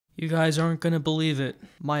You guys aren't gonna believe it.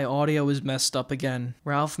 My audio is messed up again.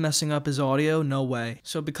 Ralph messing up his audio? No way.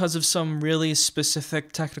 So because of some really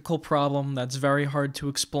specific technical problem that's very hard to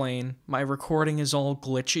explain, my recording is all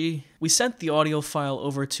glitchy. We sent the audio file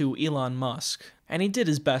over to Elon Musk, and he did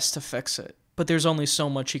his best to fix it. But there's only so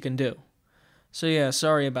much he can do. So yeah,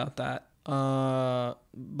 sorry about that.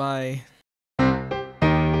 Bye.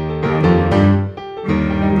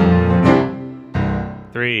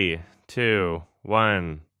 3, 2,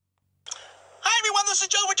 1. Hi everyone, this is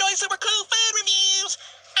Joe for Joy Super Cool Food Reviews.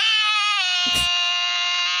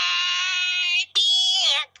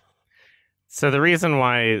 So the reason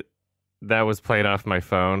why that was played off my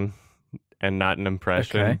phone and not an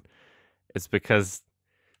impression is because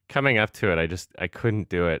coming up to it, I couldn't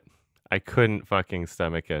do it. I couldn't fucking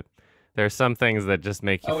stomach it. There are some things that just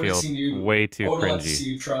make you feel way too cringy. I would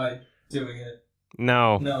see you try doing it.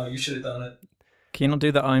 No. No, you should have done it. Can you not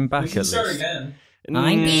do the I'm back at least? Start again.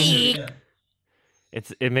 I'm back.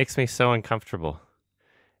 It makes me so uncomfortable.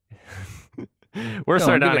 We're Go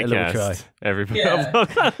on, Sardonicast, everybody. Yeah.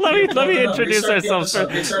 let me introduce ourselves first.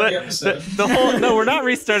 Restart the episode. No, we're not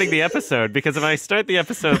restarting the episode, because if I start the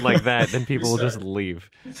episode like that, then people will just leave.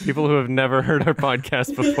 People who have never heard our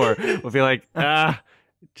podcast before will be like,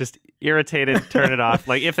 just irritated, turn it off,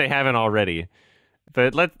 like if they haven't already.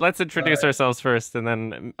 But let's introduce ourselves first, and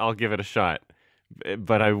then I'll give it a shot.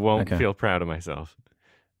 But I won't feel proud of myself.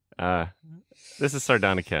 This is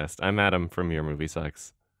Sardonicast. I'm Adam from Your Movie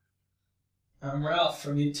Sucks. I'm Ralph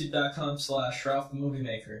from youtube.com/Ralph the Movie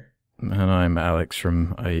Maker. And I'm Alex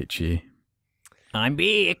from IHE. I'm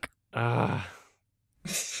back. Hey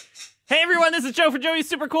everyone, this is Joe for Joey's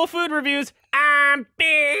Super Cool Food Reviews. I'm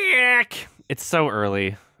back. It's so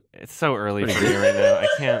early. It's so early for me right now. I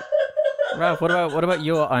can't. Ralph, what about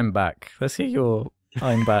your I'm back? Let's hear your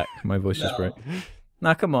I'm back. My voice just broke.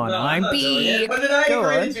 Nah, come on. I'm back. When did I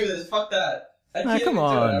agree to do this? Fuck that. I can't come even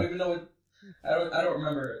on. do it. I don't even know what. I don't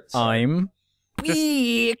remember it. So. I'm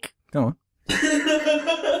back. Come on.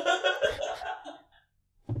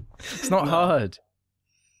 It's not hard.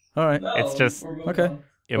 All right. No, It's just okay. immoral.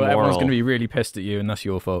 Well, everyone's going to be really pissed at you, and that's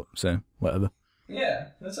your fault. So whatever. Yeah,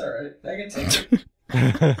 that's all right. I can take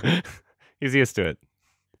it. He's used to it.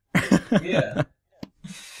 Yeah.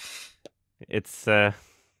 It's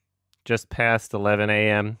just past 11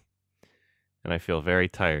 a.m. and I feel very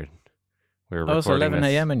tired. We're recording it's 11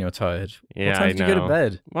 a.m. and you're tired. Yeah, what time do you go to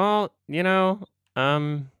bed? Well,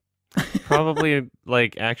 probably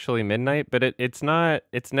like actually midnight, but it's not.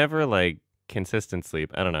 It's never like consistent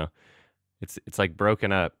sleep. I don't know. It's like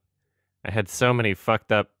broken up. I had so many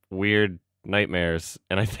fucked up weird nightmares,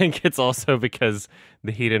 and I think it's also because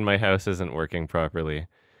the heat in my house isn't working properly.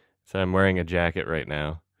 So I'm wearing a jacket right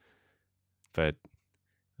now, but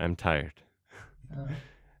I'm tired.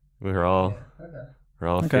 We're all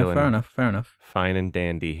feeling fair enough. fine and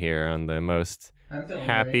dandy here on the most I'm feeling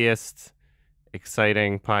happiest,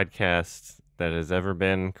 exciting podcast that has ever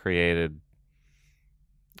been created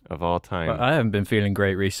of all time. But I haven't been feeling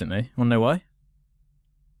great recently. Want to know why?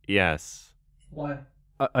 Yes. Why?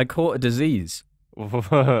 I caught a disease. For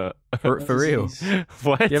For real.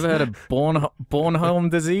 What? You ever heard of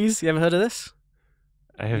Bornholm disease? You ever heard of this?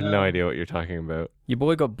 I have no idea what you're talking about. Your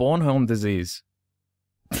boy got Bornholm disease.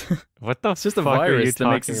 What the It's just a fuck are you virus that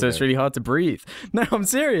makes it talking so it's about? really hard to breathe. No, I'm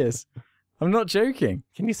serious. I'm not joking.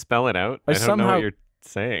 Can you spell it out? I don't know somehow- what you're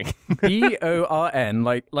saying. BORN,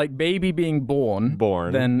 like baby being born.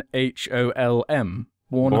 Born. Then HOLM.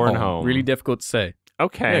 Bornholm. Really difficult to say.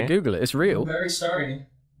 Okay. Yeah, Google it. It's real. I'm very sorry.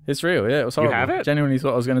 It's real. Yeah, it was horrible. have it? Genuinely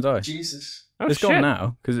thought I was going to die. Jesus. Oh, It's shit. gone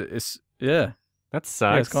now because it's That Yeah,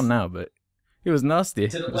 sucks. it's gone now, but it was nasty.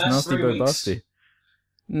 Did it It was last nasty 3 but weeks? nasty.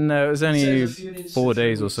 No, it was It only says a few days, 4 3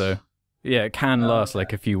 days or weeks. so. Yeah, it can last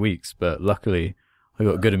like a few weeks, but luckily I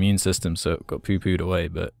got a good immune system, so it got poo-pooed away.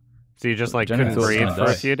 But So you just like Generally couldn't thought I was breathe gonna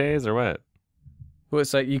for a die. few days or what? well,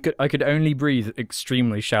 it's like I could only breathe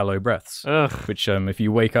extremely shallow breaths, Ugh. which if you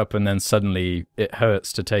wake up and then suddenly it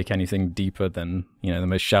hurts to take anything deeper than the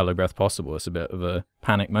most shallow breath possible, it's a bit of a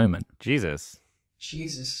panic moment. Jesus.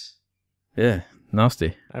 Jesus. Yeah,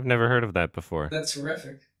 nasty. I've never heard of that before. That's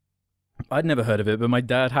horrific. I'd never heard of it, but my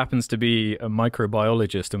dad happens to be a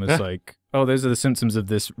microbiologist and was like, oh, those are the symptoms of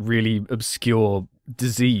this really obscure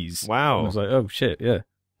disease. Wow. And I was like, oh, shit, yeah.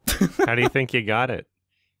 How do you think you got it?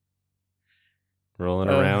 Rolling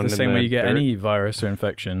around the in same way you get dirt? any virus or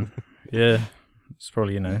infection. Yeah. It's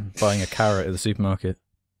probably, buying a carrot at the supermarket.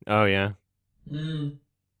 Oh, yeah. Mm,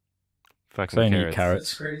 Fucking So I carrots. need carrots.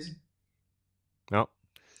 that's crazy. No.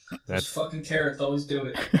 Those That's fucking carrots always do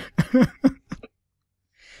it.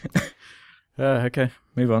 Okay,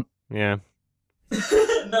 move on. yeah.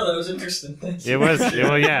 No, that was interesting. Thank you. It was.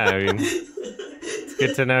 Well, yeah. I mean, it's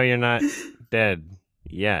good to know you're not dead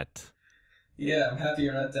yet. Yeah, I'm happy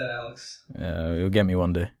you're not dead, Alex. You'll get me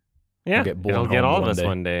one day. Yeah, get born it'll get home all of one us day.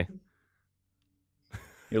 one day.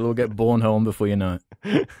 You'll all get born home before you know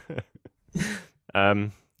it.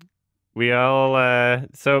 We all.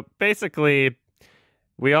 So basically,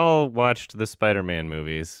 we all watched the Spider-Man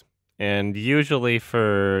movies, and usually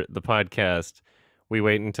for the podcast, we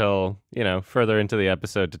wait until, further into the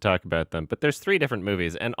episode to talk about them. But there's 3 different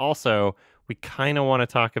movies, and also we kind of want to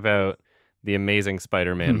talk about the Amazing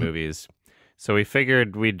Spider-Man movies. So we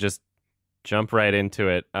figured we'd just jump right into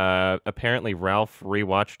it. Apparently, Ralph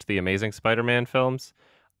rewatched the Amazing Spider-Man films.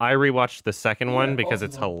 I rewatched the second one because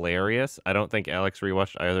it's hilarious. I don't think Alex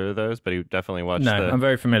rewatched either of those, but he definitely watched I'm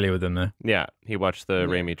very familiar with them, though. Yeah, he watched the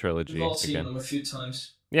Raimi trilogy. We've all seen them a few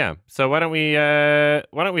times. Yeah, so why don't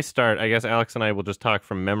we start? I guess Alex and I will just talk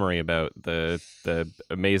from memory about the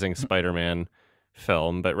Amazing Spider-Man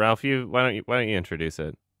film. But Ralph, why don't you introduce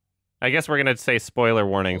it? I guess we're gonna say spoiler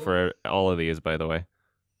warning for all of these, by the way.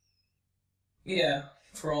 Yeah,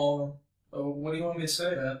 for all of them. Oh, what do you want me to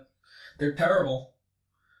say, man? They're terrible.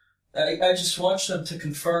 I just watched them to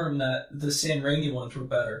confirm that the Sam Raimi ones were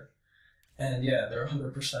better. And yeah, they're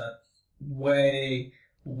 100% way,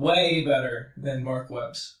 way better than Mark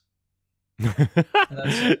Webb's.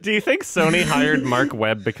 Do you think Sony hired Mark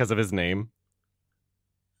Webb because of his name?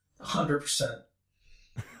 100%.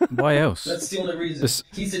 Why else? That's the only reason.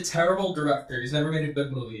 He's a terrible director. He's never made a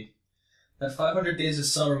good movie. That 500 Days of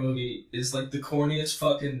Summer movie is like the corniest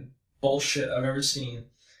fucking bullshit I've ever seen.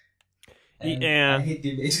 And yeah. I hate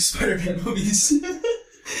the Amazing Spider-Man movies.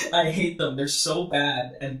 I hate them. They're so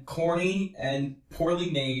bad and corny and poorly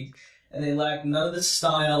made, and they lack none of the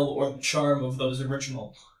style or the charm of those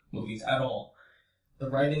original movies at all. The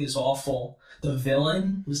writing is awful. The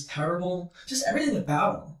villain was terrible. Just everything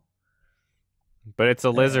about him. But it's a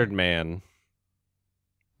lizard man.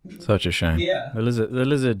 Such a shame. Yeah. The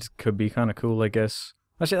lizard could be kind of cool, I guess.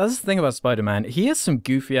 Actually, that's the thing about Spider-Man. He has some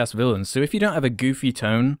goofy-ass villains, so if you don't have a goofy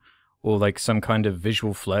tone or like some kind of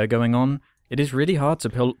visual flair going on, it is really hard to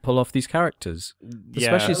pull off these characters. Yeah.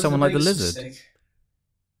 Especially someone like the lizard. Mistake.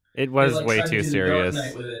 It was They, way tried to too do the serious. Dark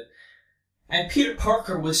Knight with it. And Peter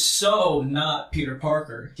Parker was so not Peter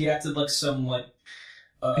Parker. He acted like some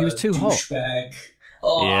he was too hot. douchebag.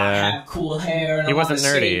 Oh, Yeah. I have cool hair and He I'm on a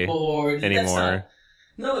wasn't nerdy skateboard. anymore.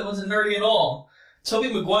 No, he wasn't nerdy at all.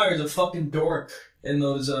 Tobey Maguire's a fucking dork in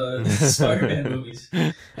those Spider-Man movies.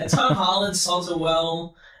 And Tom Holland sounds it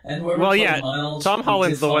well. And whoever Well, played yeah, Miles, Tom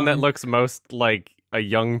Holland's did the one that fine. looks most like a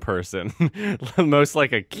young person, most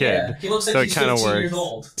like a kid. Yeah, he looks like so he's it kind of 15 works. years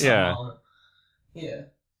old. Tom Yeah. Holland. Yeah.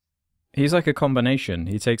 He's like a combination.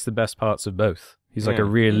 He takes the best parts of both. He's like Yeah. a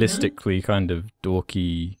realistically kind of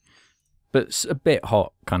dorky, but a bit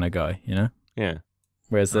hot kind of guy, you know? Yeah,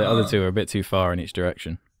 Whereas the other two are a bit too far in each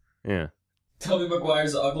direction. yeah. Tobey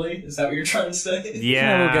Maguire's ugly? Is that what you're trying to say?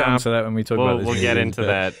 Yeah, we'll get into that when we talk about this. We'll get movie, into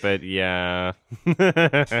that, but yeah.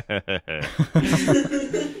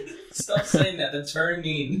 Stop saying that. That's very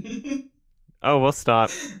mean. Oh, we'll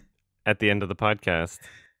stop at the end of the podcast.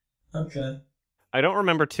 Okay. I don't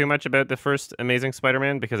remember too much about the first Amazing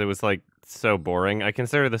Spider-Man because it was like so boring. I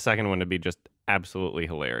consider the second one to be just absolutely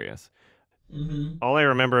hilarious. Mm-hmm. All I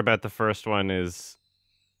remember about the first one is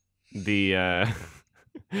the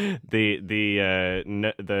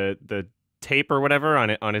the tape or whatever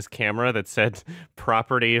on his camera that said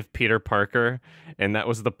 "property of Peter Parker," and that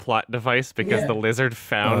was the plot device because the lizard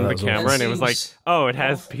found the camera and it was like, oh, it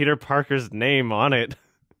has Peter Parker's name on it.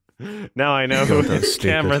 Now I know God, whose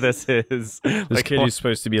camera this is. This kid is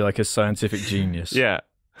supposed to be like a scientific genius. Yeah.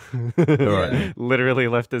 Right. Literally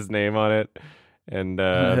left his name on it. And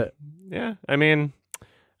yeah, I mean,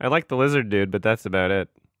 I like the lizard dude, but that's about it.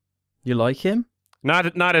 You like him?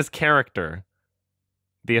 Not as character.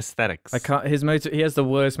 The aesthetics. I can't. He has the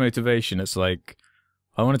worst motivation. It's like,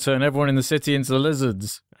 I want to turn everyone in the city into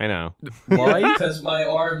lizards. I know. Why? Because my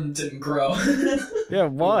arm didn't grow. Yeah,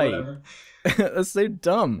 why? Whatever. That's so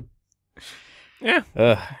dumb. Yeah.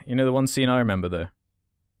 You know the one scene I remember though.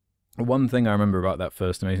 One thing I remember about that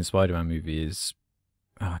first Amazing Spider-Man movie is,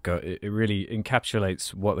 oh god, it really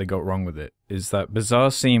encapsulates what they got wrong with it. Is that bizarre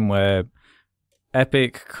scene where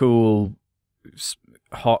epic, cool,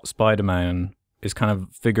 hot Spider-Man is kind of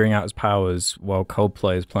figuring out his powers while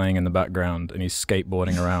Coldplay is playing in the background and he's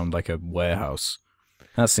skateboarding around like a warehouse.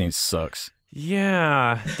 That scene sucks.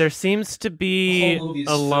 Yeah, there seems to be The whole movie is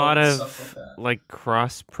a lot filled with of stuff like that. like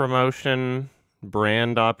cross promotion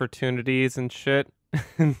brand opportunities and shit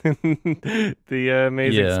in the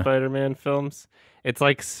Amazing Yeah. Spider-Man films. It's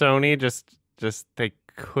like Sony just they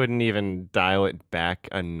couldn't even dial it back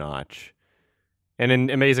a notch. And in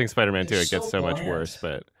Amazing Spider-Man 2, it gets so much worse.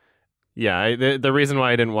 But yeah, the reason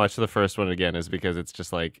why I didn't watch the first one again is because it's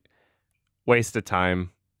just like waste of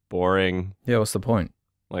time, boring. Yeah, what's the point?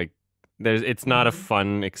 Like, it's not a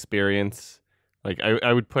fun experience. Like,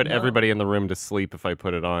 I would put everybody in the room to sleep if I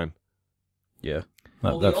put it on. Yeah,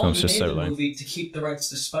 that film's just so lame. Movie to keep the rights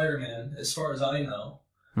to Spider-Man, as far as I know,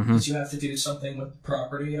 because you have to do something with the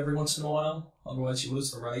property every once in a while, otherwise you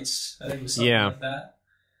lose the rights. I think it was something like that.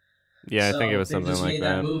 Yeah, so I think it was something like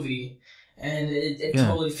that. That movie, and it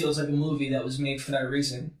totally feels like a movie that was made for that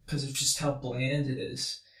reason, because of just how bland it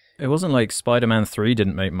is. It wasn't like Spider-Man 3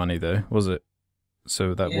 didn't make money, though, was it?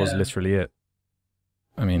 So that was literally it.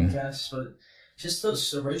 I mean... I guess, but just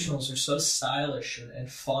those originals are so stylish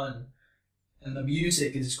and fun. And the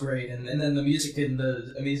music is great. And then the music in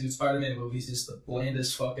the Amazing Spider-Man movies is the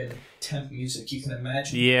blandest fucking temp music you can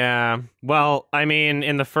imagine. Yeah. Well, I mean,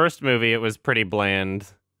 in the first movie, it was pretty bland.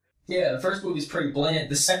 Yeah, the first movie's pretty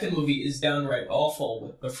bland. The second movie is downright awful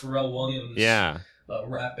with the Pharrell Williams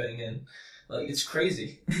rapping, and like it's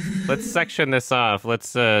crazy. Let's section this off.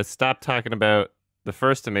 Let's stop talking about the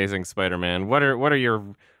first Amazing Spider-Man. What are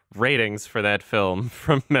your ratings for that film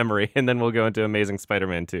from memory? And then we'll go into Amazing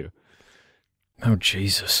Spider-Man 2. Oh,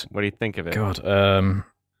 Jesus. What do you think of it? God, I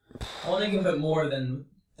want to give it more than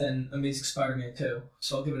Amazing Spider-Man 2,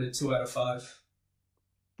 so I'll give it a 2 out of 5.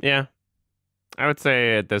 Yeah. I would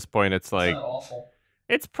say at this point it's like... It's not awful.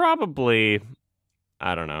 It's probably...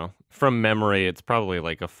 I don't know. From memory, it's probably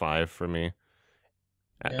like a 5 for me.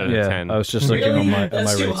 Out of 10. I was just looking on my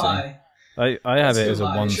rating. High. I have it as a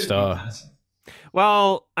 1 star.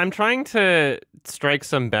 Well, I'm trying to strike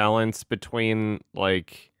some balance between,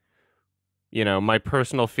 like... you know, my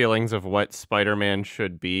personal feelings of what Spider-Man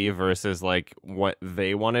should be versus, like, what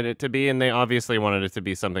they wanted it to be. And they obviously wanted it to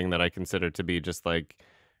be something that I consider to be just, like,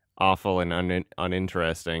 awful and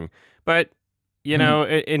uninteresting. But, you know,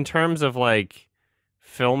 in terms of, like,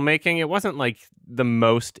 filmmaking, it wasn't, like, the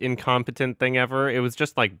most incompetent thing ever. It was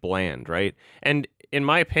just, like, bland, right? And in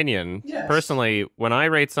my opinion, personally, when I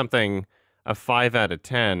rate something a 5 out of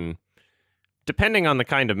 10, depending on the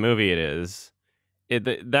kind of movie it is,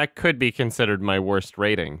 that could be considered my worst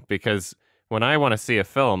rating, because when I want to see a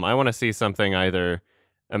film, I want to see something either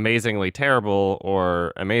amazingly terrible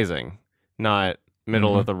or amazing, not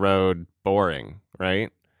middle of the road boring, right?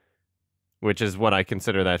 Which is what I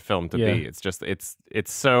consider that film to be. It's just it's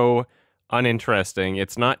so uninteresting.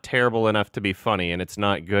 It's not terrible enough to be funny, and it's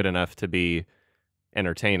not good enough to be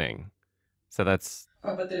entertaining. So that's...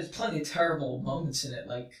 Oh, but there's plenty of terrible moments in it,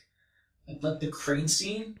 like the crane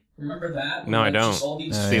scene. Remember that? No, I don't.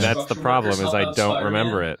 See, that's the problem, is I don't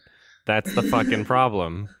remember it. That's the fucking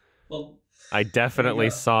problem. Well, I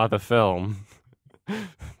definitely saw the film,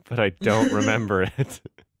 but I don't remember it.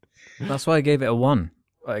 That's why I gave it a 1.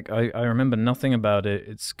 Like, I remember nothing about it.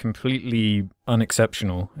 It's completely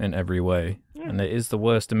unexceptional in every way. And it is the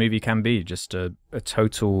worst a movie can be. Just a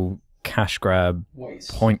total cash grab,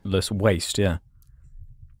 pointless waste, yeah.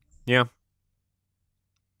 Yeah.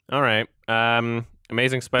 All right.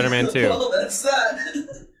 Amazing Spider-Man 2. Well, that's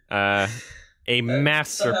that. A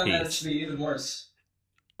masterpiece. Somehow managed to be even worse.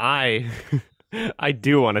 I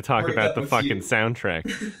do want to talk about the fucking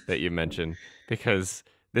soundtrack that you mentioned, because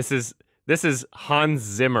this is Hans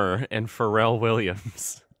Zimmer and Pharrell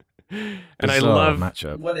Williams. And I love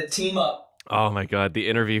matchup. What a team up. Oh my god, the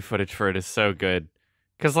interview footage for it is so good.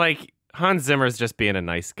 Cuz like Hans Zimmer's just being a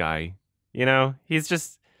nice guy. You know, he's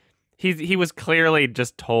just he was clearly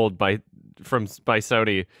just told by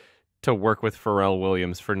Sony to work with Pharrell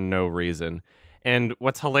Williams for no reason. And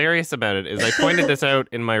what's hilarious about it is I pointed this out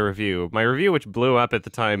in my review, which blew up at the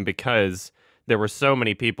time because there were so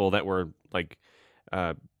many people that were like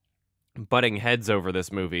butting heads over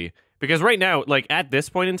this movie. Because right now, like at this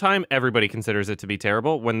point in time, everybody considers it to be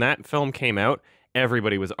terrible. When that film came out,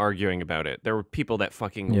 everybody was arguing about it. There were people that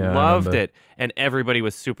fucking loved it, and everybody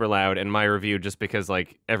was super loud. And my review, just because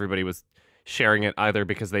like everybody was sharing it either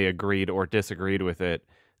because they agreed or disagreed with it,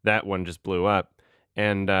 that one just blew up.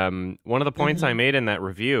 And one of the points I made in that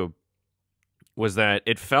review was that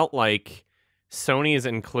it felt like Sony's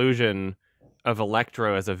inclusion of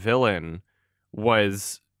Electro as a villain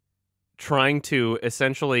was trying to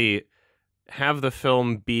essentially have the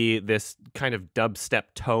film be this kind of dubstep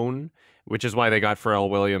tone, which is why they got Pharrell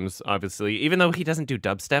Williams, obviously. Even though he doesn't do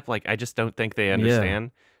dubstep, like, I just don't think they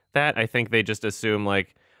understand that. I think they just assume,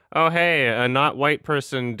 like, oh, hey, a not white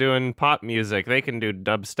person doing pop music, they can do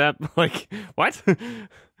dubstep. Like, what?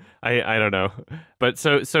 I don't know. But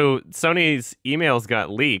so Sony's emails got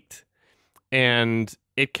leaked, and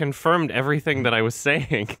it confirmed everything that I was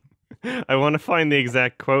saying. I want to find the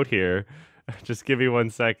exact quote here. Just give me 1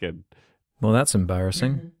 second. Well, that's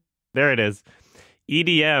embarrassing. There it is.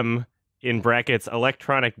 EDM, in brackets,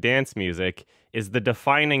 electronic dance music, is the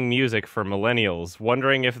defining music for millennials.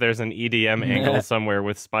 Wondering if there's an EDM angle somewhere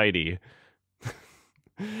with Spidey.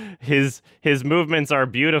 His movements are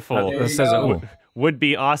beautiful. Would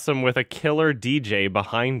be awesome with a killer DJ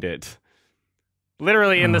behind it.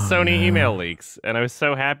 Literally in the Sony email leaks. And I was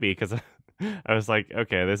so happy because I was like,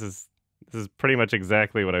 okay, this is pretty much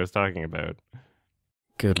exactly what I was talking about.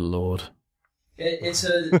 Good Lord. It's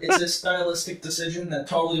a stylistic decision that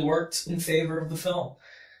totally worked in favor of the film.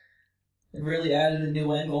 It really added a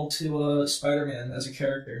new angle to Spider-Man as a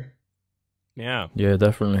character. Yeah. Yeah,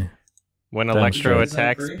 definitely. When Electro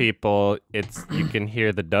attacks people, you can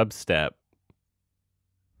hear the dubstep.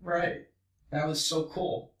 Right. That was so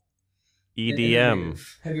cool. EDM.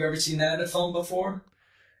 Have you ever seen that in a film before?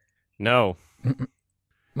 No.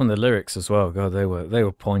 Well, the lyrics as well. God, they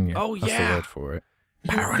were poignant. Oh, That's yeah. the word for it.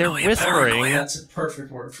 Paranoia. They're whispering. That's a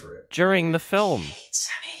perfect word for it. During the film.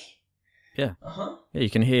 Yeah. Uh-huh. Yeah, you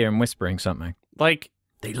can hear him whispering something. Like,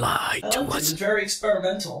 they lied to us. It's very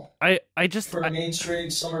experimental. I for a mainstream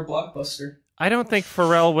summer blockbuster. I don't think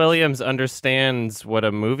Pharrell Williams understands what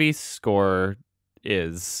a movie score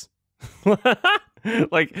is.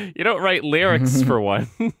 Like, you don't write lyrics for one.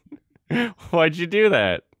 Why'd you do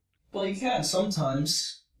that? Well, you can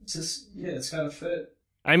sometimes. It's just, it's gotta fit.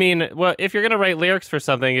 I mean, well, if you're gonna write lyrics for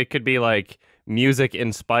something, it could be like music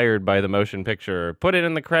inspired by the motion picture. Put it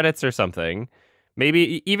in the credits or something.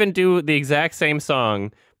 Maybe even do the exact same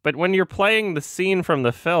song, but when you're playing the scene from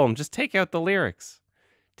the film, just take out the lyrics.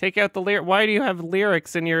 Take out the lyric. Why do you have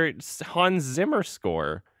lyrics in your Hans Zimmer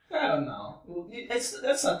score? I don't know.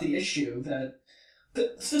 That's not the issue.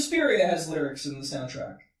 Suspiria has lyrics in the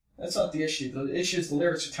soundtrack. That's not the issue. The issue is the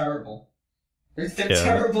lyrics are terrible. They're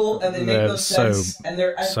terrible, and they make no sense. And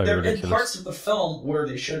they're in parts of the film where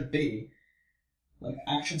they should be, like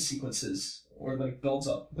action sequences or like build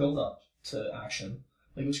up to action.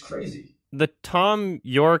 Like, it was crazy. The Tom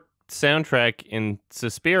York soundtrack in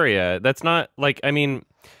Suspiria. That's not like, I mean,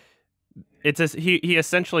 he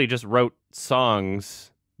essentially just wrote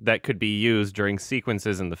songs that could be used during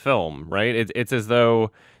sequences in the film, right? It's as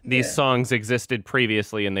though these songs existed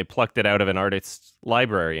previously and they plucked it out of an artist's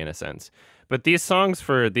library in a sense. But these songs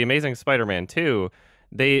for The Amazing Spider-Man 2,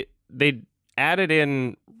 they added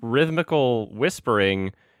in rhythmical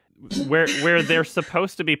whispering where they're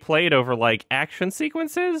supposed to be played over like action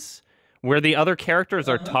sequences where the other characters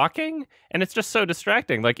are talking, and it's just so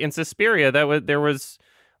distracting. Like in Suspiria, there was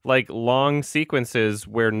like long sequences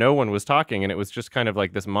where no one was talking, and it was just kind of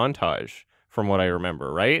like this montage from what I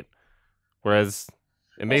remember, right? Whereas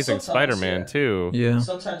Amazing Spider-Man 2... Yeah.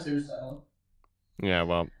 Sometimes there's dialogue. Yeah,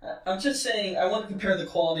 well... I'm just saying, I want to compare the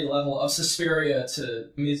quality level of Suspiria to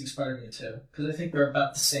Amazing Spider-Man 2, because I think they're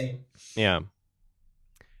about the same. Yeah.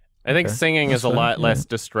 I think singing is a lot less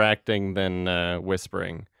distracting than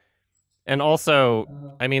whispering. And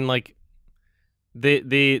also, I mean, like,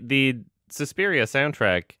 the Suspiria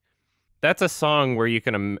soundtrack, that's a song where you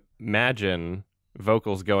can imagine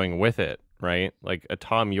vocals going with it, right? Like a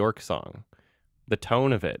Tom York song. The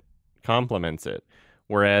tone of it complements it.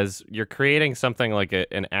 Whereas you're creating something like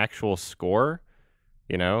an actual score,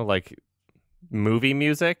 you know, like movie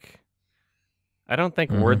music. I don't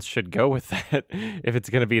think words should go with that if it's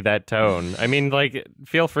going to be that tone. I mean, like,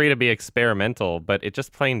 feel free to be experimental, but it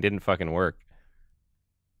just plain didn't fucking work.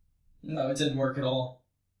 No, it didn't work at all.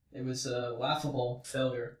 It was a laughable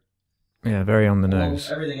failure. Yeah, very on the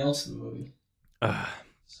nose. Everything else in the movie.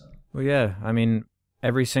 So. Well, yeah, I mean,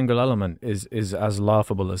 every single element is as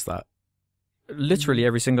laughable as that. Literally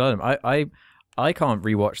every single element. I can't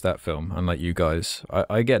rewatch that film, unlike you guys.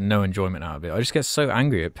 I get no enjoyment out of it. I just get so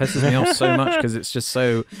angry. It pisses me off so much because it's just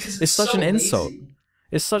so... It's such an insult.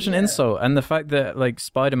 It's such an insult. And the fact that, like,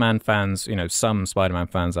 Spider-Man fans, you know, some Spider-Man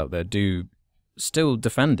fans out there do still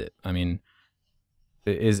defend it. I mean,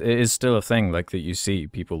 it is still a thing, like, that you see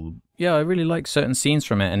people... Yeah, I really like certain scenes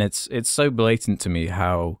from it, and it's so blatant to me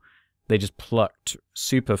how they just plucked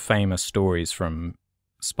super famous stories from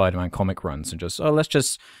Spider-Man comic runs and just, I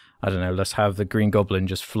don't know, let's have the Green Goblin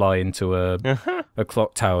just fly into a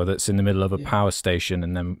clock tower that's in the middle of a power station,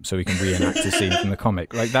 and then so we can reenact a scene from the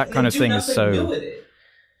comic. Like, that kind of thing is so...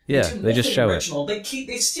 Yeah, they just show original. They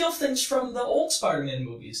steal things from the old Spider-Man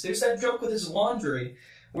movies. There's that joke with his laundry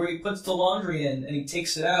where he puts the laundry in and he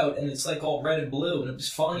takes it out and it's like all red and blue and it was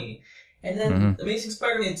funny. And then Amazing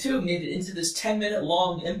Spider-Man 2 made it into this 10-minute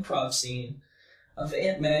long improv scene of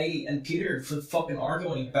Aunt May and Peter fucking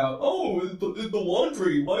arguing about, the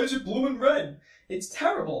laundry, why is it blue and red? It's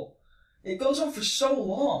terrible. It goes on for so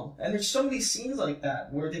long, and there's so many scenes like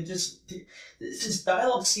that where it's just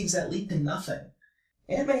dialogue scenes that lead to nothing.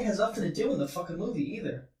 Aunt May has nothing to do in the fucking movie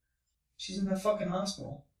either. She's in that fucking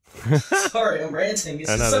hospital. Sorry, I'm ranting.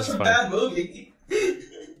 It's just such a bad movie.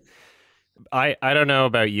 I don't know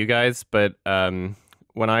about you guys, but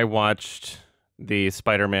when I watched the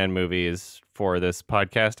Spider-Man movies for this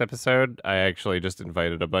podcast episode, I actually just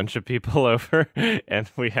invited a bunch of people over, and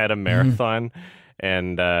we had a marathon.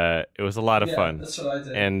 And it was a lot of fun. That's what I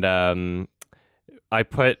did. And I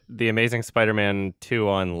put The Amazing Spider-Man 2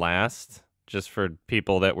 on last, just for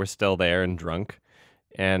people that were still there and drunk.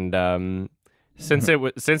 And since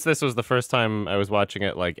this was the first time I was watching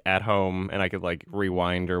it like at home, and I could like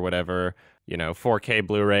rewind or whatever, 4K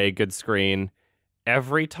Blu-ray, good screen.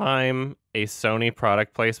 Every time a Sony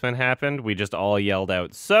product placement happened, we just all yelled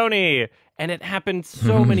out "Sony!" And it happened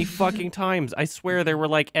so many fucking times. I swear there were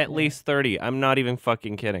like at least 30. I'm not even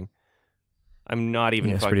fucking kidding. I'm not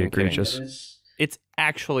even fucking pretty kidding. egregious. It's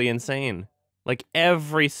actually insane. Like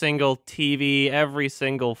every single TV, every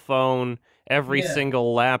single phone, every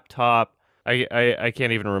single laptop. I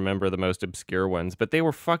can't even remember the most obscure ones, but they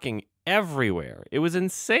were fucking everywhere. It was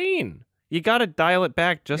insane. You got to dial it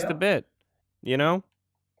back just a bit,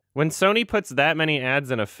 When Sony puts that many ads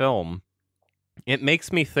in a film, it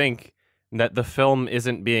makes me think that the film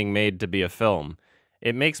isn't being made to be a film.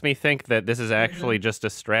 It makes me think that this is actually just a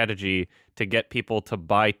strategy to get people to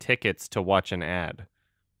buy tickets to watch an ad.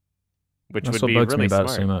 Which That's would be what bugs really me about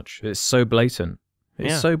smart. it so much. It's so blatant.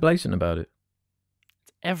 It's so blatant about it.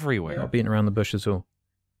 It's everywhere. Not beating around the bush at all.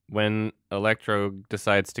 When Electro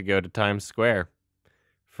decides to go to Times Square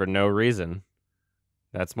for no reason,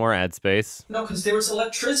 that's more ad space. No, because there was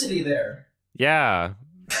electricity there. Yeah.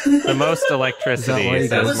 The most electricity.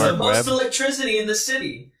 That was the most Webb. Electricity in the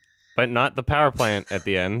city. But not the power plant at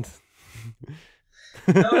the end.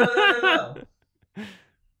 No.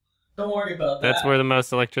 Don't worry about that. That's where the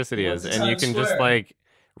most electricity is. And you can just like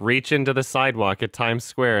reach into the sidewalk at Times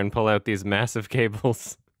Square and pull out these massive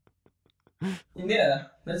cables. Yeah,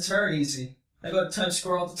 that's very easy. I go to Times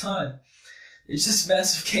Square all the time. It's just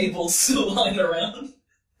massive cables lying around.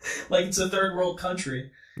 Like it's a third world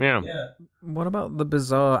country. Yeah. What about the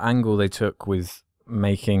bizarre angle they took with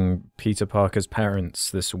making Peter Parker's parents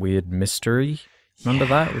this weird mystery? Remember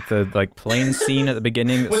that with the like plane scene at the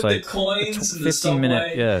beginning? It's with like the coins and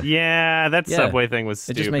 15-minute. Yeah, that subway thing was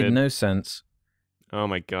stupid. It just made no sense. Oh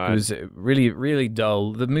my god. It was really, really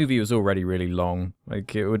dull. The movie was already really long.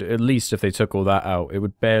 Like it would, at least if they took all that out, it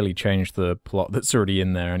would barely change the plot that's already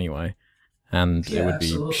in there anyway. And it would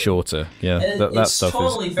be shorter. Yeah, and that stuff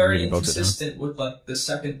totally is very really inconsistent with like the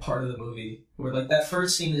second part of the movie, where like that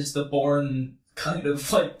first scene is the Bourne kind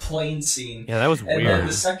of like plane scene. Yeah, that was and weird. Then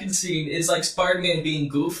the second scene is like Spider-Man being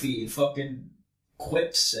goofy, fucking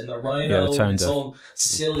quips and the Rhino. And it's all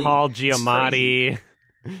silly. Paul Giamatti,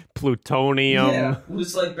 plutonium.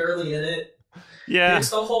 Who's like barely in it. Yeah. There's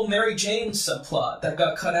the whole Mary Jane subplot that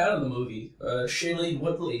got cut out of the movie. Shailene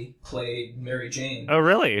Woodley played Mary Jane. Oh,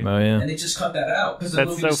 really? Oh, yeah. And they just cut that out because the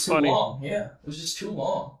movie was too long. Yeah, it was just too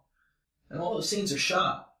long. And all those scenes are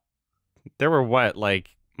shot. There were what, like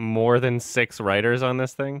more than 6 writers on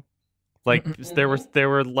this thing? Like there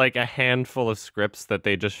were like a handful of scripts that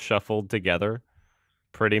they just shuffled together,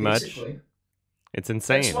 pretty much. It's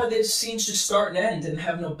insane. That's why the scenes just start and end and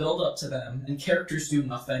have no build up to them, and characters do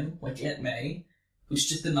nothing, like Aunt May, who's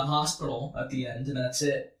just in the hospital at the end, and that's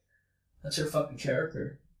it. That's her fucking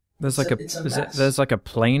character. There's like there's like a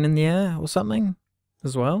plane in the air or something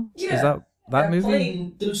as well. Yeah, is that movie?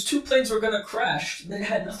 Plane, those 2 planes were gonna crash. They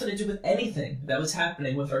had nothing to do with anything that was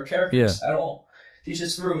happening with our characters at all. He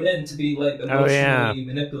just threw it in to be like emotionally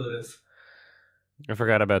manipulative. I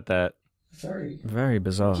forgot about that. Very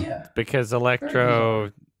bizarre. Yeah. Because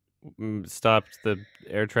Electro stopped the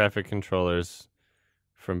air traffic controllers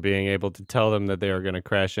from being able to tell them that they were going to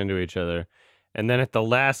crash into each other. And then at the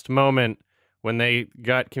last moment, when they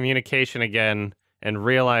got communication again and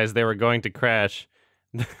realized they were going to crash,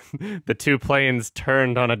 the 2 planes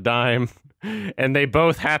turned on a dime, and they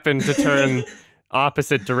both happened to turn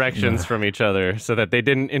opposite directions from each other, so that they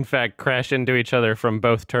didn't, in fact, crash into each other from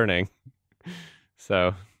both turning.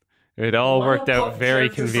 So it all worked out very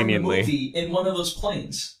conveniently. From the movie in one of those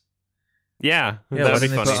planes. Yeah, that would be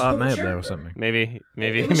funny. Put Aunt May up there or something. Maybe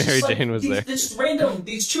Mary Jane was there.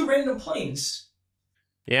 These 2 random planes.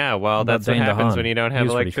 Yeah, well, that's what happens when you don't have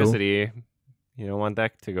electricity. Cool. You don't want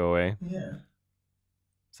that to go away. Yeah.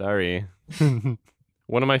 Sorry.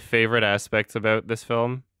 One of my favorite aspects about this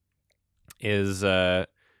film is the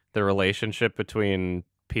relationship between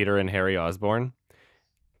Peter and Harry Osborn.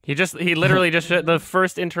 He literally just the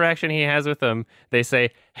first interaction he has with them, they say,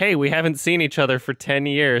 "Hey, we haven't seen each other for 10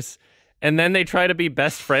 years." And then they try to be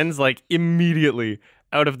best friends like immediately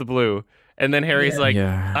out of the blue. And then Harry's like,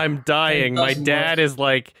 "I'm dying. My dad is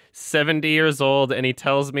like 70 years old and he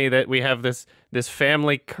tells me that we have this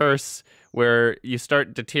family curse where you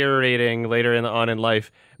start deteriorating later on in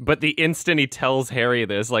life." But the instant he tells Harry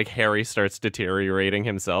this, like, Harry starts deteriorating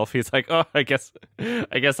himself. He's like, "Oh, I guess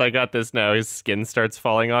I got this now." His skin starts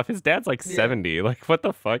falling off. His dad's like 70. Like, what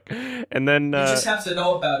the fuck? And then you just have to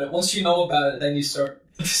know about it. Once you know about it, then you start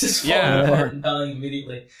just falling apart and dying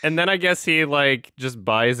immediately. And then I guess he like just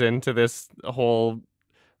buys into this whole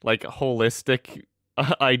like holistic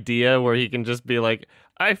idea where he can just be like,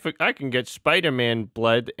 I can get Spider-Man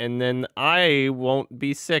blood and then I won't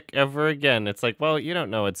be sick ever again. It's like, well, you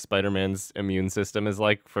don't know what Spider-Man's immune system is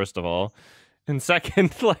like, first of all. And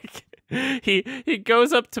second, like, he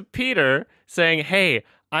goes up to Peter saying, "Hey,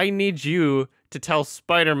 I need you to tell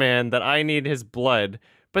Spider-Man that I need his blood."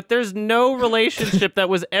 But there's no relationship that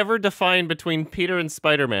was ever defined between Peter and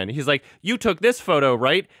Spider-Man. He's like, "You took this photo,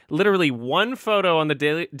 right?" Literally one photo on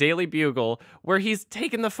the Daily Bugle where he's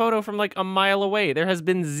taken the photo from like a mile away. There has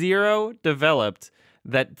been zero developed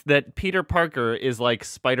that Peter Parker is like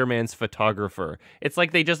Spider-Man's photographer. It's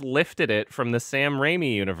like they just lifted it from the Sam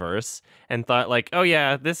Raimi universe and thought like, "Oh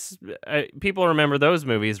yeah, this people remember those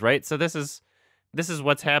movies, right? So this is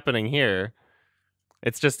what's happening here."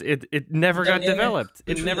 It's just it never got developed.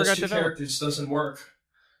 It never got developed. Characters doesn't work.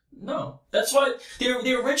 No, that's why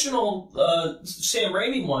the original Sam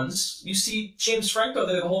Raimi ones. You see James Franco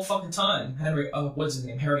there the whole fucking time. What's his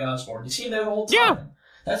name? Harry Osborn. You see him there the whole time. Yeah.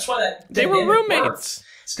 That's why they were roommates. Worked.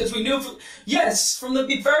 It's because we knew. From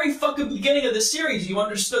the very fucking beginning of the series, you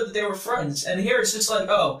understood that they were friends. And here it's just like,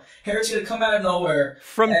 oh, Harry's gonna come out of nowhere.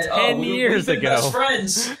 From 10 years we've been ago. Best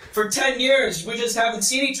friends for 10 years. We just haven't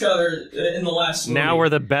seen each other in the last movie. Now we're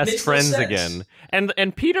the best Makes friends no sense. again.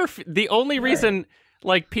 And Peter, the only reason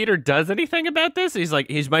like Peter does anything about this, he's like,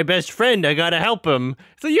 "He's my best friend. I gotta help him."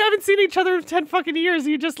 So you haven't seen each other in 10 fucking years.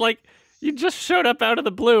 You just showed up out of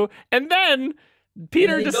the blue, and then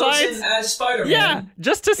Peter decides, goes in as Spider-Man. yeah,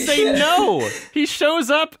 just to say no. He shows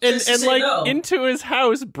up and like no. into his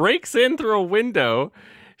house, breaks in through a window,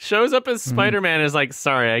 shows up as Spider-Man, and is like,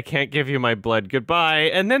 "Sorry, I can't give you my blood. Goodbye."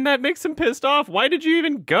 And then that makes him pissed off. Why did you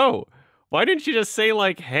even go? Why didn't you just say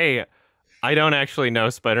like, "Hey, I don't actually know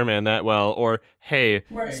Spider-Man that well," or "Hey,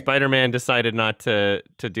 Spider-Man decided not to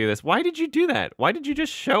do this"? Why did you do that? Why did you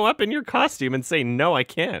just show up in your costume and say, "No, I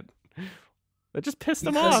can't"? That just pissed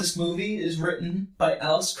him off. Because this movie is written by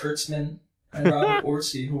Alex Kurtzman and Robert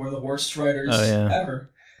Orci, who are the worst writers ever.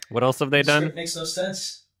 What else have they done? It makes no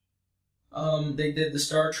sense. They did the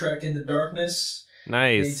Star Trek Into Darkness.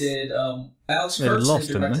 Nice. They did Alex Kurtzman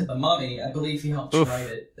directed The Mummy. I believe he helped write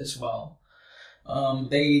it as well.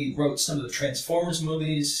 They wrote some of the Transformers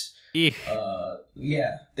movies. Eek.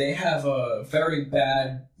 They have a very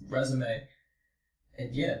bad resume.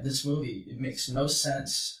 And yeah, this movie, it makes no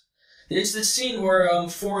sense. There's this scene where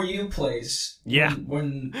For You plays. Yeah.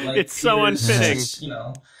 When like, it's so unfitting. You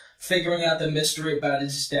know, figuring out the mystery about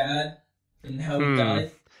his dad and how he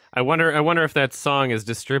died. I wonder if that song is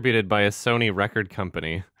distributed by a Sony record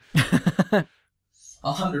company.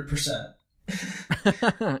 100%.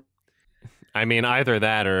 I mean, either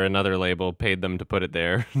that or another label paid them to put it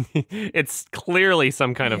there. It's clearly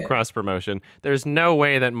some kind of cross promotion. There's no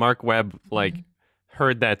way that Mark Webb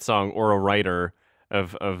heard that song, or a writer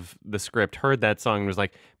of the script heard that song and was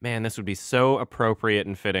like, "Man, this would be so appropriate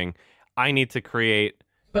and fitting. I need to create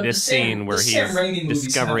this scene where he's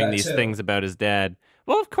discovering these things about his dad."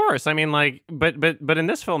 Well, of course. I mean, like, but in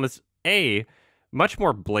this film, it's A, much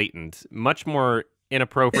more blatant, much more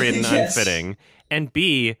inappropriate and unfitting, and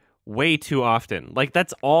B, way too often. Like,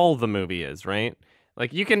 that's all the movie is, right?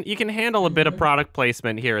 Like, you can handle a bit of product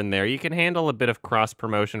placement here and there. You can handle a bit of cross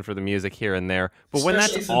promotion for the music here and there. But when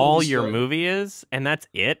that's all your movie is, and that's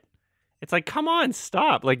it, it's like, come on,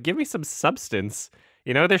 stop. Like, give me some substance.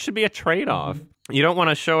 You know, there should be a trade-off. You don't want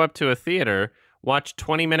to show up to a theater, watch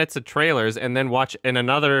 20 minutes of trailers, and then watch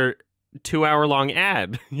another 2-hour-long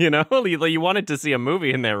ad. You know, you wanted to see a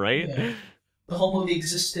movie in there, right? Yeah. The whole movie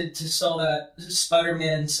existed to sell that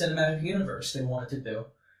Spider-Man cinematic universe they wanted to do,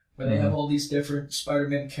 where they have all these different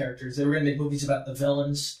Spider-Man characters. They were going to make movies about the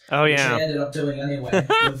villains, which they ended up doing anyway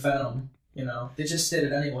with Venom. You know, they just did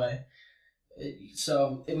it anyway.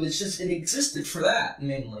 So it existed for that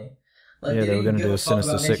mainly. Like, they were going to do a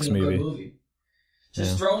Sinister Six movie.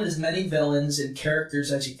 Just throw in as many villains and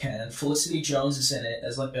characters as you can. Felicity Jones is in it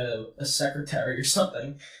as like a secretary or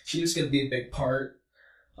something. She was going to be a big part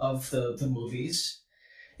of the movies.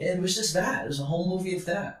 It was just that. It was a whole movie of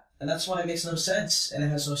that. And that's why it makes no sense, and it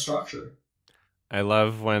has no structure. I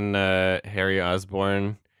love when Harry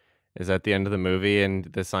Osborn is at the end of the movie and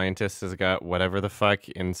the scientist has got whatever the fuck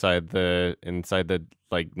inside the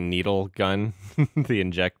like needle gun, the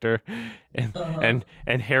injector, and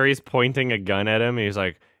Harry's pointing a gun at him. And he's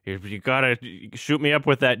like, "You gotta shoot me up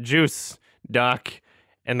with that juice, Doc."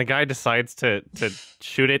 And the guy decides to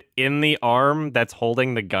shoot it in the arm that's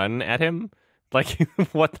holding the gun at him. Like,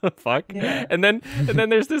 what the fuck? Yeah. And then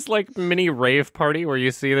there's this like mini rave party where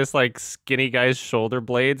you see this like skinny guy's shoulder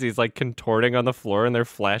blades. He's like contorting on the floor and they're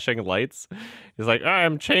flashing lights. He's like,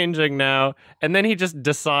 I'm changing now. And then he just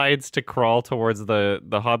decides to crawl towards the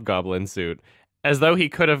hobgoblin suit as though he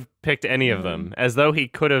could have picked any of them, as though he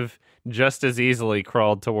could have just as easily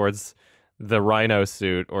crawled towards the rhino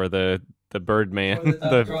suit or the Birdman.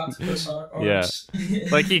 Yeah.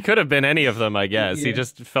 Like he could have been any of them, I guess. Yeah. He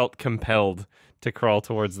just felt compelled to crawl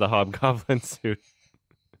towards the hobgoblin suit.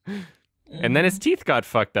 And then his teeth got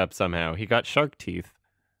fucked up somehow. He got shark teeth.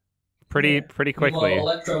 Pretty quickly. Well,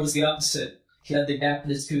 Electro was the opposite. He had the gap in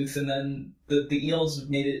his tooth, and then the eels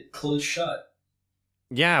made it close shut.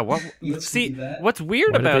 Yeah, what's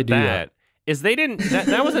weird about that is they didn't...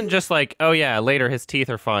 That wasn't just like, oh yeah, later his teeth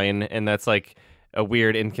are fine, and that's like a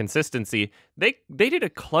weird inconsistency. They did a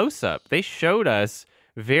close-up. They showed us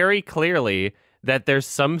very clearly that there's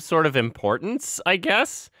some sort of importance, I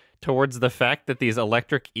guess, towards the fact that these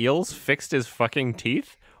electric eels fixed his fucking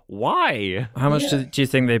teeth. Why? How much do you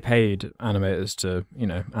think they paid animators to,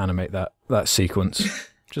 animate that sequence?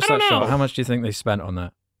 Just that shot. How much do you think they spent on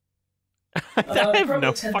that? I have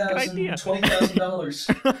no fucking idea.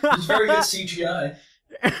 $20,000. It was very good CGI.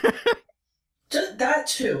 That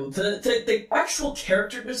too. The actual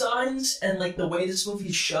character designs and like the way this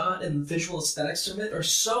movie's shot and the visual aesthetics of it are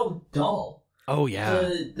so dull. Oh yeah.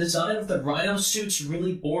 The design of the rhino suit's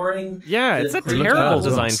really boring. Yeah, it's a terrible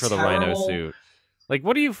design for the rhino suit. Like,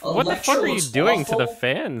 what the fuck are you doing to the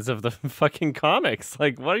fans of the fucking comics?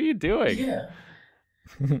 Like, what are you doing? Yeah.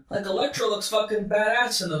 Like, Electro looks fucking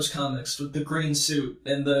badass in those comics with the green suit,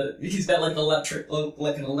 and he's got like an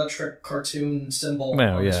electric cartoon symbol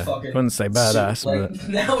on his fucking wouldn't say badass, suit. Like, but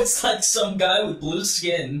now it's like some guy with blue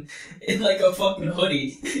skin in like a fucking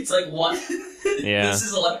hoodie. It's like, what? Yeah. This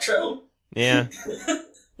is Electro? Yeah.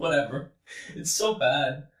 Whatever. It's so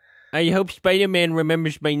bad. I hope Spider-Man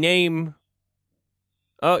remembers my name.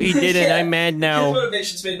 Oh, he didn't. Yeah. I'm mad now. His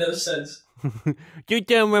motivations made no sense. You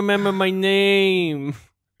don't remember my name.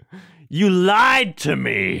 You lied to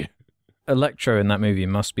me. Electro in that movie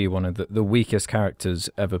must be one of the weakest characters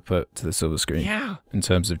ever put to the silver screen. Yeah. In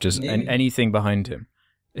terms of just anything behind him.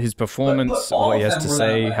 His performance, what he has to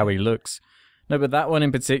say, how he looks. No, but that one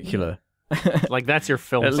in particular. Like, that's your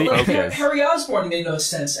film focus. Harry Osborn made no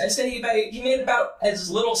sense. I said he made about as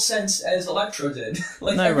little sense as Electro did.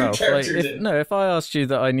 Like, no, every Ralph, character did. No, if I asked you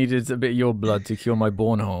that I needed a bit of your blood to cure my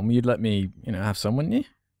Bornholm, you'd let me, have some, wouldn't you?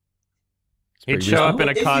 He'd show up in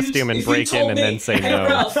a costume and break in and then say no.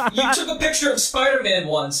 Ralph, you took a picture of Spider-Man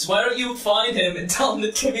once. Why don't you find him and tell him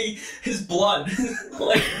to give me his blood?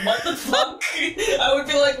 Like, what the fuck? I would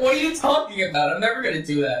be like, what are you talking about? I'm never going to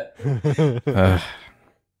do that.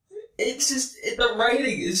 It's just, the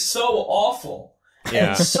writing is so awful.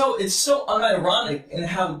 Yeah. And it's so unironic in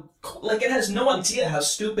how, like, it has no idea how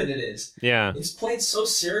stupid it is. Yeah. It's played so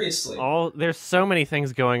seriously. There's so many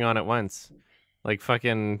things going on at once. Like,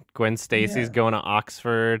 fucking Gwen Stacy's going to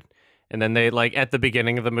Oxford, and then they, like, at the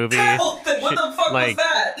beginning of the movie... What the fuck was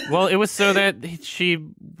that? Well, it was so that she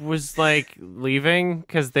was, like, leaving,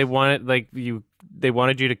 because they wanted, they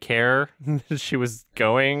wanted you to care that she was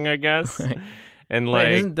going, I guess. Right. And like,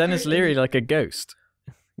 wait, isn't Dennis Leary like a ghost?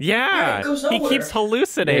 Yeah, he keeps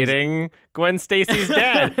hallucinating Gwen Stacy's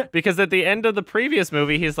dad because at the end of the previous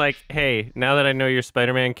movie, he's like, "Hey, now that I know you're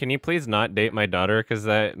Spider-Man, can you please not date my daughter because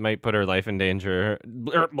that might put her life in danger?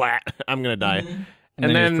 Blah, I'm gonna die." Mm-hmm.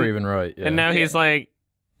 And then he's proven right. Yeah. And now he's like,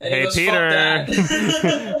 "Hey, Peter,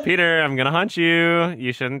 Peter, I'm gonna haunt you.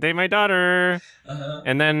 You shouldn't date my daughter."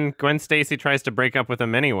 And then Gwen Stacy tries to break up with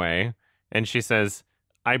him anyway, and she says,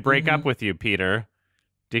 "I break up with you, Peter."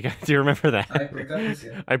 Do you remember that? I break up with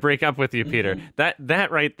you. I break up with you, Peter.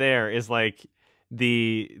 That right there is like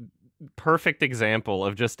the perfect example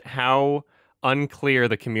of just how unclear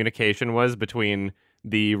the communication was between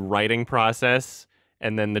the writing process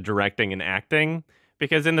and then the directing and acting.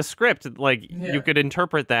 Because in the script, like, you could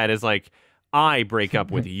interpret that as like, I break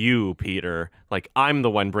up with you, Peter. Like, I'm the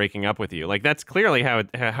one breaking up with you. Like, that's clearly how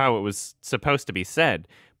it was supposed to be said.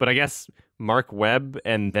 But I guess Mark Webb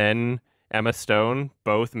and then Emma Stone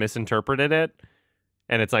both misinterpreted it.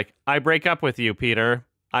 And it's like, I break up with you, Peter.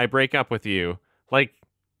 I break up with you. Like,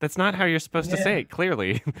 That's not how you're supposed to say it,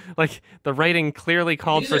 clearly. Like, the writing clearly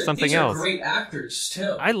called for something else. These are great actors,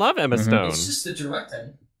 too. I love Emma Stone. It's just the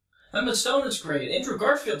directing. Emma Stone is great. Andrew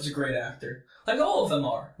Garfield's a great actor. Like, all of them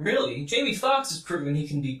are, really. Jamie Foxx has proven he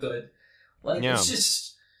can be good. Like, it's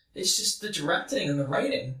just the directing and the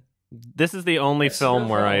writing. This is the only film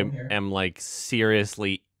where I am, like,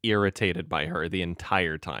 seriously irritated by her the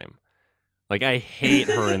entire time. Like, I hate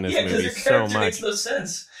her in this movie so much. Makes no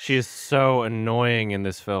sense. She is so annoying in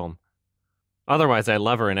this film. Otherwise, I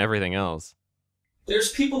love her in everything else.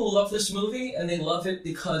 There's people who love this movie, and they love it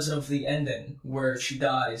because of the ending, where she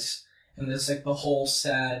dies, and there's, like, the whole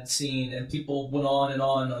sad scene, and people went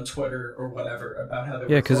on Twitter or whatever about how they were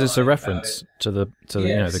because it's a reference to the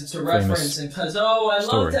you know, the it's a reference, and because, I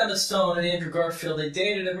loved Emma Stone and Andrew Garfield, they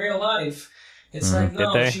dated in real life. It's like,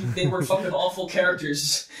 no, they were fucking awful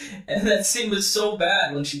characters, and that scene was so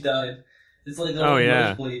bad when she died. It's like a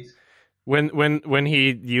nosebleed. When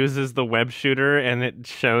he uses the web shooter and it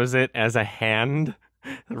shows it as a hand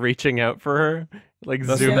reaching out for her, like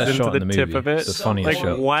that's zooms the into the tip of it. The funniest like,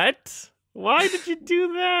 shot. What? Why did you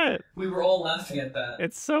do that? We were all laughing at that.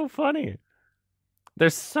 It's so funny.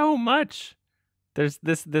 There's so much. There's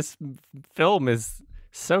this film is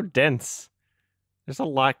so dense. There's a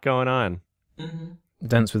lot going on.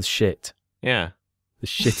 Dense with shit. Yeah. The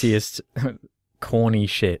shittiest, corny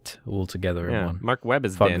shit altogether in one. Mark Webb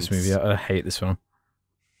is Fuck dense. this movie. I hate this film.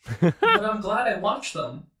 But I'm glad I watched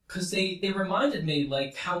them, because they reminded me,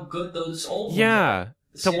 like, how good those old ones are.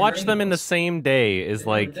 To watch them in the same day is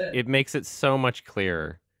like, it makes it so much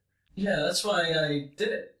clearer. Yeah, that's why I did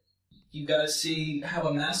it. You gotta see how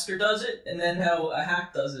a master does it, and then how a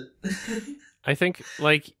hack does it. I think,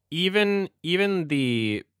 like, even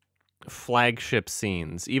the flagship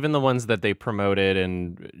scenes, even the ones that they promoted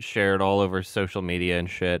and shared all over social media and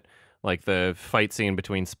shit, like the fight scene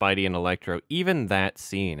between Spidey and Electro, even that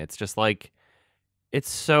scene, it's just like, it's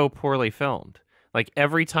so poorly filmed. Like,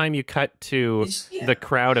 every time you cut to the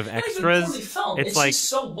crowd of extras, it's like, just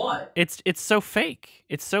so what? It's so fake.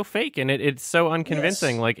 It's so fake, and it's so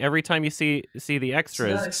unconvincing. Like, every time you see the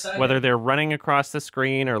extras, whether they're running across the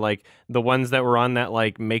screen or like the ones that were on that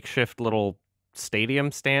like makeshift little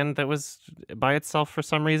stadium stand that was by itself for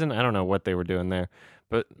some reason. I don't know what they were doing there,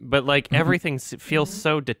 but like everything feels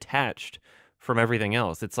so detached from everything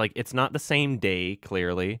else. It's like, it's not the same day,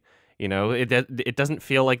 clearly. You know, it doesn't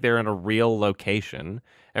feel like they're in a real location.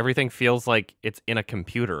 Everything feels like it's in a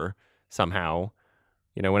computer somehow.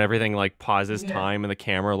 You know, when everything like pauses time and the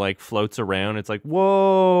camera like floats around, it's like,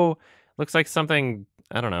 whoa, looks like something,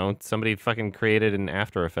 I don't know, somebody fucking created in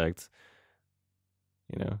After Effects.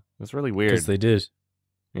 You know, it's really weird. Because they did.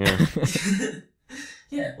 Yeah.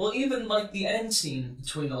 Yeah, well, even like the end scene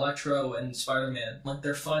between Electro and Spider-Man, like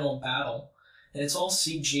their final battle, and it's all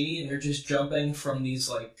CG, and they're just jumping from these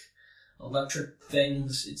like electric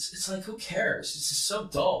things. It's like, who cares? It's just so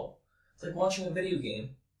dull. It's like watching a video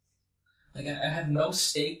game. Like, I have no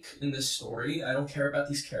stake in this story. I don't care about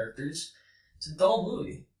these characters. It's a dull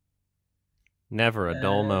movie. Never a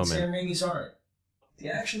dull moment. Sam Raimi's aren't. The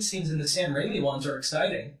action scenes in the Sam Raimi ones are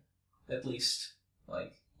exciting, at least.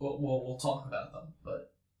 Like, we'll talk about them,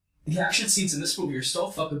 but the action scenes in this movie are so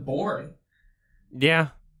fucking boring. Yeah.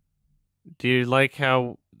 Do you like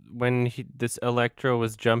how when this Electro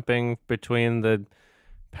was jumping between the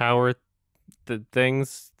power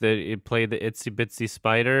things, that it played the Itsy Bitsy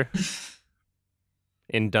Spider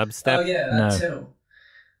in dubstep? Oh yeah, that too.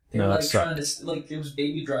 They were like trying to, like, it was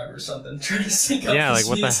Baby Driver or something, trying to sync up like,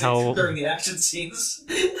 what the hell? during the action scenes.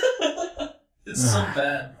 It's so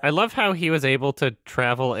bad. I love how he was able to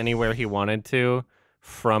travel anywhere he wanted to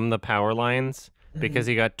from the power lines because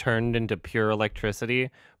he got turned into pure electricity.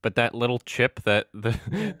 But that little chip that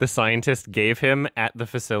the scientist gave him at the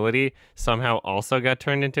facility somehow also got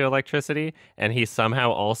turned into electricity, and he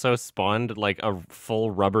somehow also spawned like a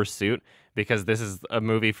full rubber suit, because this is a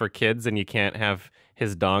movie for kids and you can't have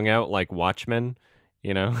his dong out like Watchmen.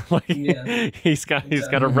 You know, like he's got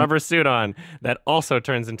a rubber suit on that also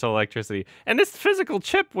turns into electricity. And this physical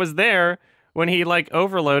chip was there when he like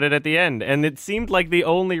overloaded at the end, and it seemed like the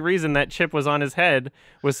only reason that chip was on his head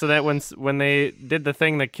was so that when they did the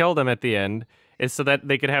thing that killed him at the end, is so that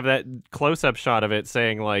they could have that close-up shot of it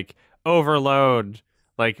saying like overload,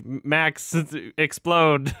 like Max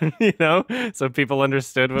explode, you know, so people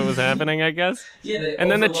understood what was happening, I guess. And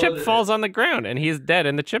then the chip falls on the ground and he's dead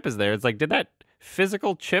and the chip is there. It's like, did that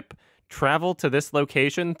physical chip travel to this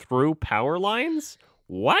location through power lines?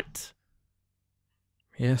 What?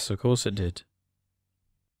 Yes, of course it did.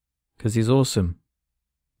 Because he's awesome.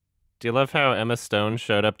 Do you love how Emma Stone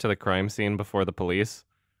showed up to the crime scene before the police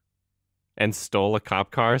and stole a cop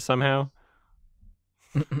car somehow?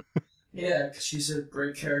 Yeah, because she's a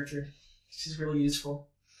great character. She's really useful.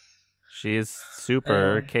 She is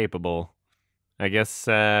super capable. I guess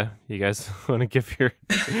you guys want to give your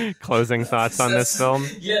closing thoughts on this film?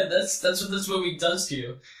 Yeah, that's what this movie does to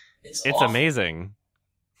you. It's awful. Amazing.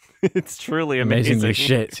 It's truly amazing. Amazingly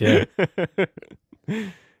shit, yeah.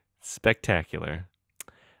 Spectacular.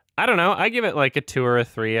 I don't know. I give it like a 2 or a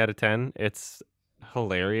 3 out of 10. It's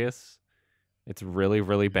hilarious. It's really,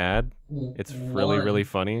 really bad. It's really, really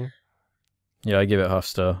funny. Yeah, I give it half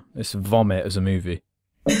star. It's vomit as a movie.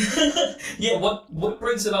 Yeah, what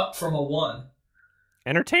brings it up from a 1?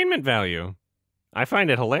 Entertainment value. I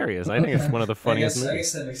find it hilarious. I think it's one of the funniest movies. I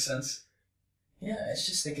guess that makes sense. Yeah, I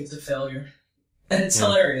just think it's a failure. And it's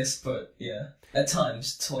hilarious, but yeah. At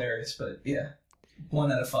times, it's hilarious, but yeah.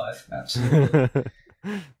 1 out of 5, absolutely.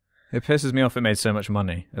 It pisses me off it made so much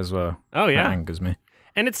money as well. Oh, yeah. That angers me.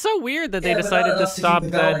 And it's so weird that they decided to stop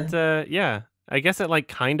that. Yeah, I guess it like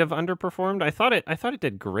kind of underperformed. I thought it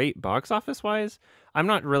did great box office wise. I'm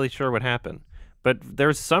not really sure what happened, but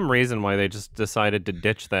there's some reason why they just decided to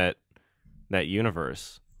ditch that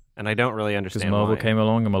universe, and I don't really understand. Because Marvel why. came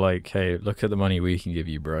along and were like, "Hey, look at the money we can give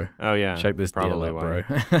you, bro. Oh yeah, check this deal out, bro."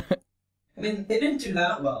 I mean, they didn't do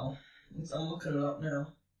that well. I'm looking it up now.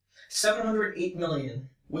 $708 million.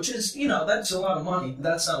 Which is, that's a lot of money. But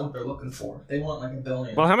that's not what they're looking for. They want like $1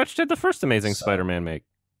 billion. Well, how much did the first Amazing Spider-Man make?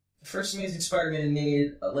 The first Amazing Spider-Man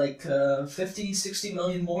made like 50, 60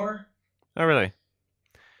 million more. Oh, really?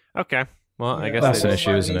 Okay. Well, I guess that's an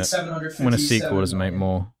issue, isn't it? When a sequel doesn't make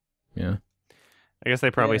more, yeah. I guess they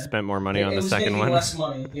probably spent more money on the second one. Less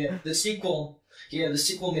money. Yeah, the sequel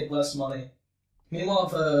made less money. Meanwhile,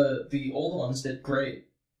 the old ones did great,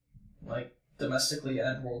 like domestically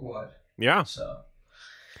and worldwide. Yeah. So.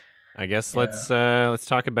 I guess let's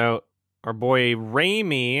talk about our boy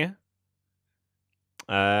Raimi.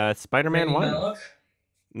 Spider-Man Raimi 1.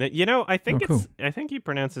 Malek? I think cool. I think you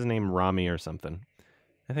pronounce his name Rami or something.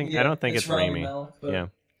 I don't think it's Raimi. Malek, but yeah.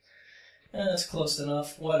 That's close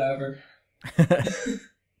enough. Whatever.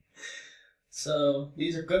 So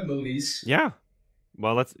these are good movies. Yeah.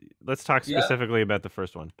 Well, let's talk specifically about the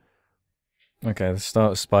first one. Okay, let's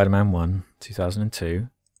start with Spider-Man 1, 2002.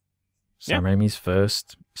 Sam Raimi's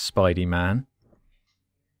first Spidey-Man.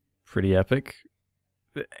 Pretty epic.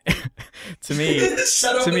 To me,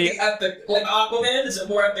 epic. Like Aquaman, is it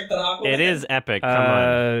more epic than Aquaman? It is epic. Come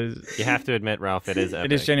on, you have to admit, Ralph, it is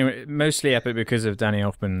epic. It is genuinely mostly epic because of Danny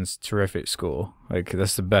Elfman's terrific score. Like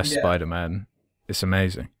that's the best Spider-Man. It's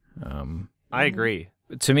amazing. I agree.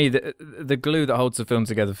 To me, the glue that holds the film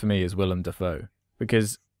together for me is Willem Dafoe,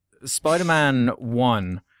 because Spider-Man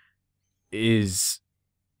 1 is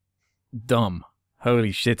dumb.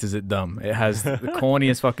 Holy shit, is it dumb? It has the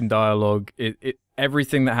corniest fucking dialogue.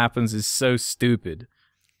 Everything that happens is so stupid.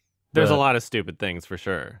 There's a lot of stupid things for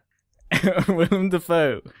sure. Willem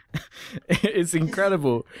Dafoe, it's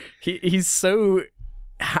incredible. He's just so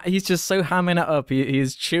hamming it up. He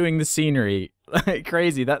is chewing the scenery like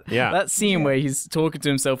crazy. That scene where he's talking to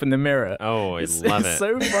himself in the mirror. Oh, I love it. It's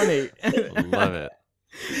so funny. Love it.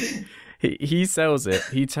 He sells it.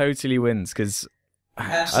 He totally wins because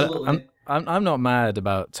absolutely. I'm not mad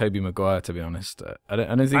about Tobey Maguire, to be honest. I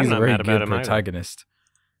don't think he's a very good protagonist.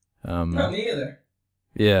 No, me either.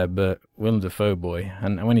 Yeah, but Willem Dafoe, boy,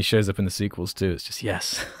 and when he shows up in the sequels too, it's just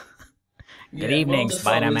yes. Good evening,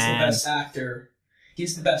 Spider-Man. He's the best actor.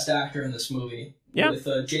 He's the best actor in this movie. Yeah. With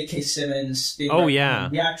J.K. Simmons. The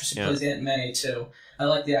actress who plays Aunt May too. I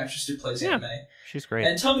like the actress who plays Aunt May. She's great.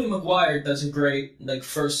 And Tobey Maguire does a great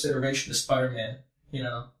first iteration of Spider-Man.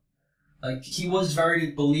 Like, he was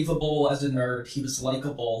very believable as a nerd. He was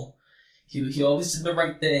likable. He always did the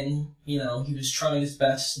right thing. He was trying his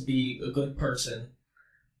best to be a good person.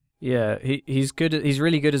 Yeah, he's good. He's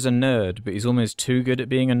really good as a nerd, but he's almost too good at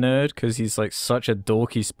being a nerd because he's like such a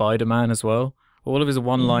dorky Spider-Man as well. All of his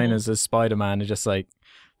one-liners as Spider-Man are just like,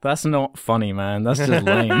 that's not funny, man. That's just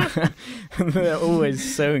lame. They're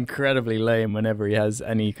always so incredibly lame whenever he has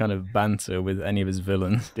any kind of banter with any of his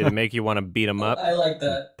villains. Did it make you want to beat him up? I like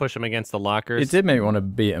that. Push him against the lockers? It did make me want to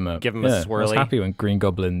beat him up. Give him a swirly? I was happy when Green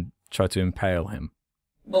Goblin tried to impale him.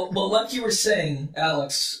 Well, like you were saying,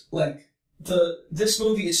 Alex, this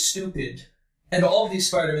movie is stupid. And all of these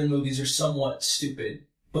Spider-Man movies are somewhat stupid.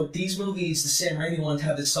 But these movies, the Sam Raimi ones,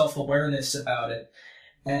 have this self-awareness about it.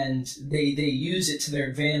 And they use it to their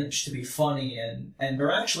advantage to be funny, and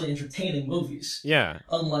they're actually entertaining movies. Yeah.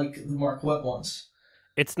 Unlike the Mark Webb ones.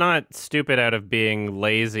 It's not stupid out of being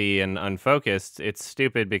lazy and unfocused. It's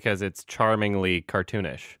stupid because it's charmingly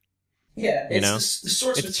cartoonish. Yeah, You it's know? the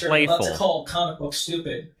source It's material, not to playful. call comic books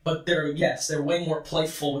stupid, but they're way more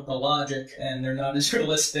playful with the logic, and they're not as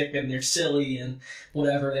realistic, and they're silly, and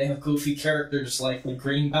whatever. They have goofy characters like the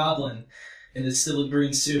Green Goblin in his silly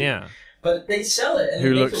green suit. Yeah. But they sell it, and Who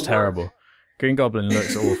they make looks it terrible. work. Green Goblin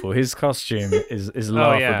looks awful. His costume is Oh,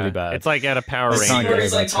 laughably yeah. bad. It's like at a Power The Can't scene get Ranger. where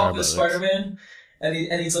he's over like how talking to terrible it Spider-Man,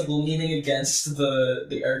 and he's like leaning against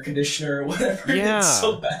the air conditioner or whatever. Yeah. It's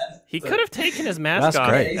so bad. He But- could have taken his mask That's off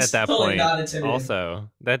great. at that Totally point. not intimidating. Also,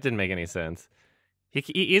 that didn't make any sense. He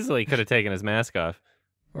easily could have taken his mask off.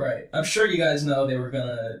 Right. I'm sure you guys know they were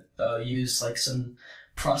gonna use like some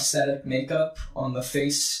prosthetic makeup on the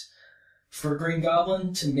face for Green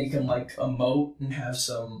Goblin to make him like emote and have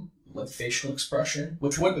some like facial expression,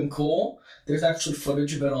 which would have been cool. There's actually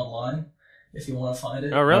footage of it online if you want to find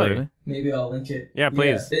it. Oh, really? really? Maybe I'll link it. Yeah,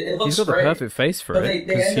 please. It looks He's got the great, perfect face for but it they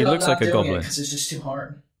because ended he up looks not like a doing it goblin. because it's just too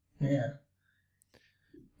hard. Yeah.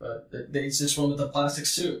 But they just went with the plastic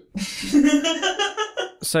suit.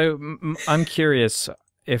 So I'm curious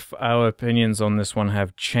if our opinions on this one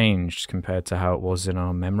have changed compared to how it was in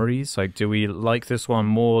our memories. Like, do we like this one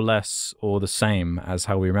more or less or the same as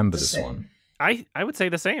how we remember The this same. one? I would say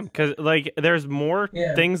the same because like there's more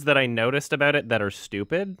Yeah. things that I noticed about it that are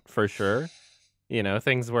stupid for sure. You know,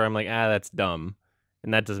 things where I'm like, that's dumb,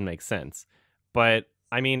 and that doesn't make sense. But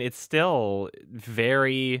I mean, it's still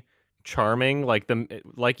very charming.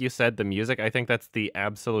 Like you said, the music. I think that's the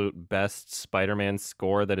absolute best Spider-Man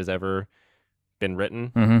score that has ever been written.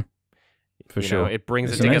 Mm-hmm. For You sure. know, it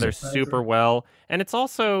brings It's it together amazing. super well. And it's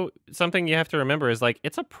also something you have to remember is like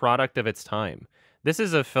it's a product of its time. This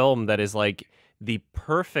is a film that is like the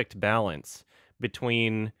perfect balance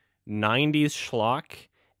between 90s schlock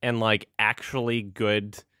and like actually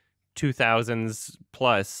good 2000s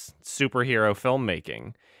plus superhero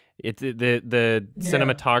filmmaking. The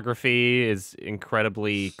cinematography is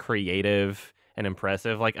incredibly creative and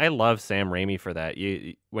impressive. Like I love Sam Raimi for that.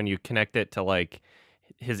 When you connect it to like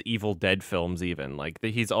his Evil Dead films, even like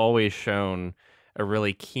he's always shown a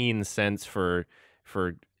really keen sense for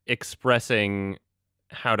expressing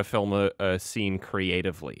how to film a scene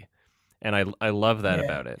creatively, and I love that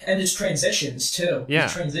about it. And his transitions too. Yeah.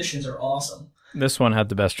 His transitions are awesome. This one had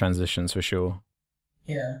the best transitions for sure.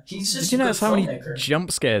 Yeah, he's just Did you a good notice how many filmmaker.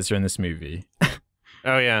 jump scares are in this movie?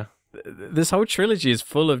 Oh yeah, This whole trilogy is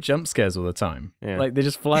full of jump scares all the time. Yeah. Like they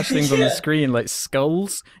just flash things on the Yeah. screen, like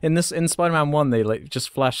skulls. In Spider-Man 1, they like just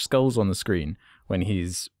flash skulls on the screen when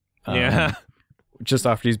he's yeah. just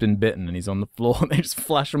after he's been bitten and he's on the floor. And they just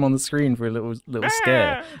flash him on the screen for a little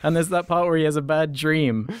scare. And there's that part where he has a bad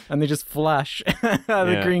dream, and they just flash the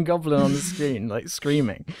Yeah. Green Goblin on the screen, like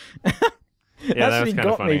screaming. Yeah, That that was actually kind of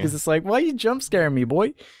got me funny. because it's like, why are you jump scaring me,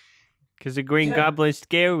 boy? Because the Green Yeah. Goblin's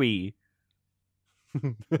scary.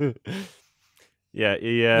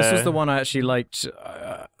 Yeah. This was the one I actually liked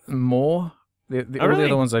more. Oh, All the really?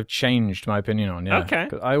 other ones I've changed my opinion on. Yeah. Okay.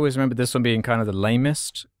 'Cause I always remember this one being kind of the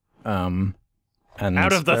lamest. And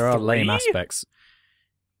Out of the there are lame three? aspects.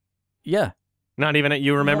 Yeah. Not even.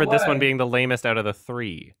 You remembered No this one way. being the lamest out of the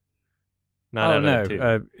three. Not Oh out no. of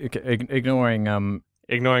the two. Ignoring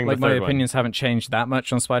Ignoring like the my third opinions haven't changed that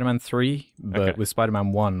much on Spider-Man 3, but Okay. with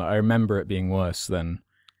Spider-Man 1, I remember it being worse than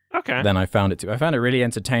one. Okay. I found it to. I found it really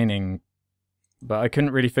entertaining, but I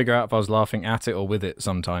couldn't really figure out if I was laughing at it or with it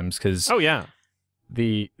sometimes because Oh yeah.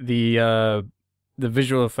 the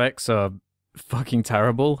visual effects are fucking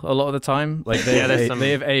terrible a lot of the time. Like Yeah, there's some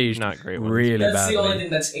they have aged not great ones. really That's badly. the only thing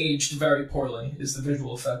that's aged very poorly is the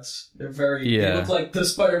visual effects. They're very. Yeah. They look like the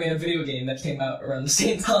Spider-Man video game that came out around the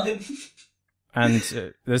same time. And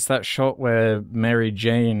there's that shot where Mary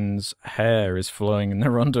Jane's hair is flowing in the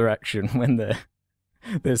wrong direction when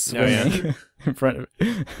they're swimming in front of.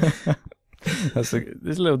 There's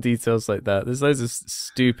little details like that. There's loads of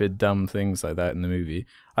stupid, dumb things like that in the movie.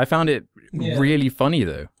 I found it Yeah. really funny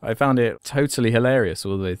though. I found it totally hilarious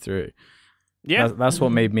all the way through. Yeah. That's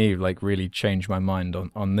what made me like really change my mind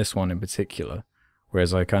on this one in particular.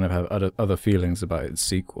 Whereas I kind of have other feelings about its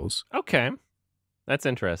sequels. Okay. That's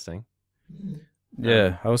interesting.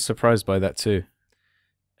 Yeah, I was surprised by that too.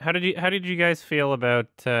 How did you guys feel about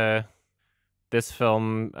this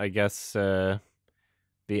film? I guess the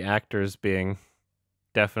actors being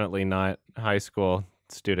definitely not high school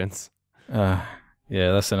students. Yeah,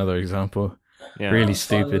 that's another example. Yeah. Really I was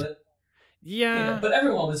fine with stupid. it. Yeah. But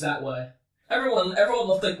everyone was that way. Everyone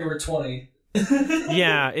looked like they were 20.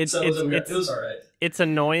 Yeah, So it was alright. it's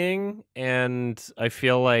annoying, and I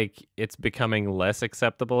feel like it's becoming less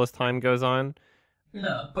acceptable as time goes on.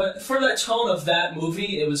 No, but for the tone of that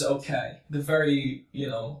movie, it was okay. The very,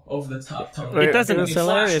 over the top tone. It doesn't. It's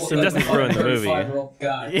hilarious. It doesn't ruin the movie. 35-year-old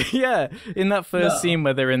guy. Yeah, in that first scene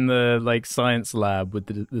where they're in the science lab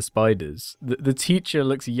with the spiders, the teacher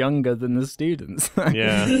looks younger than the students.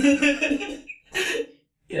 Yeah.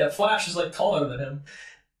 Yeah, Flash is taller than him.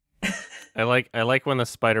 I like when the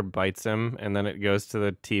spider bites him and then it goes to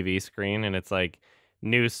the TV screen and it's like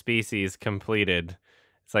new species completed.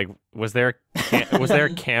 It's like was there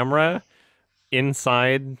a camera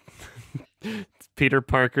inside Peter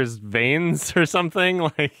Parker's veins or something?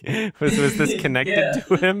 Like was this connected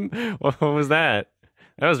to him? What was that?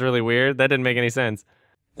 That was really weird. That didn't make any sense.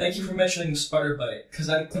 Thank you for mentioning the spider bite because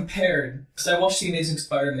I watched The Amazing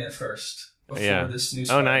Spider-Man first before this new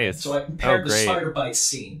Spider-Man. Oh, nice. So I compared the great. spider bite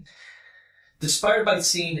scene. The spider bite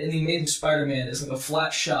scene in The Amazing Spider-Man is a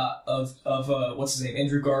flat shot of what's his name,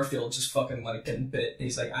 Andrew Garfield, just fucking getting bit. And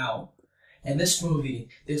he's like, ow. And this movie,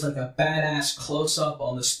 there's a badass close up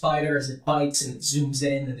on the spider as it bites and it zooms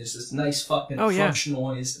in and there's this nice fucking crunch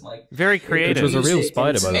noise and very creative. Which was a real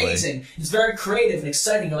spider, by the way. It's amazing. It's very creative and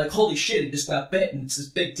exciting. You're like, holy shit, it just got bit and it's this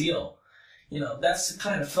big deal. That's the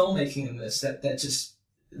kind of filmmaking in this that just.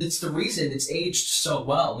 It's the reason it's aged so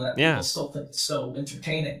well that people still think it's so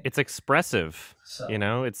entertaining. It's expressive, so,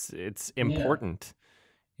 it's important.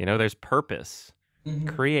 There's purpose,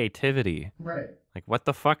 creativity. Right. Like, what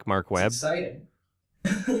the fuck, Mark Webb? It's exciting.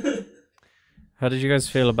 How did you guys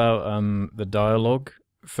feel about the dialogue?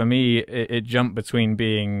 For me, it jumped between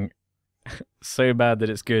being so bad that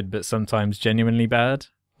it's good, but sometimes genuinely bad.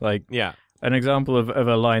 Like, an example of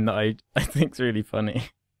a line that I think is really funny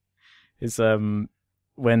is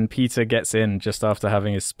when Peter gets in just after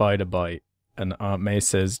having his spider bite, and Aunt May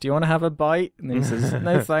says, "Do you want to have a bite?" And then he says,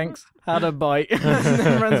 "No thanks, had a bite." And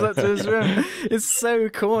then runs up to his room. It's so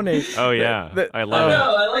corny. Oh yeah, I love it.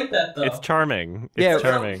 No, I like that though. It's charming. It's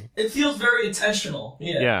charming. It feels very intentional.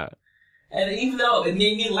 Yeah. And even though it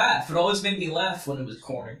made me laugh, it always made me laugh when it was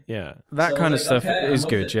corny. Yeah. That kind of stuff is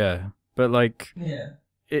good, yeah. But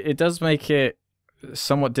it does make it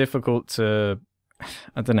somewhat difficult to,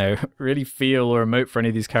 I don't know, really feel or emote for any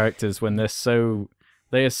of these characters when they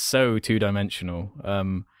are so two-dimensional.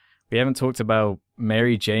 We haven't talked about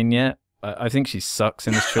Mary Jane yet. I think she sucks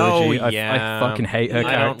in this trilogy. Oh, yeah. I fucking hate her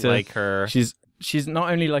character. I don't like her. She's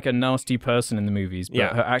not only a nasty person in the movies,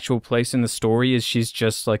 but her actual place in the story is she's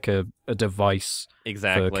just a device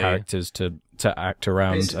for characters to act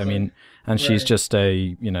around. Basically. I mean, and she's just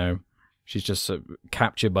she's just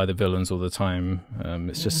captured by the villains all the time.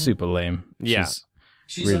 It's just super lame. Yeah.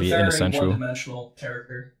 She's really a very inessential. one-dimensional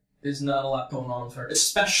character. There's not a lot going on with her,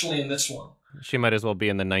 especially in this one. She might as well be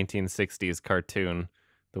in the 1960s cartoon,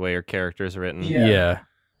 the way her character's written. Yeah.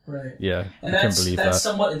 Right. Yeah. And I can believe that. That's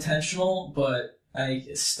somewhat intentional, but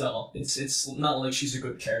it's not like she's a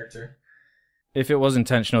good character. If it was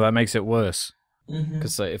intentional, that makes it worse.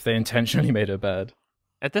 Because if they intentionally made her bad.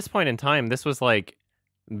 At this point in time, this was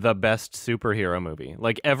the best superhero movie.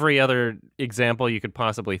 Every other example you could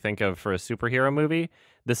possibly think of for a superhero movie,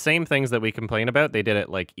 the same things that we complain about, they did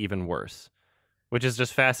it even worse, which is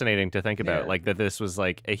just fascinating to think about. That this was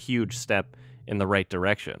a huge step in the right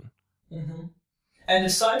direction. And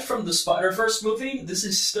aside from the Spider-Verse movie, this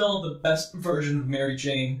is still the best version of Mary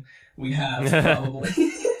Jane we have, probably.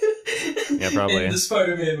 Yeah, probably. In the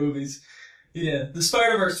Spider-Man movies. Yeah, the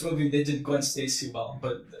Spider-Verse movie, they did Gwen Stacy well,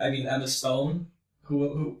 but I mean Emma Stone,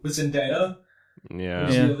 who was in Zendaya. Yeah.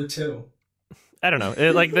 Who's the other two? I don't know.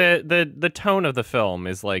 The tone of the film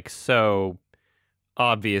is so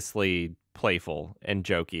obviously playful and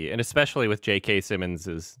jokey, and especially with J.K.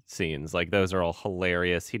 Simmons' scenes, those are all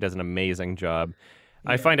hilarious. He does an amazing job.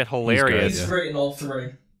 I find it hilarious. He's great in all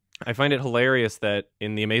three. I find it hilarious that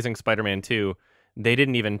in The Amazing Spider-Man 2, they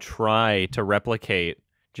didn't even try to replicate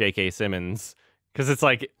J.K. Simmons, because it's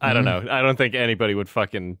I don't know. I don't think anybody would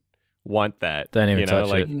fucking want that. Don't even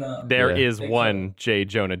touch it. No. There is one J.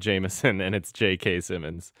 Jonah Jameson, and it's J.K.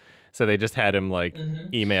 Simmons. So they just had him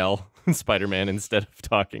email Spider-Man instead of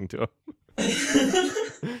talking to him.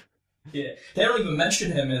 Yeah, they don't even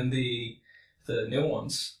mention him in the new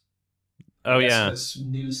ones. Oh yeah, because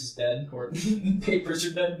news is dead, or papers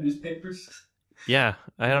are dead. Newspapers. Yeah,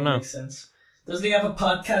 I don't know. Makes sense. Doesn't he have a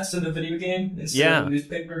podcast in a video game instead of a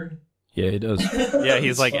newspaper? Yeah, he does. Yeah,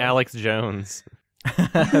 he's like fun. Alex Jones.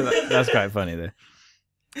 That's quite funny though.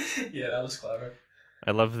 Yeah, that was clever.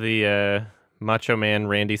 I love the Macho Man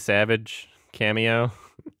Randy Savage cameo.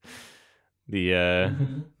 The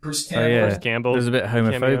Bruce Campbell. Oh, yeah. Bruce Campbell. There's a bit of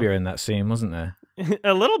homophobia cameo. in that scene, wasn't there?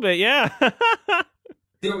 A little bit, yeah.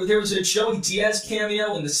 There was a Joey Diaz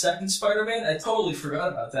cameo in the second Spider-Man. I totally forgot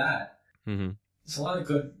about that. Mm-hmm. There's a lot of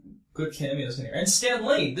good good cameos in here. And Stan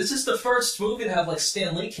Lee. This is the first movie to have, like,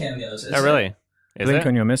 Stan Lee cameos. Oh, really? Is Blink it?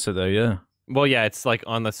 on your miss it, though, yeah. Well, yeah, it's like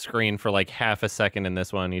on the screen for like half a second in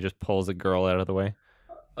this one. He just pulls a girl out of the way.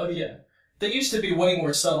 Oh, yeah. They used to be way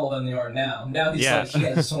more subtle than they are now. Now he's like, he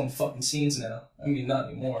has his own fucking scenes now. I mean, not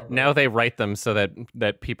anymore. But... Now they write them so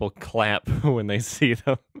that people clap when they see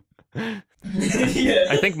them. Yeah.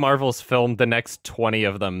 I think Marvel's filmed the next 20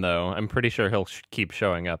 of them, though. I'm pretty sure he'll keep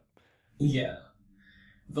showing up. Yeah.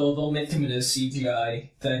 They'll make him into a CGI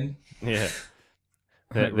thing. Yeah.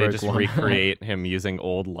 They just recreate him using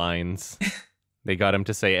old lines. They got him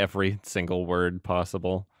to say every single word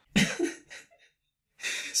possible.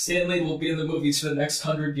 Stan Lee will be in the movies for the next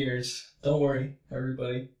 100 years. Don't worry,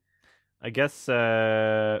 everybody. I guess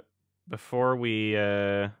before we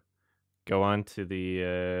go on to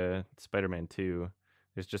the Spider-Man 2,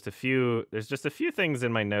 there's just a few things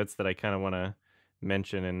in my notes that I kind of want to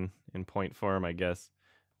mention in point form, I guess.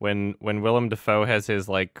 When Willem Dafoe has his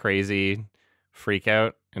like crazy freak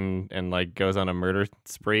out and like goes on a murder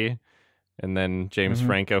spree, and then James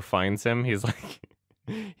Franco finds him, he's like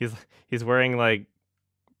he's wearing like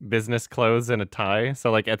business clothes and a tie, so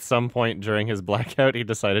like at some point during his blackout he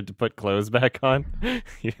decided to put clothes back on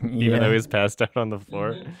even though he was passed out on the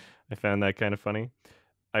floor. I found that kind of funny.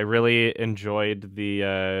 I really enjoyed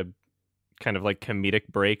the kind of like comedic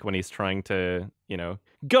break when he's trying to, you know,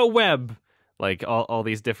 go web, like all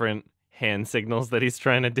these different hand signals that he's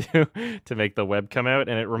trying to do to make the web come out,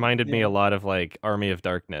 and it reminded me a lot of like Army of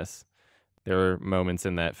Darkness. There were moments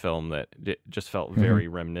in that film that just felt very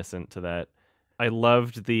reminiscent to that. I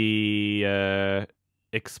loved the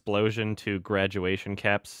explosion to graduation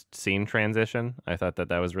caps scene transition. I thought that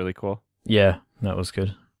was really cool. Yeah, that was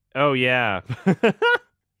good. Oh yeah.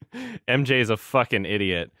 MJ's a fucking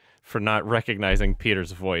idiot for not recognizing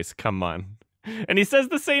Peter's voice. Come on. And he says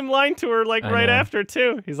the same line to her, like, right after,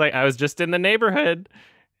 too. He's like, I was just in the neighborhood.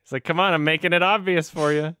 He's like, come on, I'm making it obvious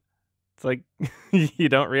for you. It's like, you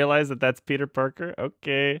don't realize that that's Peter Parker?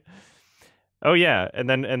 Okay. Oh, yeah. And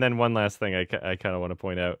then one last thing I kind of want to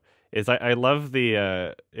point out is I love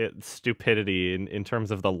the stupidity in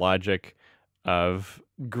terms of the logic of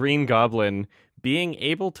Green Goblin being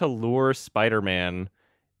able to lure Spider-Man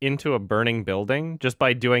into a burning building just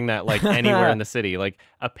by doing that like anywhere in the city. Like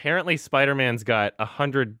apparently Spider-Man's got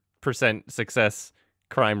 100% success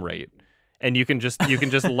crime rate, and you can just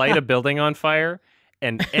light a building on fire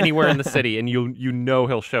and anywhere in the city, and you know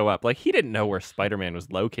he'll show up. Like he didn't know where Spider-Man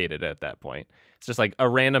was located at that point. It's just like a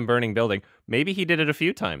random burning building. Maybe he did it a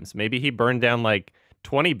few times. Maybe he burned down like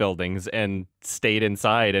 20 buildings and stayed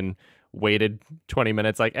inside and waited 20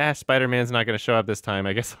 minutes like, Spider-Man's not going to show up this time.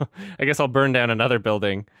 I guess I'll burn down another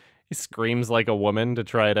building. He screams like a woman to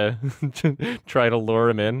try to lure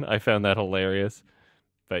him in. I found that hilarious.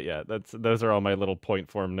 But yeah, those are all my little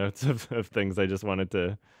point form notes of things I just wanted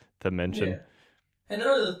to mention. Yeah. And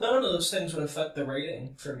none of those things would affect the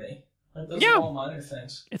rating for me. Like, those are all minor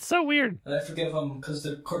things. It's so weird. And I forgive them because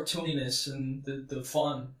the cartooniness and the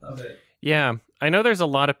fun of it. Yeah, I know there's a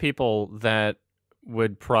lot of people that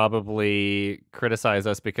would probably criticize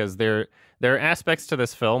us because there are aspects to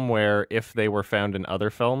this film where if they were found in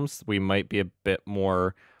other films, we might be a bit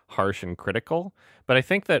more harsh and critical. But I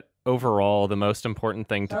think that overall, the most important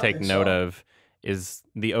thing to take note of is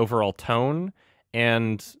the overall tone,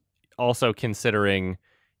 and also considering,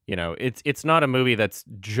 you know, it's not a movie that's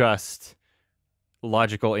just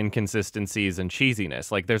logical inconsistencies and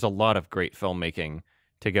cheesiness. Like there's a lot of great filmmaking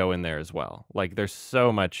to go in there as well. Like there's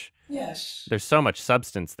so much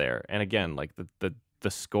substance there, and again, like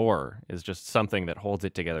the score is just something that holds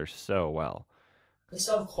it together so well. It's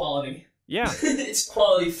of quality. Yeah. It's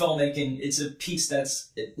quality filmmaking. It's a piece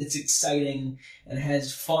it's exciting and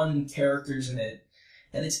has fun characters in it,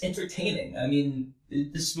 and it's entertaining. I mean,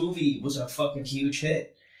 this movie was a fucking huge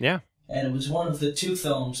hit. Yeah. And it was one of the two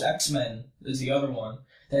films, X-Men is the other one,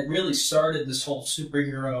 that really started this whole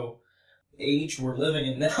superhero age we're living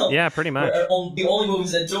in now. Yeah, pretty much. The only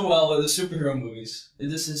movies that do well are the superhero movies.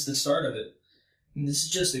 This is the start of it. And this is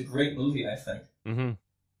just a great movie, I think. Mm-hmm.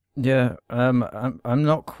 Yeah, I'm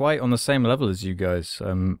not quite on the same level as you guys.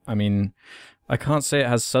 I mean, I can't say it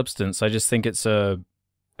has substance. I just think it's a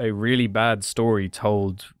really bad story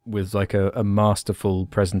told with like a masterful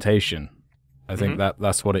presentation. I think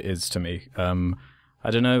that's what it is to me. I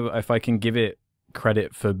don't know if I can give it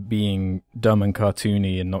credit for being dumb and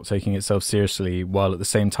cartoony and not taking itself seriously, while at the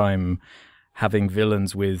same time having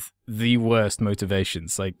villains with the worst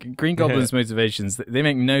motivations. Like Green Goblin's motivations, they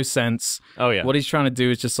make no sense. Oh yeah. What he's trying to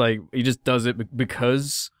do is just like, he just does it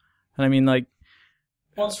because, and I mean like,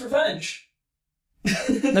 wants revenge.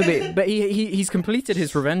 No, but he's completed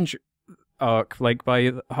his revenge arc like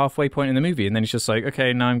by halfway point in the movie, and then he's just like,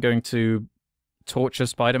 okay, now I'm going to torture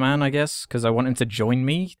Spider-Man, I guess, because I want him to join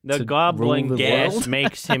me. The to goblin rule the gas world.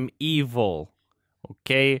 makes him evil.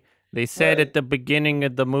 Okay? They said at the beginning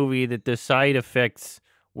of the movie that the side effects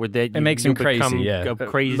were that It makes him crazy, become yeah. a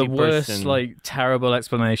crazy the worst, person. like, terrible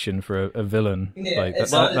explanation for a villain. Yeah, like,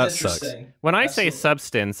 it's that not sucks. interesting. When I say Absolutely.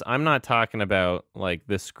 substance, I'm not talking about like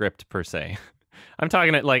the script per se. I'm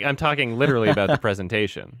talking literally about the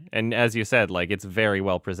presentation. And as you said, like it's very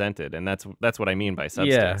well presented, and that's what I mean by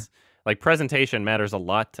substance. Like presentation matters a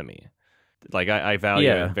lot to me. Like I value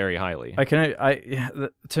it very highly.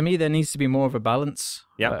 To me, there needs to be more of a balance.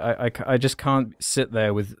 Yeah. I just can't sit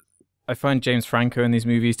there with. I find James Franco in these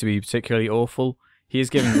movies to be particularly awful. He is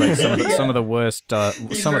given like some of the worst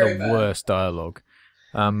worst dialogue.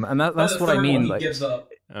 And that's what I mean. Like, gives up.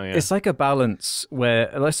 Oh, yeah. it's like a balance where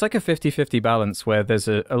it's like a 50-50 balance where there's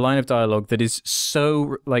a line of dialogue that is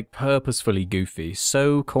so like purposefully goofy,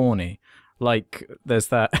 so corny. Like there's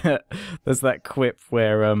that quip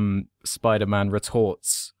where Spider-Man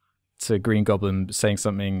retorts to Green Goblin saying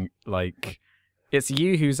something like, "It's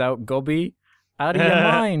you who's out, Gobby, out of your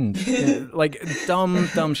mind." Like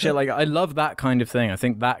dumb shit. Like I love that kind of thing. I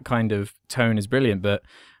think that kind of tone is brilliant. But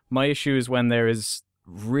my issue is when there is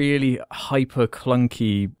really hyper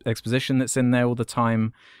clunky exposition that's in there all the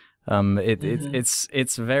time.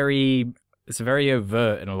 It's very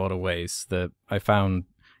overt in a lot of ways that I found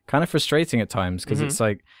kind of frustrating at times, because it's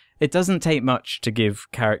like it doesn't take much to give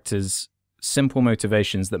characters simple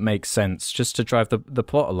motivations that make sense just to drive the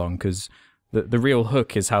plot along, because the real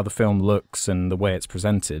hook is how the film looks and the way it's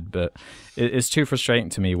presented. But it's too frustrating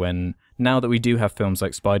to me when, now that we do have films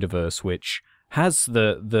like Spider-Verse, which has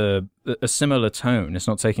a similar tone, it's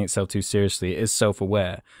not taking itself too seriously, it is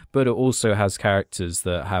self-aware, but it also has characters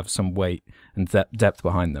that have some weight and depth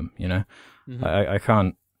behind them, you know? I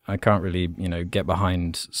can't really, get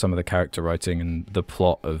behind some of the character writing and the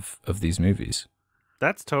plot of these movies.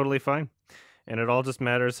 That's totally fine. And it all just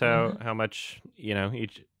matters how much,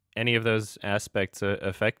 any of those aspects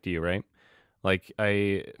affect you, right? Like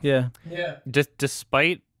just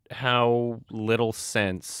despite how little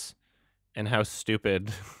sense and how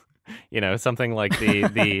stupid, something like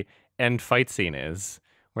the end fight scene is,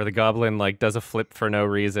 where the goblin like does a flip for no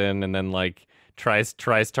reason and then like tries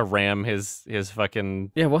to ram his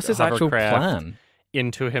fucking what's his actual hovercraft plan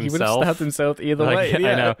into himself. He would have stabbed himself either way.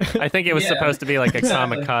 I know. I think it was Yeah, supposed to be like a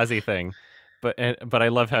exactly. kamikaze thing, but I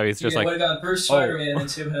love how he's just Would like, have got Bruce Spider-Man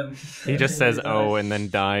into him. he just says "oh" and then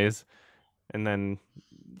dies, and then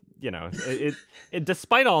it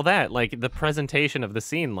despite all that, like the presentation of the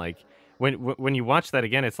scene, like when you watch that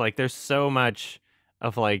again, it's like there's so much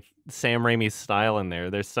of like Sam Raimi's style in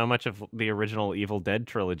there. There's so much of the original Evil Dead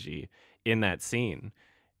trilogy in that scene,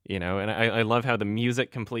 and I love how the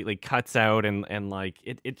music completely cuts out and like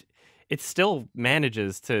it still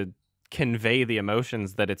manages to convey the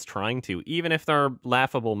emotions that it's trying to, even if there are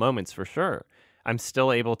laughable moments for sure. I'm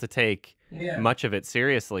still able to take much of it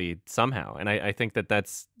seriously somehow, and I think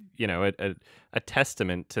that's a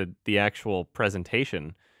testament to the actual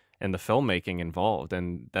presentation and the filmmaking involved,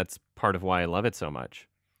 and that's part of why I love it so much.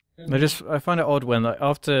 I find it odd when, like,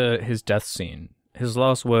 after his death scene, his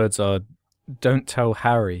last words are, "Don't tell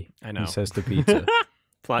Harry," I know. he says to Peter.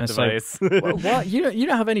 Plot device. Like, what? You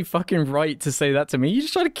don't have any fucking right to say that to me. You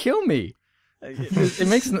just try to kill me. It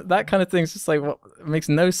makes that kind of thing. It's just like, it makes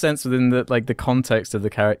no sense within the context of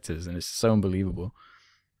the characters, and it's so unbelievable.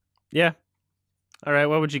 Yeah. All right.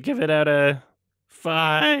 What would you give it out of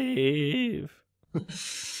 5?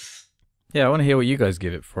 Yeah, I want to hear what you guys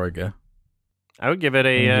give it before I go. I would give it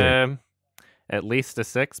at least a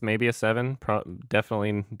 6, maybe a 7.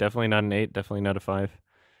 Definitely not an 8. Definitely not a 5.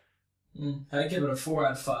 I'd give it a 4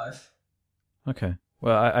 out of 5. Okay.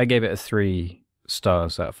 Well, I gave it a 3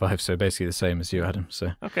 stars out of 5, so basically the same as you, Adam.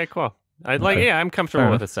 So Okay, cool. I'm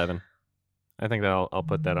comfortable with a 7. I think that I'll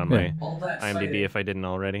put that on my All that IMDb fighting. if I didn't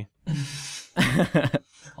already.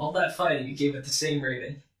 All that fighting, you gave it the same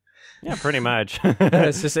rating. Yeah, pretty much.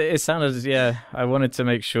 it's just it sounded I wanted to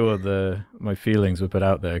make sure my feelings were put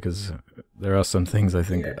out there, because there are some things I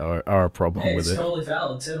think are a problem Hey, with it's it. totally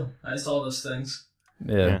valid too. I saw those things.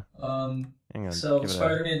 Yeah. Hang on. So give it a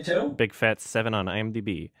Spider-Man 2. big fat 7 on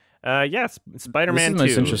IMDb. Yes, Spider-Man 2. This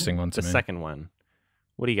is the most interesting one to the me. second one.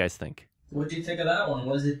 What do you guys think? What do you think of that one?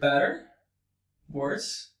 Was it better?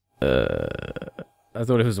 Worse? I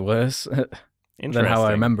thought it was worse than Interesting. how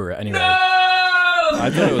I remember it. Anyway, No! I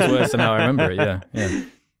thought it was worse than how I remember it. Yeah.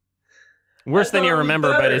 Worse I than thought you it was remember,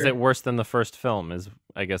 but is better. it worse than the first film? Is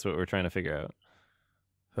I guess what we're trying to figure out.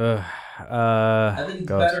 I think it's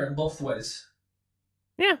God. better in both ways.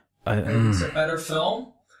 Yeah. I think it's a better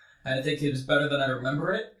film, and I think it was better than I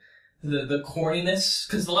remember it. The corniness,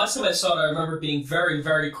 because the last time I saw it, I remember it being very,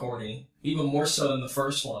 very corny, even more so than the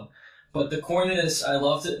first one. But the corniness, I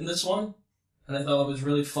loved it in this one, and I thought it was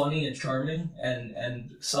really funny and charming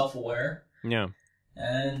and self-aware. Yeah.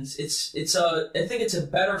 And I think it's a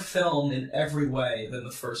better film in every way than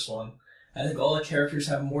the first one. I think all the characters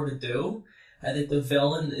have more to do. I think the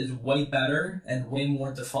villain is way better and way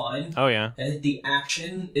more defined. Oh, yeah. I think the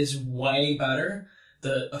action is way better.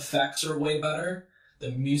 The effects are way better.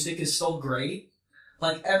 The music is still great.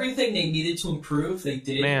 Like, everything they needed to improve, they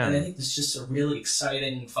did. Man. And I think it's just a really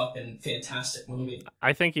exciting, fucking fantastic movie.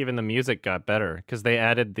 I think even the music got better because they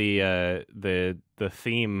added the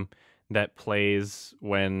theme that plays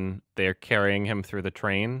when they're carrying him through the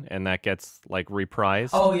train, and that gets like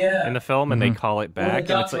reprised in the film, and they call it back.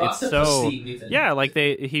 Well, and it's so like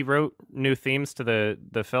he wrote new themes to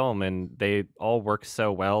the film, and they all work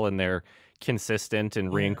so well, and they're consistent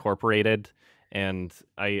and reincorporated. And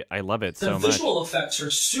I love it so much. The visual effects are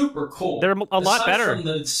super cool. They're a lot better. Aside from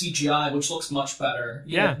the CGI, which looks much better.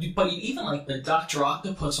 Yeah. But even, like, the Dr.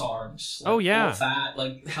 Octopus arms. Like, oh, yeah. all that,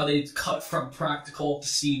 like, how they cut from practical to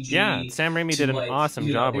CG. Yeah, Sam Raimi did an awesome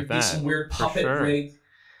job with that. Some weird puppet rig.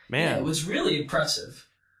 Man. Yeah, it was really impressive.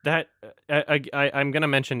 That I'm gonna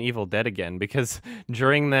mention Evil Dead again because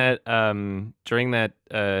during that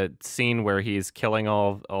scene where he's killing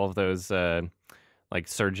all of those like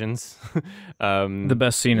surgeons, the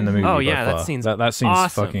best scene in the movie. Oh yeah, by that far. scene's that scene's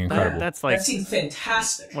awesome. fucking incredible. That's like that scene's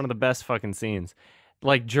fantastic. One of the best fucking scenes.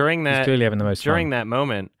 Like during that, he's clearly having the most during fun. that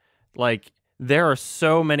moment, like there are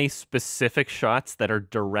so many specific shots that are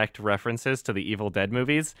direct references to the Evil Dead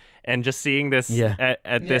movies, and just seeing this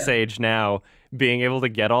at this age now, being able to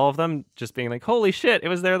get all of them, just being like, holy shit, it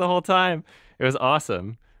was there the whole time. It was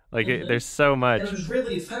awesome. Like there's so much. And it was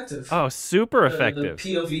really effective. Oh, super effective.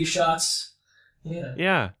 The POV shots. Yeah.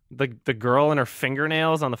 Yeah. The girl and her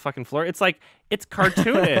fingernails on the fucking floor. It's like it's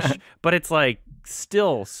cartoonish, but it's like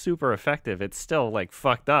still super effective. It's still like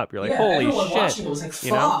fucked up. You're like, holy everyone shit. Watching it was like,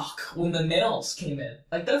 fuck, when the nails came in.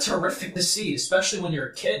 Like that's horrific to see, especially when you're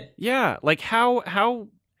a kid. Yeah, like how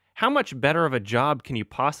much better of a job can you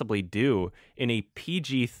possibly do in a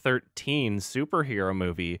PG-13 superhero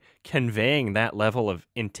movie conveying that level of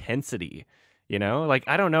intensity? You know, like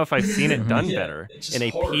I don't know if I've seen it done better in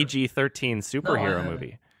a PG-13 superhero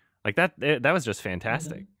movie. Like that was just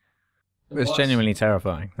fantastic. It was genuinely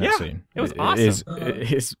terrifying. That scene. It was awesome.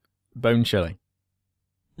 It is bone chilling.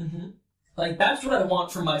 Mm-hmm. Like that's what I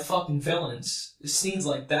want from my fucking villains. Scenes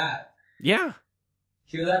like that. Yeah.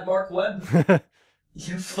 Hear that, Mark Webb?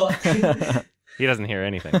 You fucking. He doesn't hear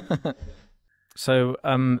anything. So,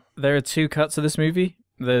 there are two cuts of this movie.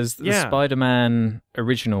 There's the Spider-Man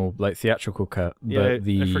original, like theatrical cut. Yeah, but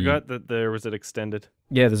I forgot that there was an extended.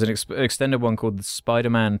 Yeah, there's an extended one called the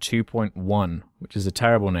Spider-Man 2.1, which is a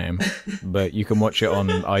terrible name, but you can watch it on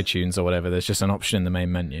iTunes or whatever. There's just an option in the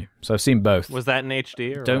main menu. So I've seen both. Was that in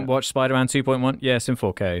HD? Or Don't watch Spider-Man 2.1. Yeah, it's in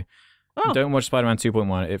 4K. Oh. Don't watch Spider-Man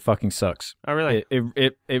 2.1. It fucking sucks. Oh, really?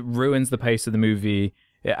 It ruins the pace of the movie.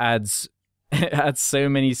 It adds so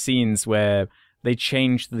many scenes where they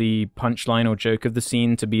changed the punchline or joke of the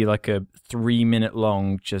scene to be like a 3-minute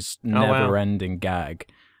long, just never-ending gag.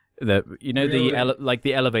 That really?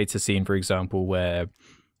 the elevator scene, for example, where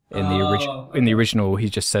in the original he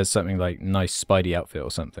just says something like "nice Spidey outfit"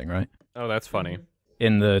 or something, right? Oh, that's funny.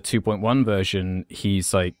 In the 2.1 version,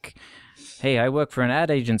 he's like, "Hey, I work for an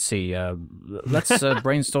ad agency. Let's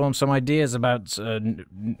brainstorm some ideas about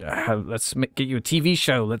let's get you a TV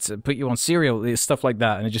show. Let's put you on Serial," stuff like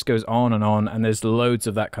that. And it just goes on. And there's loads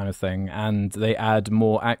of that kind of thing. And they add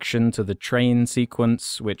more action to the train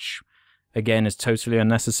sequence, which, again, is totally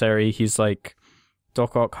unnecessary. He's like,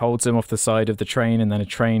 Doc Ock holds him off the side of the train, and then a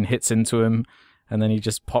train hits into him, and then he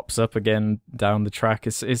just pops up again down the track.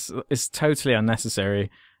 It's totally unnecessary.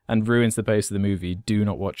 And ruins the pace of the movie. Do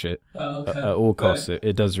not watch it at all costs.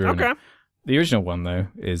 It does ruin it. The original one, though,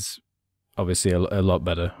 is obviously a lot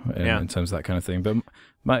better in terms of that kind of thing.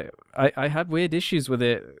 But I had weird issues with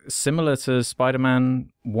it, similar to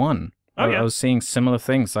Spider-Man 1. I was seeing similar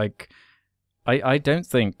things. Like, I don't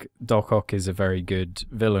think Doc Ock is a very good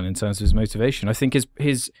villain in terms of his motivation. I think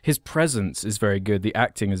his presence is very good. The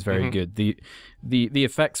acting is very good. The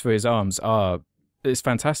effects for his arms it's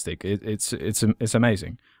fantastic. It's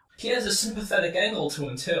amazing. He has a sympathetic angle to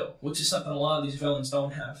him too, which is something a lot of these villains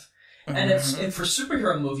don't have. And for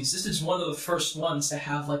superhero movies, this is one of the first ones to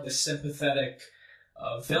have like a sympathetic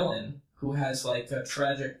villain who has like a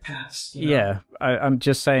tragic past. You know? Yeah, I'm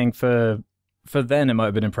just saying for then it might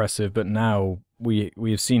have been impressive, but now we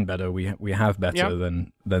have seen better. We have better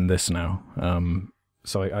than this now.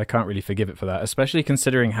 so I can't really forgive it for that, especially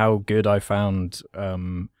considering how good I found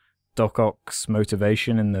Doc Ock's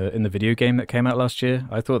motivation in the video game that came out last year.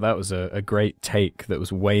 I thought that was a great take that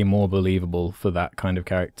was way more believable for that kind of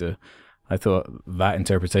character. I thought that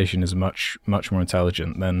interpretation is much more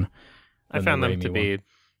intelligent than I found the them Raimi to one. be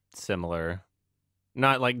similar.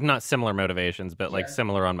 Not similar motivations, but like Yeah.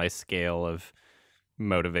 similar on my scale of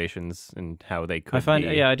motivations and how they could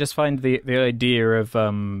be. I just find the idea of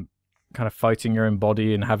kind of fighting your own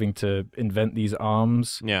body and having to invent these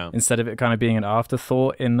arms Yeah. instead of it kind of being an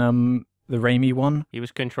afterthought in the Raimi one. He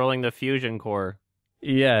was controlling the fusion core.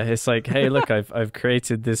 Yeah, it's like, hey, look, I've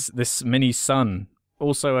created this mini sun.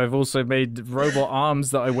 Also, I've also made robot arms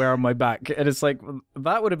that I wear on my back, and it's like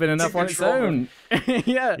that would have been enough on its own.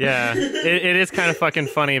 Yeah, Yeah, it is kind of fucking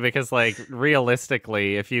funny because, like,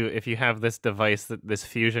 realistically, if you have this device, this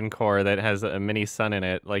fusion core that has a mini sun in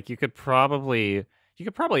it, like you could probably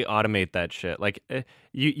automate that shit. Like,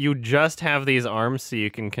 you just have these arms so you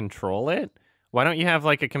can control it. Why don't you have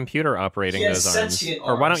like a computer operating those arms? Sentient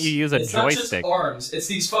Or why don't arms. you use a it's joystick? Not just arms. It's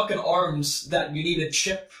these fucking arms that you need a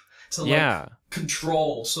chip to like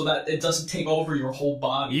control so that it doesn't take over your whole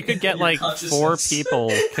body. You could get your like 4 consciousness. people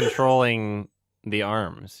controlling the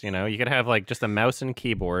arms, you know? You could have like just a mouse and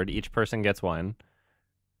keyboard. Each person gets one.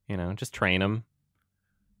 You know, just train them.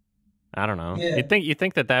 I don't know. Yeah. You'd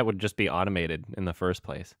think that would just be automated in the first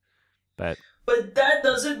place. But But that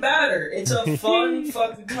doesn't matter. It's a fun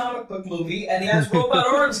fucking comic book movie, and he has robot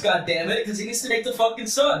arms, goddammit, because he needs to make the fucking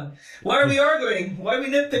sun. Why are we arguing? Why are we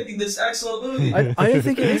nitpicking this excellent movie? I don't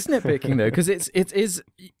think it is nitpicking though, because it is.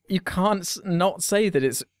 You can't not say that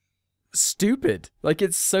it's stupid. Like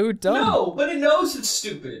it's so dumb. No, but it knows it's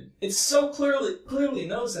stupid. It so clearly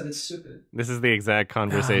knows that it's stupid. this is the exact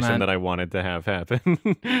conversation man. that I wanted to have happen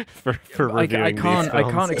for I reviewing these films. I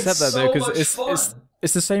can't accept that It's though, so because much fun.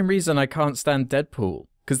 it's the same reason I can't stand Deadpool,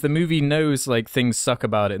 because the movie knows like things suck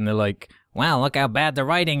about it, and they're like, wow, look how bad the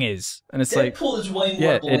writing is, and it's like, Deadpool is way more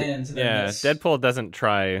yeah, bland than Yeah, this. Deadpool doesn't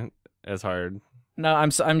try as hard. no,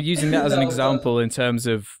 I'm using that as an No, example in terms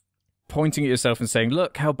of pointing at yourself and saying,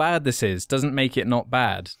 look how bad this is, doesn't make it not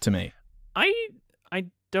bad to me. I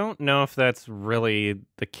don't know if that's really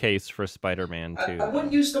the case for Spider-Man 2. I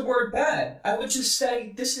wouldn't use the word bad. I would just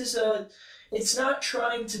say this is it's not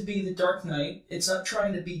trying to be the Dark Knight. It's not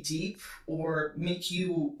trying to be deep or make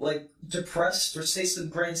you like depressed or say some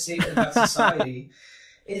grand statement about society.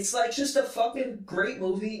 It's like just a fucking great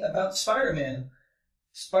movie about Spider-Man.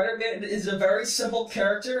 Spider-Man is a very simple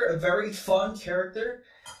character, a very fun character,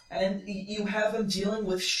 and you have him dealing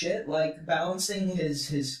with shit like balancing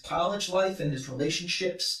his college life and his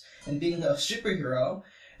relationships and being a superhero,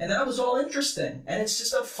 and that was all interesting. And it's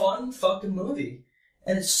just a fun fucking movie,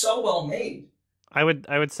 and it's so well made. I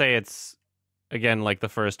would say it's, again, like the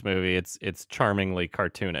first movie, it's charmingly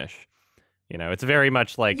cartoonish. You know, it's very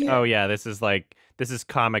much like, Yeah. oh yeah, this is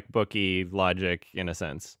comic booky logic in a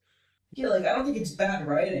sense. Yeah, like, I don't think it's bad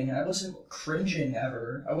writing. I wasn't cringing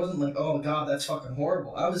ever. I wasn't like, oh god, that's fucking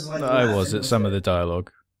horrible. I was like, I was laughing at with some it. of the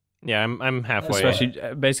dialogue, Yeah, I'm halfway. especially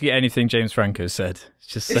basically anything James Franco said. It's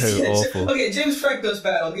just so awful. Okay, James Franco's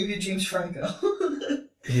bad. I'll give you James Franco.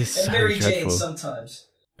 He's and so Mary Jane dreadful. sometimes.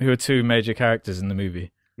 Who are 2 major characters in the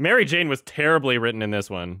movie? Mary Jane was terribly written in this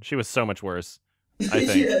one. She was so much worse. I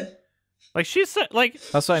think. Yeah. Like she's like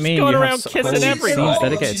That's what I she's mean. going you around have kissing whole everybody. In all scenes of them,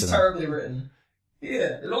 dedicated she's to them. terribly written.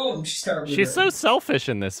 Yeah, in all of them, she's terribly She's so written. selfish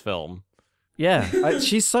in this film. Yeah,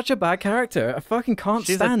 she's such a bad character. I fucking can't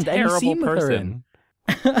She's stand a any terrible scene with her person.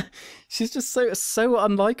 in. She's just so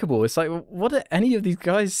unlikable. It's like, what do any of these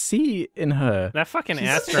guys see in her? That fucking She's-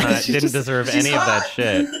 astronaut she's didn't just- deserve she's any of that hot.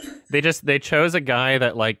 shit. They chose a guy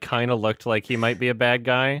that like kind of looked like he might be a bad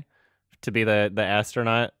guy to be the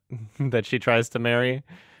astronaut that she tries to marry.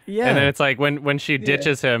 Yeah, And then it's like when she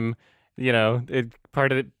ditches him, you know,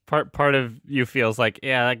 part of you feels like,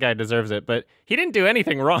 yeah, that guy deserves it, but he didn't do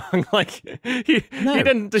anything wrong. Like he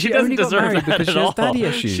doesn't she only got deserve married that because at she has all. daddy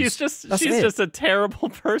issues. She's That's it. just a terrible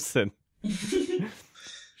person.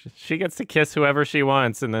 She gets to kiss whoever she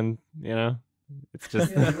wants, and then you know, it's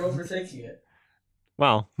just Yeah, you're overthinking it.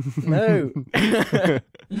 well, no,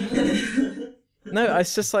 no.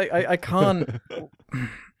 It's just like I can't.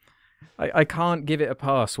 I can't give it a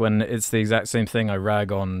pass when it's the exact same thing I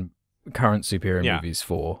rag on current superhero Yeah. movies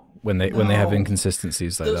for when they have No.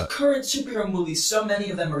 inconsistencies like Those that. current superhero movies, so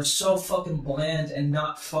many of them are so fucking bland and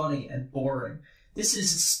not funny and boring. This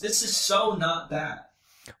is so not that.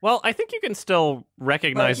 well, I think you can still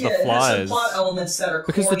recognize Like, the yeah, it has some flaws. plot elements that are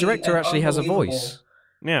Because the corny director and actually has a unbelievable. voice.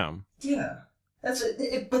 Yeah, Yeah,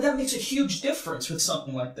 but that makes a huge difference with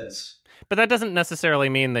something like this. but that doesn't necessarily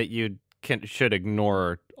mean that you should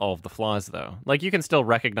ignore all of the flaws, though. Like, you can still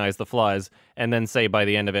recognize the flaws and then say by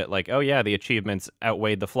the end of it, like, oh yeah, the achievements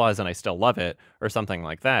outweighed the flaws and I still love it, or something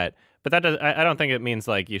like that. But that I don't think it means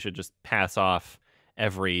like you should just pass off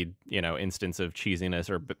every, instance of cheesiness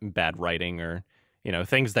or bad writing or,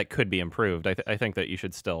 things that could be improved. I think that you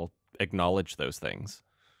should still acknowledge those things.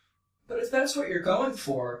 But if that's what you're going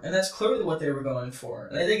for, and that's clearly what they were going for,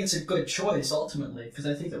 and I think it's a good choice ultimately, because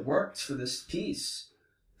I think it worked for this piece,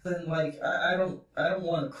 then I don't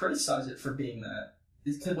want to criticize it for being that,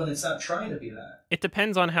 because when it's not trying to be that. It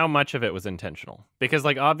depends on how much of it was intentional, because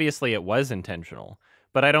obviously it was intentional,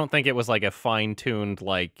 but I don't think it was like a fine-tuned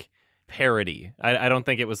parody. I don't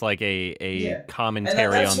think it was like a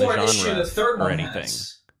commentary on the genre or anything.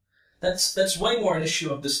 That's way more an issue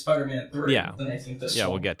of the Spider-Man 3 than I think this one. Yeah,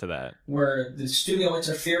 we'll get to that. Where the studio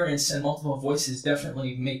interference and multiple voices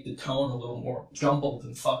definitely make the tone a little more jumbled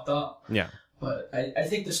and fucked up. Yeah. But I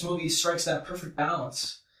think this movie strikes that perfect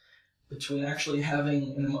balance between actually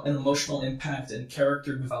having an emotional impact and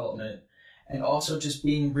character development, and also just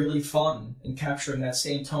being really fun and capturing that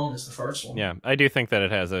same tone as the first one. Yeah, I do think that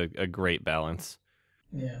it has a great balance.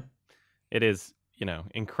 Yeah. It is,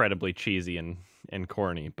 incredibly cheesy and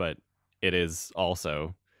corny, but it is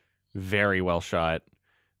also very well shot,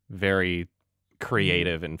 very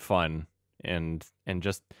creative and fun, and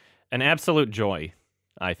just an absolute joy,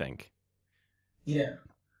 I think. Yeah.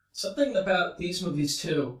 Something about these movies,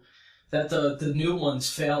 too, that the new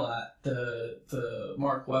ones fail at, the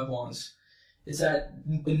Mark Webb ones, is that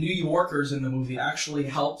the New Yorkers in the movie actually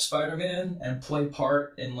help Spider-Man and play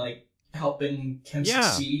part in, helping him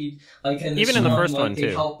succeed. Even in the first one, they too.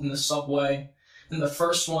 help in the subway. In the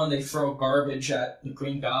first one, they throw garbage at the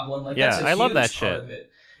Green Goblin. Yeah, that's a I love that huge part shit. of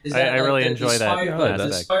it. Is that, I really enjoy that.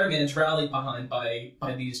 The Spider-Man's rallied behind by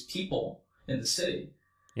these people in the city.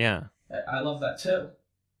 Yeah. I love that too.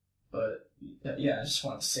 But, yeah, I just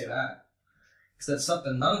wanted to say that. Because that's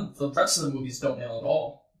something none of the rest of the movies don't nail at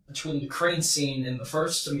all. Between the crane scene in the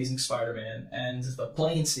first Amazing Spider-Man and the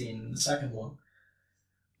plane scene in the second one,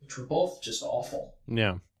 which were both just awful.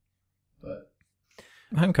 Yeah. But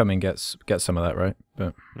Homecoming gets some of that right,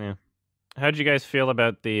 but yeah. How'd you guys feel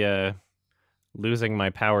about the losing my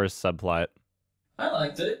powers subplot? I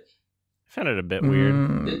liked it. I found it a bit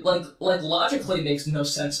weird. It, logically makes no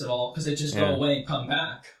sense at all, because they just go away and come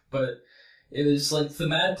back. But it was,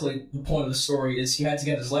 thematically, the point of the story is he had to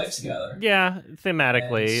get his life together. Yeah,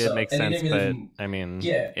 thematically, it makes sense, but,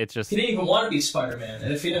 it's just... He didn't even want to be Spider-Man,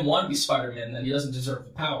 and if he didn't want to be Spider-Man, then he doesn't deserve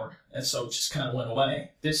the power. And so it just kind of went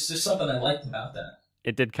away. There's just something I liked about that.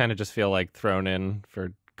 It did kind of just feel like thrown in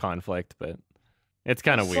for conflict, but it's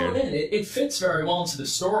kind of weird. It fits very well into the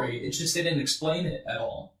story. It's just they didn't explain it at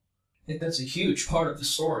all. I think that's a huge part of the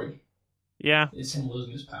story. Yeah. Is him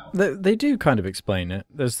losing his power. They do kind of explain it.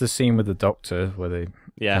 There's the scene with the doctor where they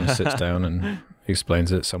kind of sits down and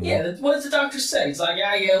explains it somewhat. Yeah, what does the doctor say? He's like,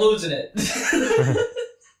 yeah, losing it.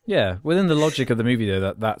 Yeah, within the logic of the movie,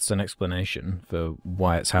 though, that's an explanation for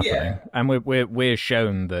why it's happening, and we're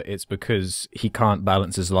shown that it's because he can't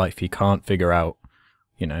balance his life. He can't figure out,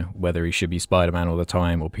 whether he should be Spider-Man all the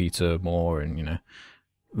time or Peter more, and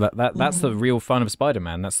that's the real fun of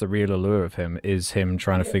Spider-Man. That's the real allure of him, is him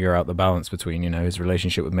trying to figure out the balance between his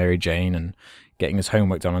relationship with Mary Jane and getting his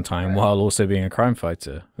homework done on time while also being a crime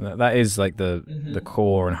fighter. And that is like the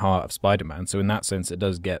core and heart of Spider-Man. So in that sense, it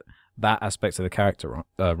does get that aspect of the character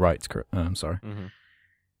right. I'm sorry. Mm-hmm.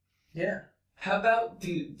 Yeah. How about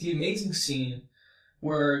the amazing scene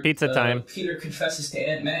where Pizza time. Peter confesses to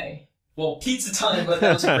Aunt May? Well, pizza time, but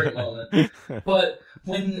that was a great moment. But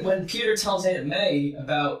when Peter tells Aunt May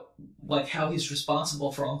about how he's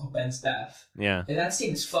responsible for Uncle Ben's death, and that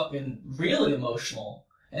scene is fucking really emotional.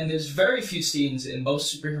 And there's very few scenes in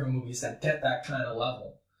most superhero movies that get that kind of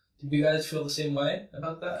level. Do you guys feel the same way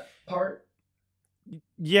about that part?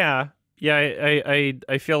 Yeah,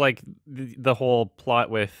 I feel like the whole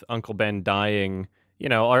plot with Uncle Ben dying,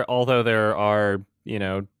 although there are,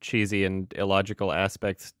 cheesy and illogical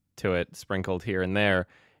aspects to it sprinkled here and there,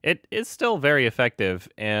 it is still very effective.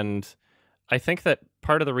 And I think that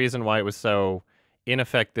part of the reason why it was so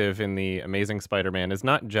ineffective in The Amazing Spider-Man is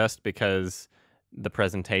not just because the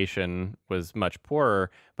presentation was much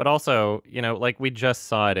poorer, but also, we just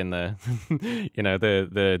saw it in the,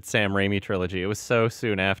 the Sam Raimi trilogy. It was so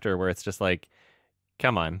soon after where it's just like,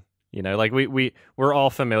 come on, we're all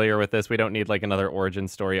familiar with this. We don't need another origin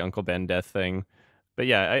story, Uncle Ben death thing. But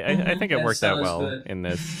yeah, I think it worked out well in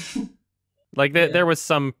this. There was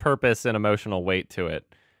some purpose and emotional weight to it.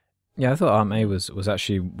 Yeah, I thought Aunt May was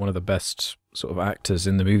actually one of the best sort of actors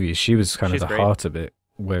in the movie. She was kind of the great. heart of it.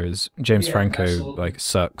 Whereas James Franco absolutely.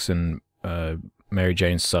 sucks, and Mary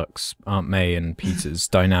Jane sucks. Aunt May and Peter's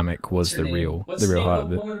dynamic was the real What's the heart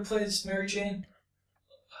of it. woman who plays Mary Jane?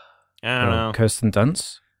 I don't know. Kirsten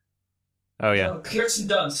Dunst? Oh yeah. No, Kirsten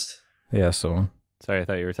Dunst. Yeah, so Sorry, I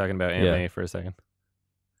thought you were talking about Aunt Yeah. May for a second.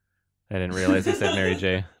 I didn't realize you said Mary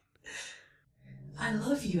J. I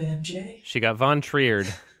love you, MJ. She got Von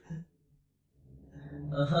Triered.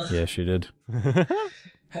 Uh-huh. yeah, she did.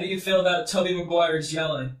 How do you feel about Tobey Maguire's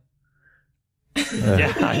yelling?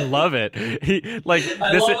 Yeah, I love it.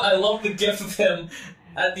 I love the gif of him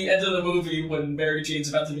at the end of the movie when Mary Jane's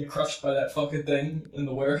about to get crushed by that fucking thing in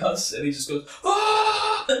the warehouse, and he just goes,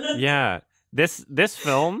 "Ah!" Yeah, this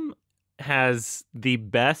film has the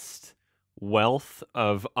best wealth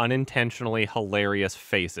of unintentionally hilarious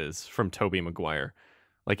faces from Tobey Maguire.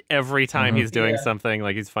 Like every time he's doing something,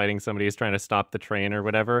 like he's fighting somebody, he's trying to stop the train or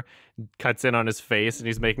whatever, cuts in on his face and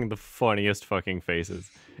he's making the funniest fucking faces.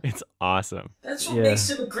 It's awesome. That's what makes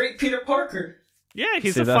him a great Peter Parker. Yeah,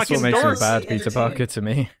 he's See, a that's fucking what makes dork. him bad Peter Parker to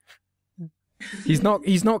me. He's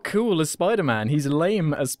not cool as Spider-Man. He's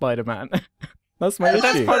lame as Spider-Man. That's my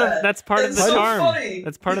issue. That's part of the so charm. funny.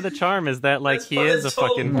 That's part of the charm is that like That's he part- is a that's totally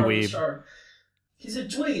fucking part of the dweeb. charm. He's a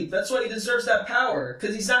dweeb. That's why he deserves that power.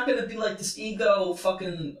 Because he's not going to be like this ego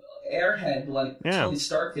fucking airhead like Tony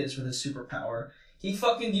Stark is with his superpower. He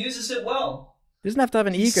fucking uses it well. He doesn't have to have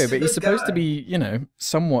an ego, but he's supposed to be,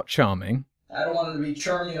 somewhat charming. I don't want him to be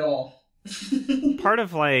charming at all. Part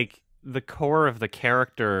of like the core of the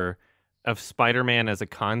character of Spider-Man as a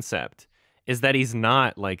concept is that he's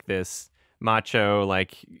not like this macho,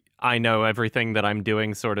 like I know everything that I'm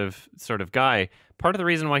doing sort of guy. Part of the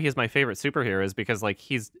reason why he's my favorite superhero is because like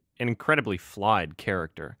he's an incredibly flawed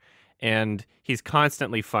character and he's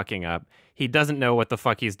constantly fucking up. He doesn't know what the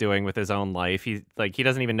fuck he's doing with his own life. He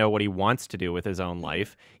doesn't even know what he wants to do with his own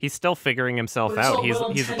life. He's still figuring himself out.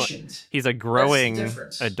 He's a growing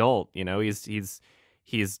adult,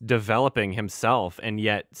 he's developing himself and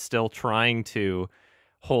yet still trying to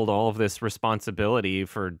hold all of this responsibility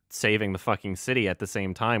for saving the fucking city at the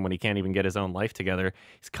same time when he can't even get his own life together.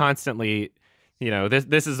 He's constantly,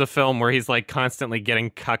 this is a film where he's like constantly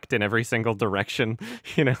getting cucked in every single direction,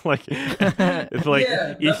 it's like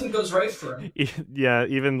nothing goes right for him. Yeah,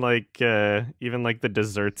 even like the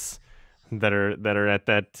desserts that are at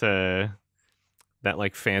that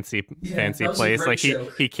like fancy place, like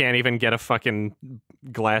he can't even get a fucking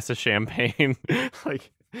glass of champagne.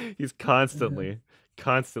 Like he's constantly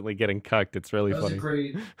getting cucked. It's really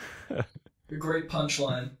funny. A great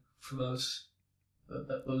punchline for those.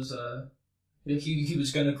 He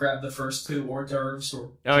was gonna grab the first two hors d'oeuvres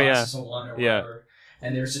or glasses of wine or whatever,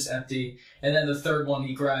 and there's just empty. And then the third one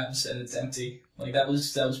he grabs and it's empty. Like that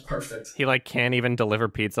was perfect. He like can't even deliver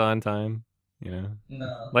pizza on time.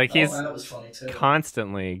 No, like he's that was funny too.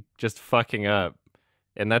 Constantly just fucking up,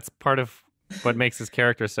 and that's part of what makes his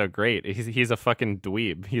character so great. He's a fucking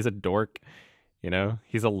dweeb. He's a dork.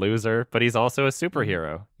 He's a loser, but he's also a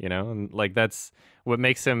superhero, and like that's what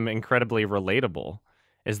makes him incredibly relatable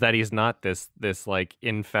is that he's not this like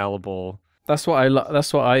infallible. That's what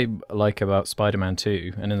I like about Spider-Man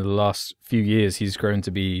 2, and in the last few years he's grown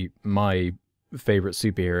to be my favorite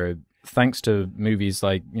superhero thanks to movies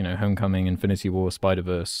like, Homecoming, Infinity War,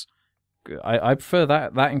 Spider-Verse. I prefer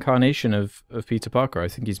that incarnation of Peter Parker. I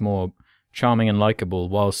think he's more charming and likable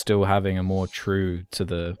while still having a more true to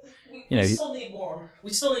the we still need more. We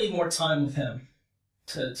still need more time with him.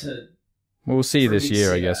 We'll see this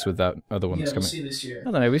year, I guess, with that other one that's coming. We'll see this year.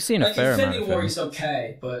 I don't know. We've seen a fair amount of him. Infinity War, he's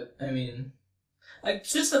okay, but I mean, like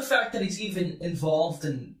just the fact that he's even involved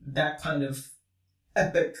in that kind of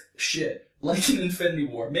epic shit, like in Infinity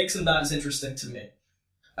War, makes him not as interesting to me.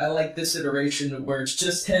 I like this iteration where it's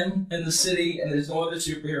just him in the city, and there's no other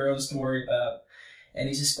superheroes to worry about, and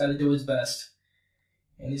he's just got to do his best,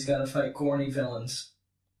 and he's got to fight corny villains.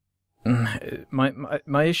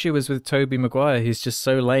 My issue is with Tobey Maguire. He's just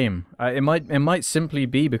so lame. It might simply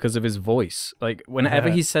be because of his voice. Like whenever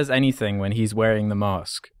he says anything when he's wearing the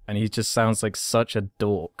mask, and he just sounds like such a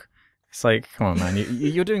dork. It's like, come on, man,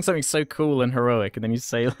 you're doing something so cool and heroic, and then you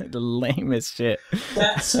say like the lamest shit.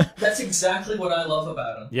 That's exactly what I love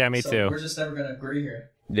about him. Yeah, me too. We're just never gonna agree here.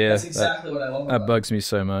 Yeah, that's exactly what I love about him. That bugs me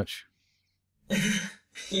so much.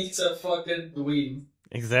 He's a fucking dweeb.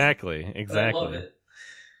 Exactly. I love it.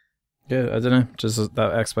 Yeah, I don't know. Just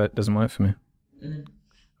that aspect doesn't work for me. Mm-hmm.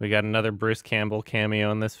 We got another Bruce Campbell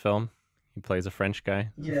cameo in this film. He plays a French guy.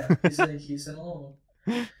 Yeah, he's in all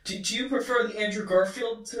of them. Do you prefer the Andrew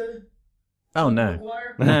Garfield to? Oh no,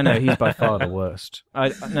 no, he's by far the worst.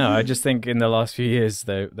 I just think in the last few years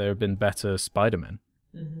there have been better Spider-Men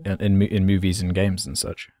in movies and games and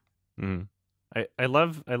such. I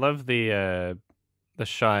love the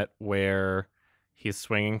shot where he's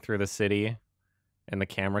swinging through the city and the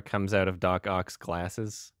camera comes out of Doc Ock's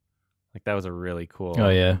glasses. Like, that was a really cool Oh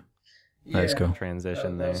yeah, that's cool.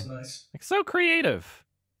 transition That there. was nice. Like, so creative.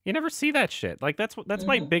 You never see that shit. Like, that's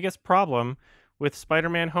my biggest problem with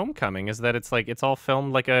Spider-Man Homecoming, is that it's like it's all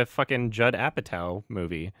filmed like a fucking Judd Apatow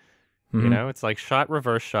movie. You know, it's like shot,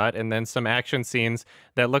 reverse shot, and then some action scenes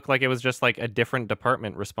that look like it was just like a different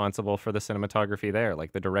department responsible for the cinematography there.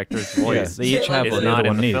 Like, the director's voice They each have is what the not other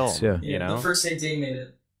in one the needs. film. Yeah. You know, the first AD made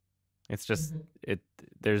it. it's just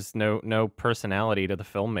there's no personality to the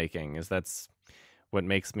filmmaking. That's what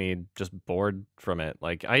makes me just bored from it.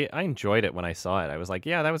 Like, I enjoyed it when I saw it. I was like,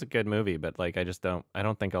 yeah, that was a good movie, but like I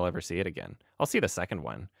don't think I'll ever see it again. I'll see the second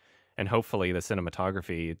one, and hopefully the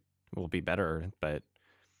cinematography will be better, but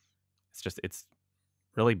it's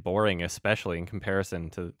really boring, especially in comparison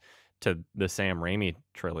to the Sam Raimi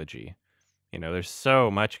trilogy. You know, there's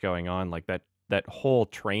so much going on. Like that whole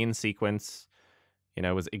train sequence, you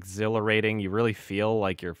know, was exhilarating. You really feel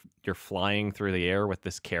like you're flying through the air with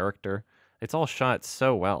this character. It's all shot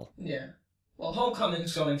so well. Yeah. Well,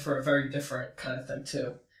 Homecoming's going for a very different kind of thing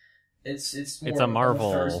too. It's more It's a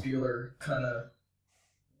Marvel Ferris Bueller kind of.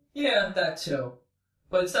 Yeah, that too.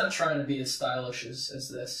 But it's not trying to be as stylish as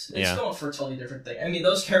this. It's going for a totally different thing. I mean,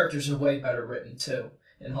 those characters are way better written too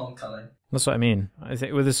in Homecoming. That's what I mean. I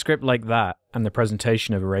think with a script like that and the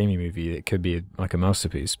presentation of a Raimi movie, it could be like a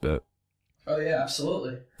masterpiece. But oh yeah,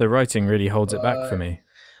 absolutely. the writing really holds it back for me.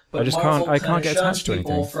 But I just Marvel can't get kinda attached to shuns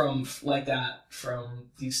people anything. from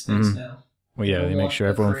these things now. Well, yeah, they People make want sure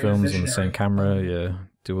the everyone creative films on the same visionary. camera. Yeah,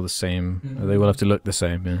 do all the same. They will have to look the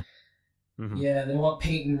same. Yeah. Yeah, they want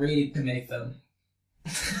Peyton Reed to make them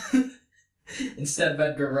instead of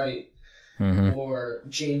Edgar Wright or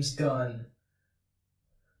James Gunn.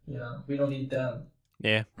 You know, we don't need them.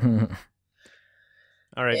 Yeah.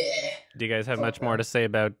 All right. Do you guys have much more to say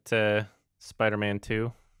about Spider-Man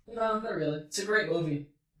 2? No, not really. It's a great movie.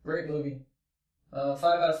 Great movie. 5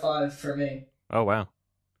 out of 5 for me. Oh, wow.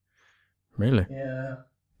 Really? Yeah.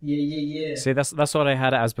 Yeah. See, that's what I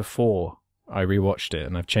had it as before I rewatched it,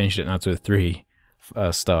 and I've changed it now to a 3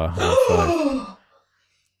 star out of 5.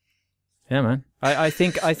 Yeah, man. I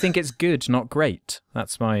think it's good, not great.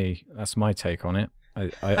 That's my take on it. I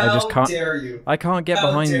just can't. How dare you? I can't get How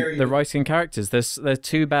behind dare you? the writing characters. They're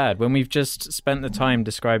too bad. When we've just spent the time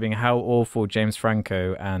describing how awful James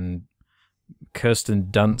Franco and Kirsten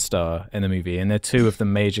Dunst are in the movie, and they're two of the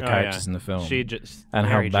major characters in the film, and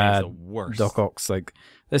how bad Doc Ock's like.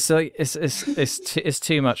 It's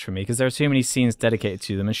too much for me because there are too many scenes dedicated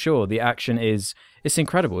to them. And sure, the action it's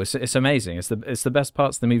incredible. It's amazing. It's the best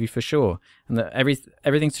parts of the movie for sure. And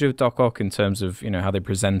everything to do with Doc Ock in terms of how they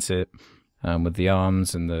present it, with the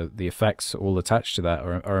arms and the effects all attached to that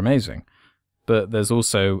are amazing. But there's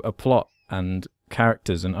also a plot and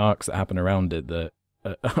characters and arcs that happen around it that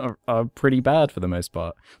are pretty bad for the most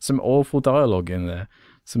part. Some awful dialogue in there.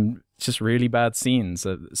 Some just really bad scenes.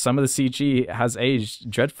 Some of the CG has aged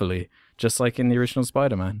dreadfully, just like in the original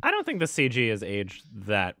Spider-Man. I don't think the CG has aged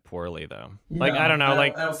that poorly, though. No, I don't know. I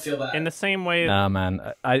don't feel that. In the same way... Nah, man.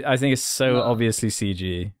 I think it's so obviously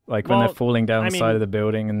CG. Like, when they're falling down the side of the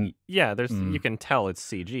building and... Yeah, you can tell it's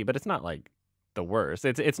CG, but it's not, like, the worst.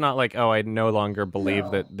 It's not like, oh, I no longer believe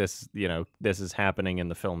that this is happening in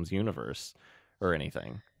the film's universe or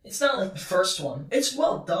anything. It's not like the first one. It's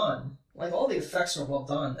well done. Like, all the effects are well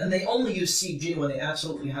done. And they only use CG when they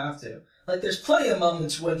absolutely have to. Like, there's plenty of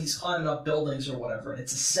moments when he's climbing up buildings or whatever, and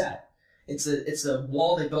it's a set. It's a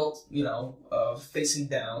wall they built, facing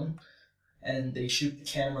down, and they shoot the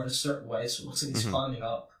camera in a certain way, so it looks like he's climbing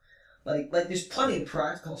up. Like, there's plenty of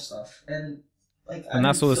practical stuff, and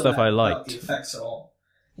that's all the stuff I liked. The effects at all.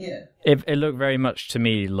 Yeah. It looked very much to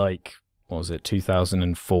me like, what was it,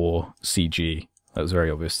 2004 CG. That was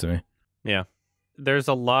very obvious to me. Yeah. There's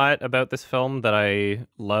a lot about this film that I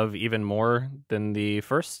love even more than the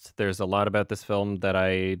first. There's a lot about this film that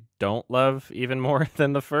I don't love even more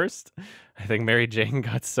than the first. I think Mary Jane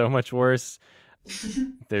got so much worse.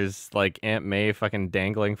 There's like Aunt May fucking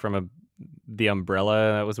dangling from the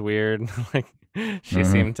umbrella. That was weird. Like, she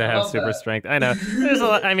seemed to have super strength. I know. There's a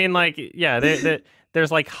lot. I mean, like, yeah, there's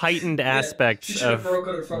like heightened aspects of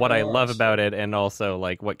what I love about it, and also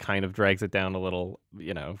like what kind of drags it down a little,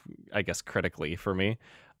 I guess critically for me.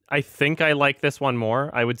 I think I like this one more.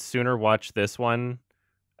 I would sooner watch this one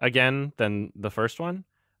again than the first one.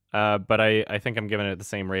 But I think I'm giving it the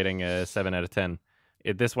same rating, 7 out of 10.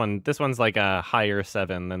 This one's like a higher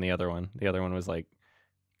 7 than the other one. The other one was like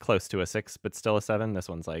close to a 6, but still a 7. This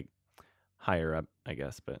one's like higher up, I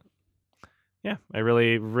guess. But yeah, I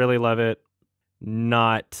really, really love it.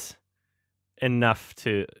 Not enough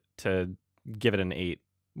to give it an 8.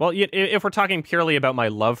 Well, if we're talking purely about my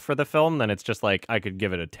love for the film, then it's just like I could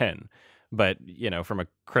give it a 10. But, from a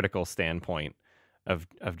critical standpoint of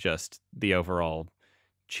just the overall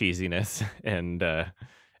cheesiness and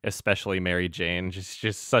especially Mary Jane, just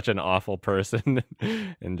such an awful person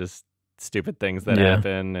and just stupid things that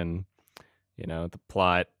happen and, the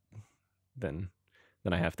plot, then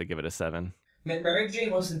I have to give it a 7. Mary Jane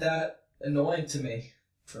wasn't that annoying to me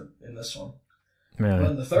in this one. Yeah, But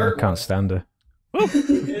in the third I can't stand her.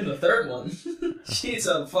 in the third one, she's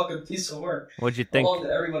a fucking piece of work. What'd you think? Along to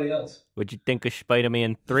everybody else. What'd you think of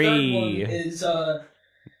Spider-Man 3?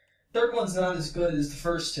 Third one's not as good as the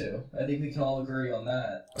first two. I think we can all agree on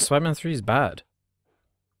that. Spider-Man 3 is bad.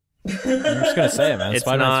 I'm just gonna say it, man. It's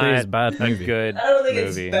Spider-Man 3 is not a bad movie. good I don't think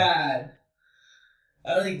movie. it's bad.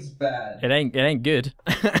 I don't think it's bad. It ain't good.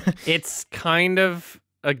 It's kind of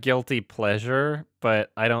a guilty pleasure,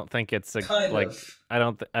 but I don't think it's a Kind like. of. I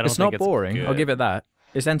don't. I don't. It's think not boring. Good. I'll give it that.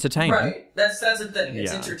 It's entertaining. Right. That's the thing.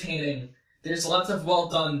 It's Yeah. entertaining. There's lots of well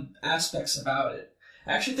done aspects about it.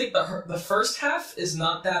 I actually think the first half is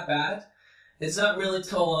not that bad. It's not really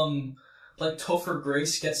till like Topher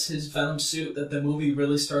Grace gets his Venom suit that the movie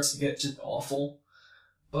really starts to get just awful.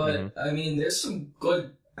 But I mean, there's some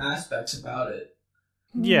good aspects about it.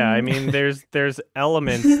 Yeah, I mean, there's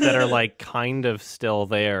elements that are like kind of still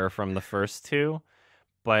there from the first two,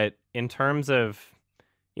 but in terms of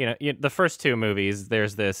the first two movies,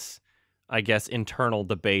 there's this, I guess, internal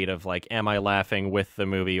debate of like, am I laughing with the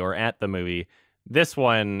movie or at the movie? This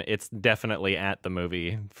one, it's definitely at the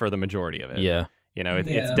movie for the majority of it. Yeah.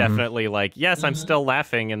 It's definitely like, yes, I'm still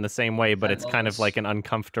laughing in the same way, but it's kind of like an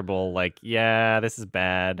uncomfortable, like, yeah, this is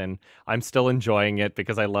bad, and I'm still enjoying it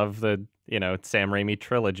because I love the, Sam Raimi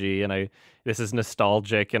trilogy, and this is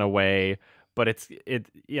nostalgic in a way, but it's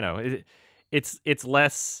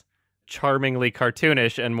less charmingly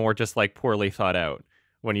cartoonish and more just like poorly thought out.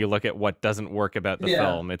 When you look at what doesn't work about the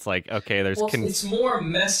film, it's like, okay, it's more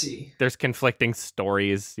messy. There's conflicting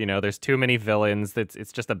stories, there's too many villains.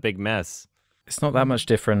 It's just a big mess. It's not that much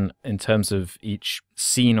different in terms of each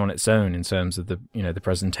scene on its own, in terms of the the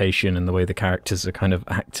presentation and the way the characters are kind of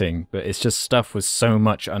acting, but it's just stuff with so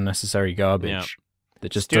much unnecessary garbage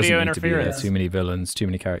that just Studio doesn't need to be there. interference. Too many villains, too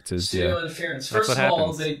many characters. Studio interference. That's First what of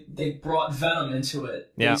all, happens. they brought Venom into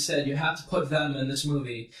it. They Yeah. said you have to put Venom in this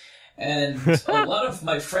movie. And a lot of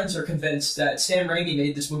my friends are convinced that Sam Raimi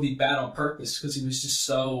made this movie bad on purpose because he was just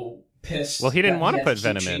so pissed. Well, he didn't that want to had put keep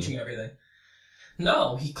Venom in. changing everything.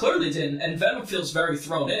 No, he clearly didn't, and Venom feels very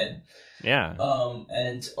thrown in. Yeah.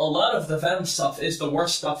 And a lot of the Venom stuff is the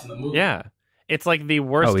worst stuff in the movie. Yeah. It's like the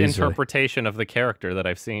worst easily. interpretation of the character that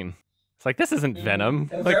I've seen. It's like, this isn't Venom.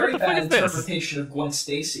 A Like, very what the fuck bad is this? interpretation of Gwen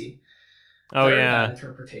Stacy. Oh, Very yeah. bad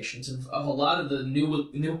interpretations of a lot of the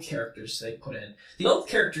new characters they put in. The old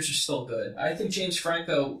characters are still good. I think James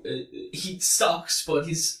Franco, he sucks, but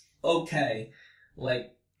he's okay.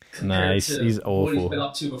 Like, compared to he's what awful. he's been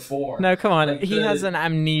up to before. No, come on. Like he the- has an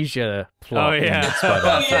amnesia plot. Oh, yeah. in Spider-Man.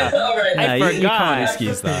 Oh yeah, all right. No, I you forgot. can't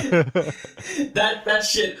excuse that. that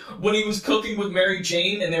shit when he was cooking with Mary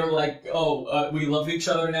Jane and they were like, "Oh, we love each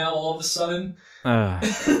other now." All of a sudden,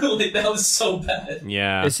 like that was so bad.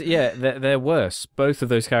 Yeah. They're worse. Both of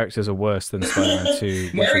those characters are worse than Spider-Man 2,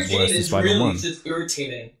 which Mary was Jane worse than is Spider-Man really 1. just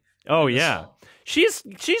irritating. Oh, in this yeah. film.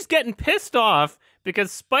 She's getting pissed off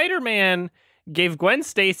because Spider-Man gave Gwen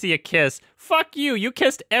Stacy a kiss. Fuck you. You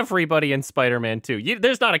kissed everybody in Spider-Man 2.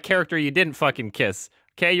 There's not a character you didn't fucking kiss.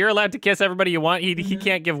 Okay, you're allowed to kiss everybody you want. He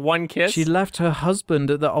can't give one kiss. She left her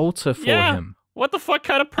husband at the altar for him. What the fuck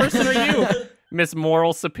kind of person are you? Miss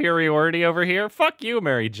Moral Superiority over here? Fuck you,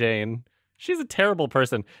 Mary Jane. She's a terrible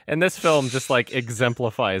person. And this film just, like,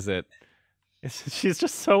 exemplifies it. She's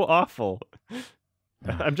just so awful.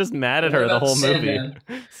 I'm just mad at What her the about whole Sandman?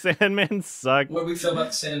 movie. Sandman sucked. What do we feel about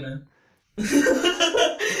the Sandman?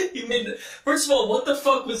 First of all, what the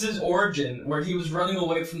fuck was his origin? Where he was running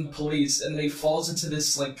away from the police and then he falls into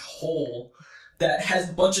this like hole that has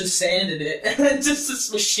a bunch of sand in it, and then just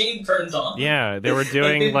this machine turns on. Yeah, they were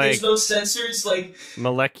doing like there's no sensors, like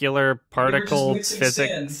molecular particle mixing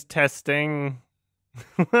physics sand. testing.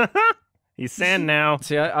 He's sand now.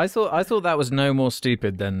 See, I thought that was no more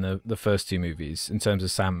stupid than the first two movies in terms of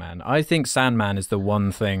Sandman. I think Sandman is the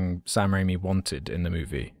one thing Sam Raimi wanted in the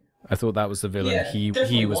movie. I thought that was the villain Yeah, he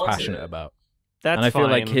definitely was wanted passionate it. about. That's And I feel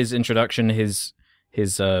fine. like his introduction, his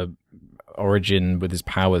origin with his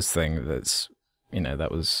powers thing,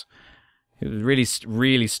 that was really,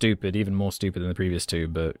 really stupid, even more stupid than the previous two.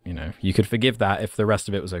 But you could forgive that if the rest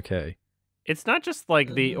of it was okay. It's not just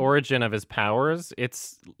like the origin of his powers.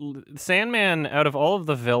 It's Sandman. Out of all of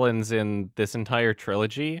the villains in this entire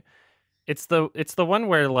trilogy, it's the one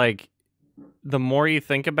where like the more you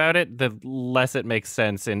think about it, the less it makes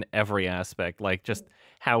sense in every aspect. Like just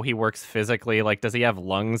how he works physically. Like, does he have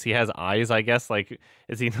lungs? He has eyes, I guess. Like,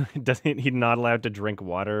 is he he not allowed to drink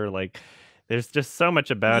water? Like, there's just so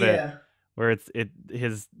much about it where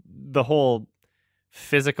the whole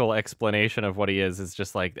physical explanation of what he is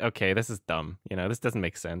just like, okay, this is dumb. You know, this doesn't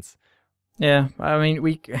make sense. Yeah, I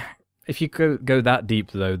mean, if you go that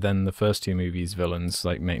deep though, then the first two movies' villains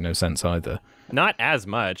like make no sense either. Not as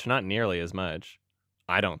much, not nearly as much.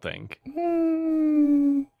 I don't think.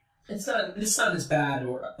 It's not as bad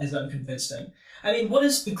or as unconvincing. I mean, what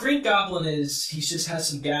is the Green Goblin is? He just has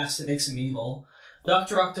some gas that makes him evil.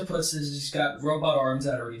 Dr. Octopus he's got robot arms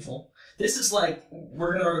that are evil. This is like,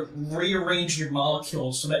 we're gonna rearrange your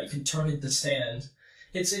molecules so that you can turn into sand.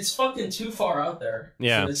 It's fucking too far out there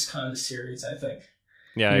for this kind of series, I think.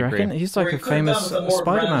 Yeah, I agree. He's like a famous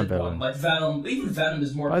Spider-Man villain. Like Venom, even Venom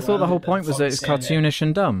is more. I thought the whole point was that it's cartoonish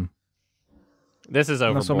and dumb. This is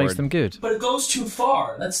overboard. That's what makes them good. But it goes too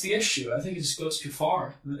far. That's the issue. I think it just goes too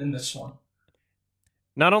far in this one.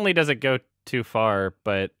 Not only does it go too far,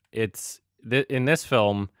 but in this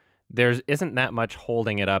film, there isn't that much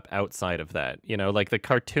holding it up outside of that. You know, like the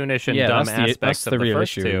cartoonish and dumb aspects of the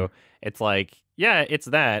first two. It's like, yeah, it's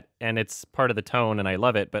that, and it's part of the tone, and I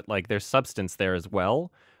love it, but like there's substance there as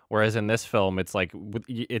well. Whereas in this film, it's like,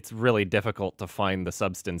 it's really difficult to find the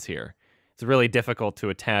substance here. It's really difficult to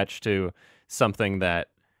attach to something that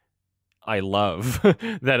I love,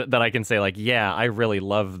 that I can say like, yeah, I really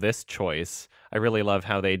love this choice. I really love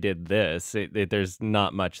how they did this. There's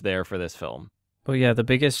not much there for this film. Well, yeah, the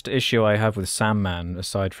biggest issue I have with Sandman,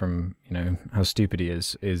 aside from, you know, how stupid he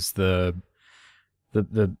is the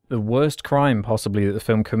worst crime possibly that the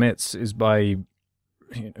film commits is by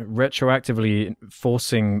retroactively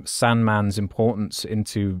forcing Sandman's importance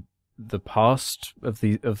into the past of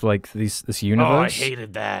this universe. Oh, I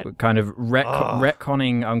hated that. Kind of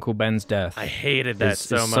retconning Uncle Ben's death. I hated that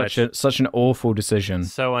so much. Such an awful decision.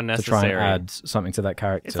 So unnecessary. To try and add something to that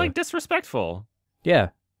character. It's like disrespectful.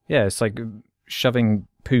 Yeah, it's like shoving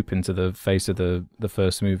poop into the face of the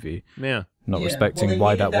first movie. Yeah. Not respecting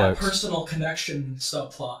why that works. Personal connection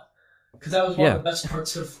subplot. Because that was one of the best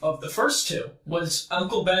parts of the first two, was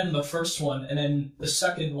Uncle Ben, the first one, and then the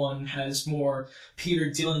second one has more Peter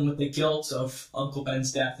dealing with the guilt of Uncle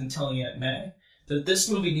Ben's death and telling Aunt May. That this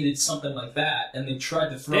movie needed something like that, and they tried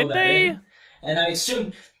to throw that in. And I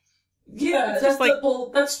assume,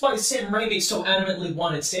 that's why Sam Raimi so adamantly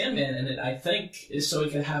wanted Sandman in it, I think, is so he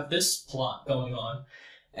could have this plot going on.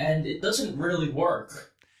 And it doesn't really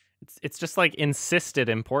work. It's just like insisted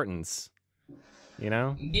importance, you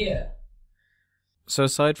know? Yeah. So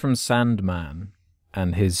aside from Sandman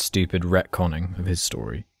and his stupid retconning of his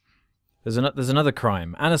story, there's another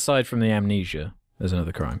crime. And aside from the amnesia, there's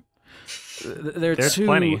another crime. There's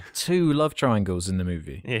two love triangles in the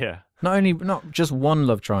movie. Yeah. Not just one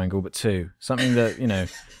love triangle, but two. Something that, you know,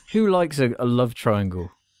 who likes a love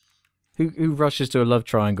triangle? Who rushes to a love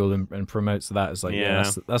triangle and promotes that as like,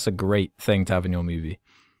 that's a great thing to have in your movie.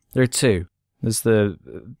 There are two. There's the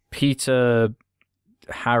Peter,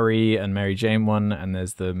 Harry, and Mary Jane one, and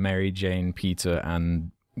there's the Mary Jane, Peter,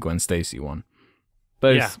 and Gwen Stacy one.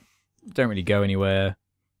 Both don't really go anywhere.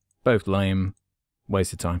 Both lame.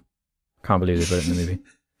 Waste of time. Can't believe they put it in the movie.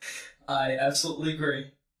 I absolutely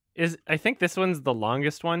agree. I think this one's the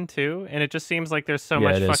longest one too, and it just seems like there's so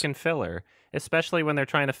much fucking filler, especially when they're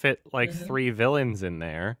trying to fit like three villains in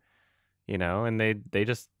there, you know, and they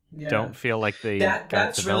just don't feel like they got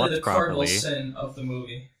that's developed really the properly. cardinal sin of the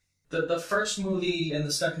movie. The first movie and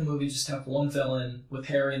the second movie just have one villain with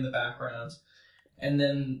Harry in the background, and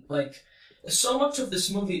then like so much of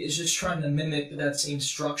this movie is just trying to mimic that same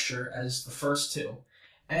structure as the first two,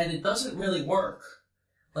 and it doesn't really work.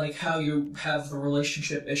 Like how you have the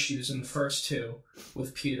relationship issues in the first two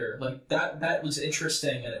with Peter, like that was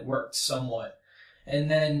interesting and it worked somewhat,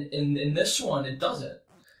 and then in this one it doesn't.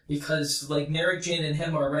 Because, like, Mary Jane and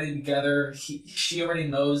him are already together. She already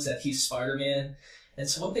knows that he's Spider-Man. And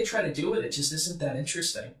so what they try to do with it just isn't that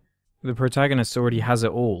interesting. The protagonist already has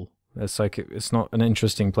it all. It's like, it's not an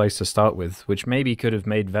interesting place to start with, which maybe could have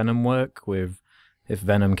made Venom work with if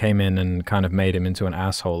Venom came in and kind of made him into an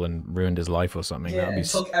asshole and ruined his life or something. Yeah, That'd be,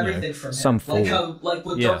 took everything from him. Some like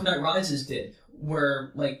what Dark Knight Rises did,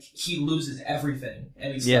 where, like, he loses everything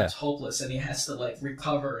and he's left hopeless and he has to, like,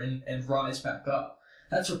 recover and rise back up.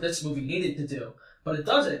 That's what this movie needed to do. But it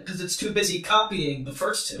doesn't, because it's too busy copying the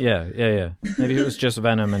first two. Yeah. Maybe it was just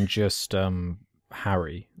Venom and just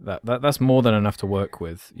Harry. That's more than enough to work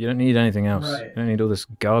with. You don't need anything else. Right. You don't need all this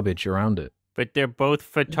garbage around it. But they're both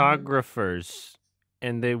photographers,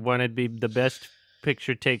 and they want to be the best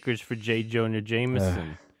picture takers for J. Jonah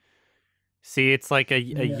Jameson. See, it's like a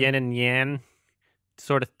yin and yang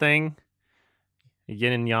sort of thing.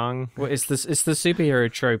 Yin and yang. Well, it's the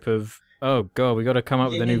superhero trope of, oh god, we got to come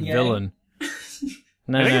up with a new villain.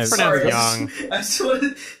 No, I think it's pronounced yang. I sort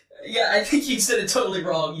of, yeah, I think you said it totally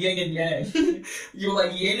wrong. Yin and yang. You were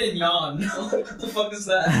like yin and yang. What the fuck is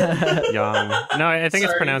that? Yang. No, I think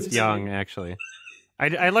it's pronounced yang, actually.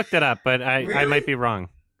 I looked it up, but I might be wrong.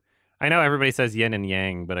 I know everybody says yin and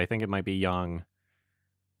yang, but I think it might be yang.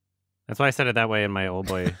 That's why I said it that way in my Old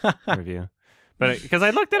Boy review. But because I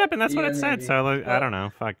looked it up and that's what it said, so I don't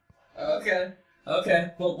know. Fuck. Okay.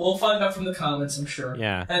 Well, we'll find out from the comments, I'm sure.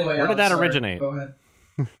 Yeah. Anyway, where did that originate? Go ahead.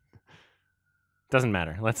 Doesn't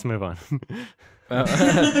matter. Let's move on. No,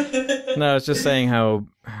 I was just saying how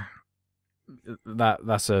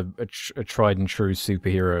that's a tried and true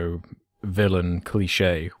superhero villain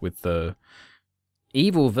cliche with the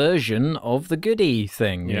evil version of the goodie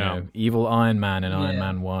thing, you know, evil Iron Man in Iron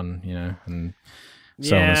Man 1, you know, and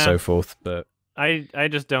so on and so forth. But I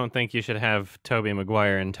just don't think you should have Tobey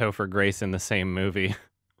Maguire and Topher Grace in the same movie.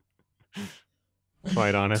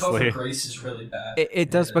 Quite honestly. Topher Grace is really bad.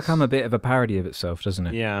 It does become a bit of a parody of itself, doesn't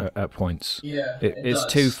it? Yeah. At points. Yeah, it's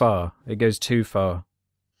too far. It goes too far,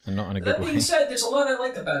 and not in a good way. That being said, there's a lot I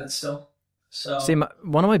like about it still. So see,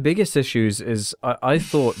 one of my biggest issues is I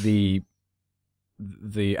thought the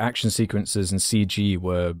action sequences and CG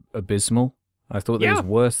were abysmal. I thought it was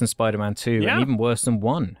worse than Spider-Man 2 and even worse than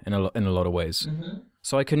 1 in a lot of ways. Mm-hmm.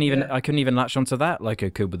 So I couldn't even latch onto that like I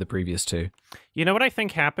could with the previous 2. You know what I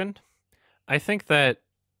think happened? I think that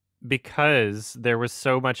because there was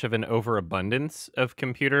so much of an overabundance of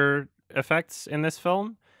computer effects in this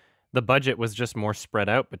film, the budget was just more spread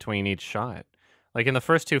out between each shot. Like in the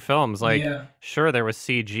first 2 films, sure, there was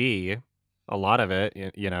CG, a lot of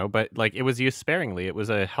it, you know, but like it was used sparingly. It was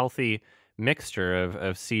a healthy mixture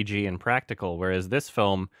of CG and practical, whereas this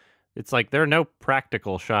film, it's like there are no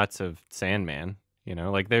practical shots of Sandman, you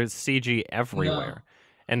know, like there's CG everywhere. No.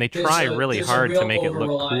 And they try really hard to make it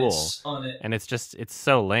look cool. And it's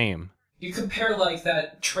so lame. You compare like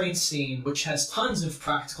that train scene, which has tons of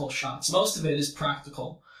practical shots. Most of it is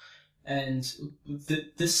practical. And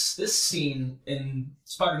this scene in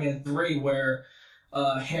Spider-Man 3 where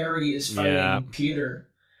Harry is fighting Peter,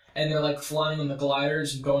 and they're like flying on the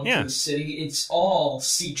gliders and going through the city. It's all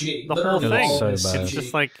CG. The whole thing. So bad. It's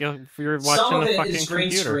just like if you're watching a fucking computer. Some of it is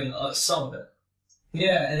green screen. Some of it.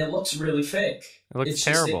 Yeah, and it looks really fake. It looks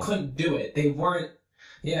terrible. Just, they couldn't do it. They weren't.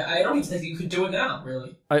 Yeah, I don't even think you could do it now,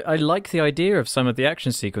 really. I like the idea of some of the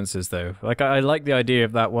action sequences, though. Like, I like the idea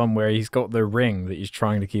of that one where he's got the ring that he's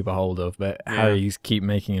trying to keep a hold of, but Harry's keep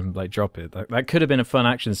making him, like, drop it. That could have been a fun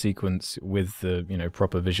action sequence with the, you know,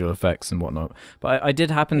 proper visual effects and whatnot. But I did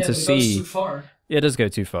happen to see... it goes too far. It does go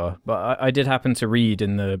too far. But I did happen to read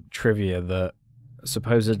in the trivia that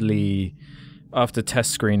supposedly after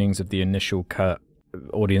test screenings of the initial cut,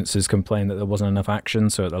 audiences complained that there wasn't enough action,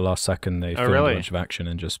 so at the last second they filmed a bunch of action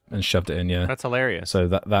and shoved it in. Yeah, that's hilarious. So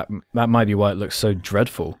that might be why it looks so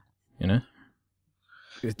dreadful. You know,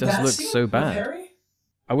 it does look so bad. Harry?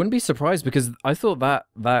 I wouldn't be surprised because I thought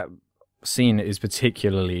that scene is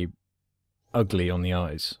particularly ugly on the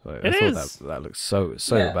eyes. Like, I thought that looks so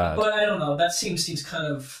bad. But I don't know. That scene seems kind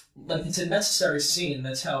of like it's a necessary scene.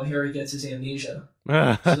 That's how Harry gets his amnesia.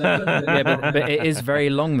 Yeah, but it is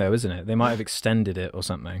very long though, isn't it? They might have extended it or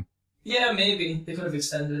something. Yeah, maybe they could have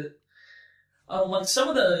extended it. Like some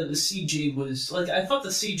of the CG was like I thought the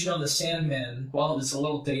CG on the Sandman, while it was a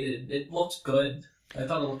little dated, it looked good. I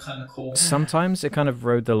thought it looked kind of cool. Sometimes it kind of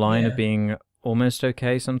rode the line of being almost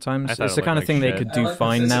okay. Sometimes it's the kind of thing they could do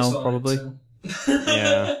fine now, probably.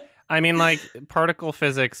 Yeah. I mean, like, particle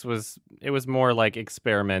physics was more like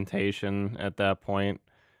experimentation at that point.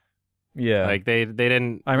 Yeah. Like, they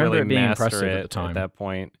didn't I remember really it being master impressive it at the time. at that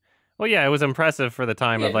point. Well, yeah, it was impressive for the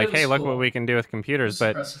time of like, hey, look what we can do with computers,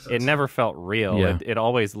 but it never felt real. Yeah. It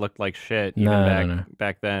always looked like shit, even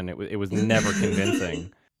back then. It was never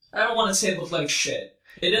convincing. I don't want to say it looked like shit.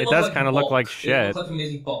 It does kind of look like shit. It looked like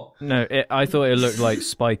Amazing Bulk. No, I thought it looked like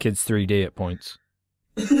Spy Kids 3D at points.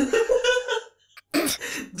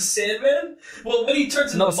 The Sandman? Well, when he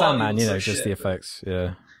turns into Not the Sandman, you know, like just shit, the effects.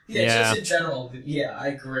 Yeah. Yeah, just in general. Yeah, I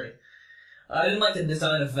agree. I didn't like the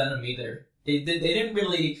design of Venom either. They didn't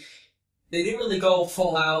really go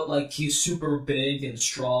full out like he's super big and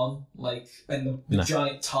strong, like, and the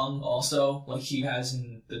giant tongue also, like he has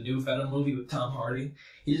in the new Venom movie with Tom Hardy.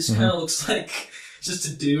 He just kind of looks like just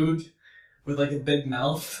a dude with like a big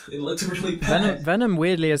mouth. It looked really bad. Venom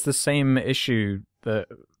weirdly has the same issue that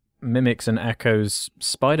mimics and echoes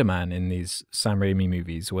Spider-Man in these Sam Raimi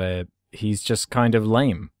movies, where he's just kind of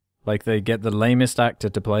lame. Like, they get the lamest actor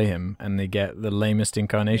to play him, and they get the lamest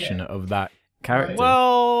incarnation of that character.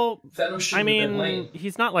 Well, Venom should I have been lame. mean,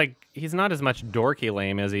 he's not as much dorky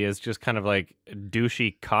lame as he is just kind of like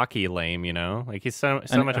douchey, cocky lame, you know? Like, he's so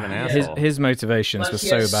much of an asshole. His motivations Like, were he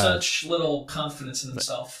so has bad. such little confidence in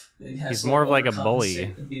himself. He's more of like a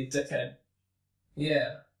bully. To be a dickhead.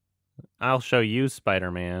 Yeah. I'll show you,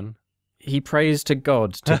 Spider-Man. He prays to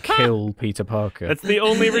God to kill Peter Parker. That's the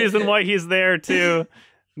only reason why he's there, too.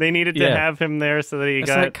 They needed to have him there so that he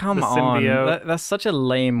got like, come the on. symbiote. That's such a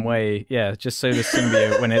lame way. Yeah, just so the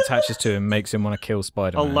symbiote, when it attaches to him, makes him want to kill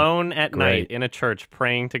Spider-Man. Alone at night in a church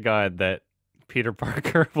praying to God that Peter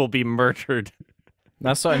Parker will be murdered.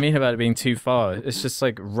 That's what I mean about it being too far. It's just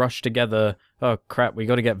like rushed together. Oh, crap, we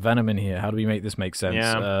got to get Venom in here. How do we make this make sense?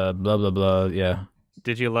 Yeah. Blah, blah, blah, yeah.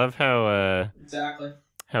 Did you love how Exactly.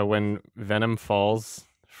 how when Venom falls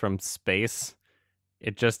from space,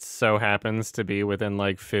 it just so happens to be within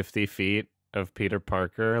like 50 feet of Peter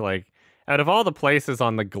Parker? Like, out of all the places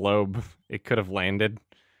on the globe it could have landed,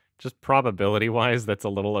 just probability-wise, that's a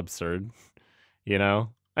little absurd, you know?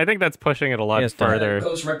 I think that's pushing it a lot further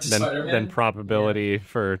Goes right to than Spider-Man. probability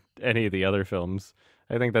for any of the other films.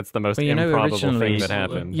 I think that's the most Well, you know, improbable thing originally- that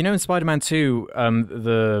happened. You know, in Spider-Man 2,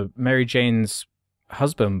 the Mary Jane's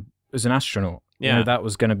husband is an astronaut. You Yeah. know, that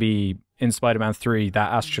was going to be in Spider-Man 3.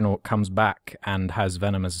 That astronaut comes back and has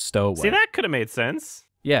Venom as a stowaway. See, that could have made sense.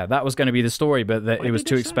 Yeah, that was going to be the story, but Why it was did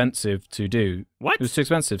too they say? expensive to do. What? It was too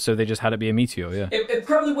expensive, so they just had it be a meteor, yeah. It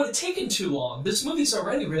probably would have taken too long. This movie's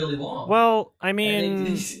already really long. Well, I And mean,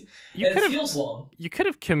 you it could have feels long. you could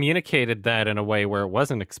have communicated that in a way where it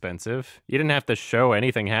wasn't expensive. You didn't have to show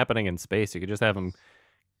anything happening in space. You could just have him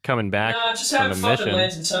coming back Nah, just from have a fucking mission.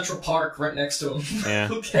 land in Central Park right next to him. Yeah.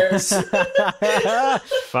 Who cares?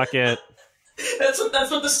 Fuck it. That's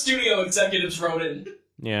what the studio executives wrote in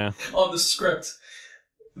Yeah. on the script.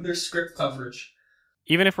 Their script coverage.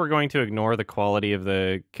 Even if we're going to ignore the quality of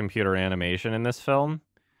the computer animation in this film,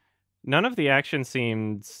 none of the action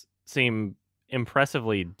scenes seem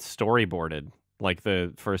impressively storyboarded like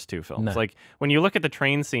the first two films. No. Like, when you look at the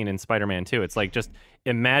train scene in Spider-Man 2, it's like just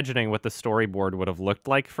imagining what the storyboard would have looked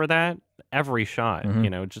like for that. Every shot, Mhm. you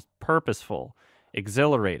know, just purposeful,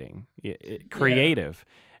 exhilarating, creative.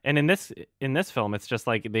 And in this film, it's just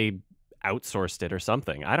like they outsourced it or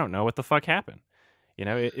something. I don't know what the fuck happened. You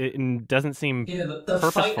know, it doesn't seem Yeah, the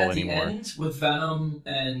purposeful fight at anymore. the end with Venom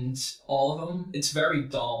and all of them, it's very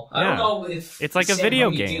dull. I Yeah. don't know if It's like a Sam video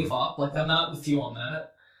Raimi game. gave up. Like, I'm not with you on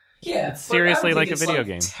that. Yeah, It's but I don't seriously think like a it's, video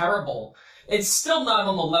game. Terrible. It's still not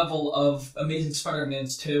on the level of Amazing Spider-Man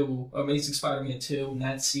 2, and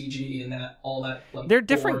that CG and that all that. Like, they're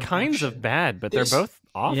different boring kinds action. of bad, but There's- they're both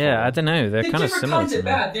awful. Yeah, I don't know. They're kind of different similar kinds to of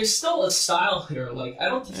me. bad. There's still a style here. Like, I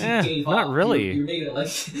don't think Eh, you gave not up. really. You made it like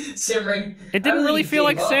Sam Raimi. It didn't really feel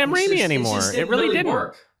like Sam Raimi anymore. It really didn't.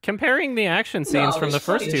 Work. Comparing the action scenes from the there's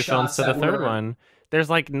plenty first of two films shots to the that third were- one, there's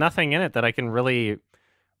like nothing in it that I can really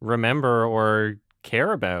remember or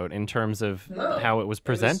care about in terms of No, how it was It was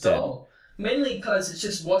presented. dull. Mainly because it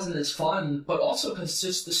just wasn't as fun, but also because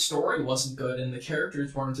just the story wasn't good and the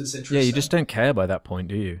characters weren't as interesting. Yeah, you just don't care by that point,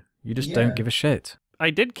 do you? You just Yeah. don't give a shit. I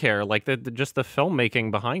did care, like just the filmmaking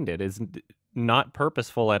behind it is not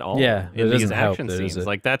purposeful at all. Yeah, it in these doesn't help, action though, does scenes, it?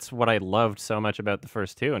 like that's what I loved so much about the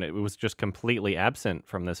first two, and it was just completely absent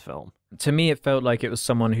from this film. To me, it felt like it was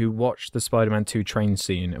someone who watched the Spider-Man 2 train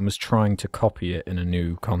scene and was trying to copy it in a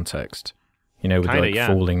new context. You know, with Kinda, like yeah.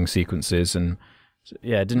 falling sequences and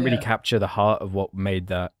yeah, it didn't really Yeah. capture the heart of what made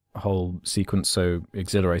that whole sequence so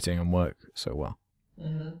exhilarating and work so well.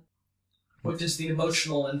 Mhm. Which is the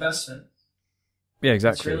emotional investment. Yeah,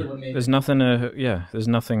 exactly. really what made There's nothing. There's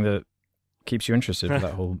nothing that keeps you interested with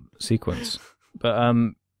that whole sequence. But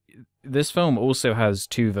this film also has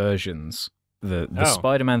two versions. The Oh.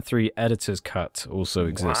 Spider-Man 3 editor's cut also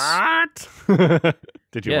exists. What?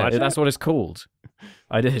 Did you Yeah, watch it? that's what it's called.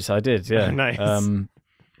 I did. Yeah. Nice.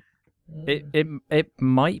 It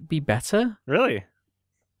might be better. Really?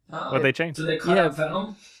 Oh, What'd they change? Did they cut Yeah.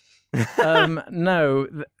 out Venom? No,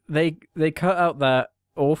 they cut out that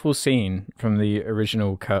awful scene from the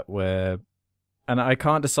original cut where, and I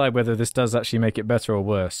can't decide whether this does actually make it better or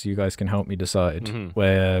worse. You guys can help me decide. Mhm.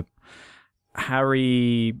 Where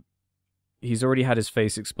Harry, he's already had his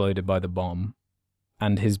face exploded by the bomb,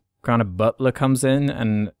 and his kind of butler comes in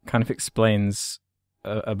and kind of explains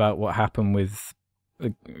about what happened with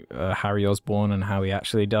Harry Osborn and how he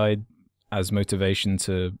actually died as motivation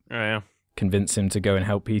to Oh, yeah. convince him to go and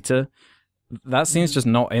help Peter. That scene's just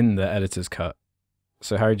not in the editor's cut.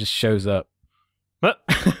 So Harry just shows up. But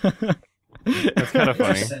that's kind of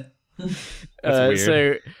funny. Interesting. That's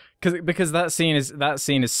weird. So because that scene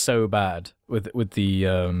is so bad with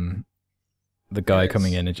the guy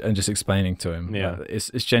coming in and just explaining to him. Yeah. It's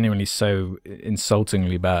genuinely so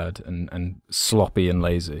insultingly bad and sloppy and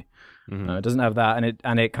lazy. Mhm. No, it doesn't have that,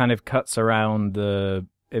 and it kind of cuts around the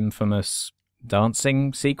infamous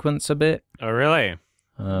dancing sequence a bit. Oh, really?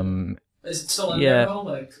 Is it still in Yeah. there though?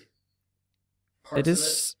 Like parts It of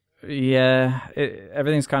is, yeah.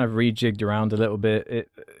 Everything's kind of rejigged around a little bit.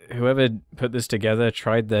 Whoever put this together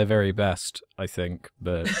tried their very best, I think,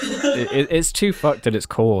 but it's too fucked at its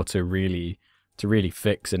core to really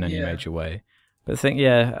fix in any Yeah. major way. But I think,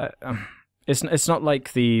 it's not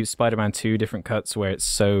like the Spider-Man 2 different cuts where it's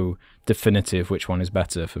so definitive which one is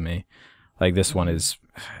better for me. Like this one is,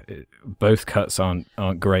 both cuts aren't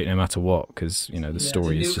great no matter what, because the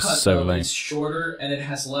story the is new just cut, so though, lame. is shorter and it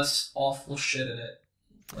has less awful shit in it.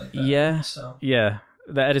 Like that. Yeah, So. yeah.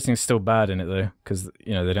 The editing's still bad in it though, because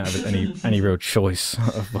they don't have any real choice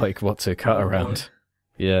of like what to cut around.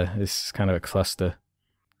 Yeah, it's kind of a cluster.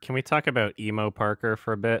 Can we talk about emo Parker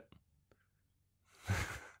for a bit?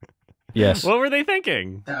 Yes. What were they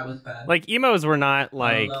thinking? That was bad. Like, emos were not,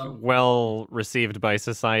 like, know. well received by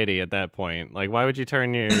society at that point. Like, why would you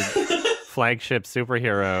turn your flagship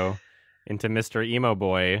superhero into Mr. Emo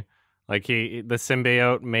Boy? Like, the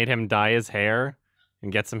symbiote made him dye his hair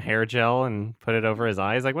and get some hair gel and put it over his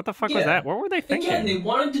eyes. Like, what the fuck was Yeah. that? What were they thinking? Again, they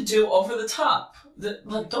wanted to do over the top.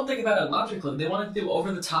 Like, don't think about it logically. They wanted to do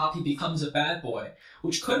over the top. He becomes a bad boy,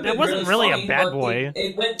 which could have been It wasn't really a funny, bad but boy.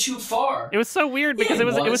 It went too far. It was so weird because Yeah, it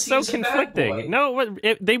was so he was a bad conflicting. boy. No,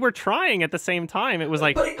 they were trying at the same time. It was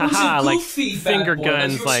like, But it was haha, a like goofy bad finger boy.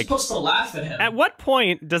 guns, you were like. supposed to laugh at him. At what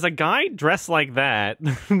point does a guy dressed like that,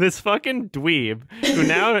 this fucking dweeb,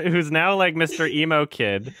 who's now like Mr. Emo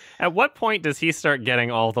Kid, at what point does he start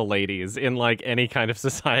getting all the ladies in like any kind of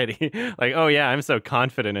society? Like, oh yeah, I'm so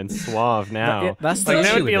confident and suave now. That's like the that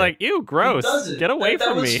issue would be with like, ew, gross. doesn't. Get away That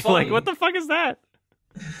from was me. funny. Like, what the fuck is that?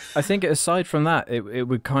 I think aside from that, it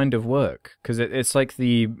would kind of work, because it's like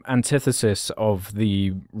the antithesis of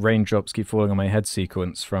the raindrops keep falling on my head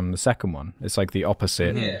sequence from the second one. It's like the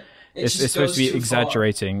opposite. Yeah. It's just supposed to goes be too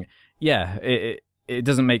exaggerating. Yeah, it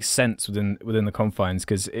doesn't make sense within the confines,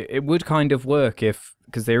 because it would kind of work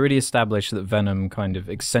because they already established that Venom kind of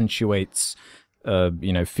accentuates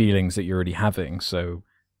feelings that you're already having. So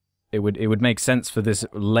it would make sense for this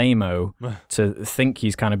lame-o to think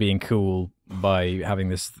he's kind of being cool by having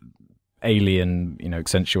this alien,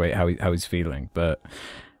 accentuate how he's feeling, but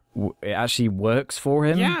it actually works for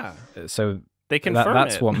him. Yeah. So They confirm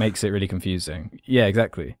that's it. what makes it really confusing. Yeah,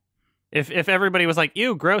 exactly. If everybody was like,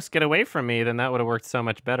 ew, gross, get away from me, then that would have worked so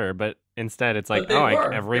much better. But instead, it's like, But they oh,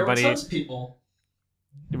 were. everybody. There were tons of people.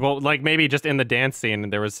 Well, like maybe just in the dance scene,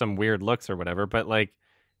 there was some weird looks or whatever. But like,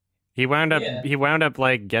 he wound up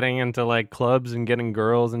like getting into like clubs and getting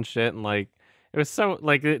girls and shit, and like it was so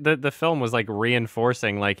like the film was like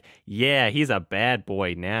reinforcing like, yeah, he's a bad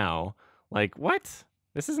boy now. Like, what?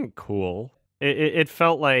 This isn't cool. It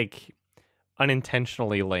felt like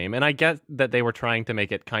unintentionally lame, and I get that they were trying to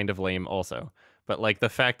make it kind of lame also. But like the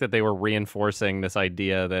fact that they were reinforcing this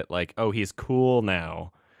idea that like, oh, he's cool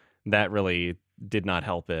now, that really did not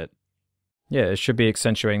help it. Yeah, it should be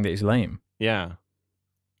accentuating that he's lame. Yeah.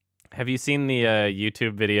 Have you seen the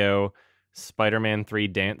YouTube video Spider-Man 3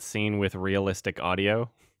 dance scene with realistic audio?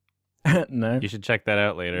 No. You should check that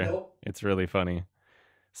out later. Nope. It's really funny.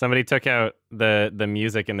 Somebody took out the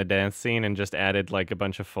music in the dance scene and just added like a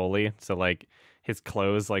bunch of Foley. So like his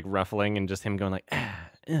clothes like ruffling and just him going like,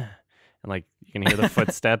 and like you can hear the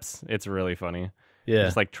footsteps. It's really funny. Yeah.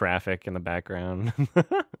 Just like traffic in the background.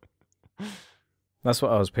 That's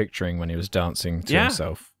what I was picturing when he was dancing to Yeah.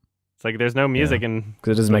 himself. It's like there's no music in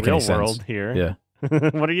Because it doesn't the make real any sense. world here. Yeah.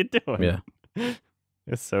 What are you doing? Yeah.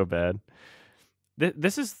 It's so bad.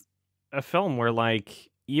 This is a film where like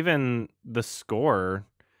even the score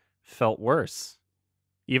felt worse.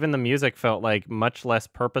 Even the music felt like much less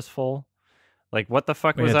purposeful. Like what the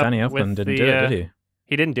fuck was up Danny Elfman with didn't the, do it, did he?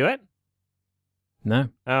 He didn't do it? No.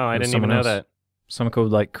 Oh, I It was didn't even someone know else. that. Someone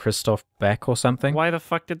called like Christoph Beck or something. Why the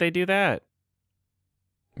fuck did they do that?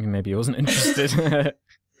 I mean, maybe he wasn't interested.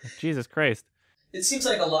 Jesus Christ. It seems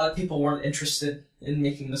like a lot of people weren't interested in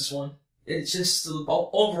making this one. It's just the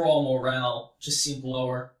overall morale just seemed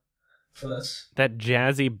lower for this. That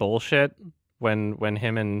jazzy bullshit when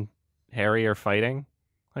him and Harry are fighting.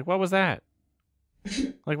 Like what was that?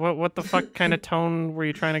 Like what the fuck kind of tone were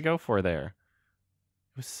you trying to go for there?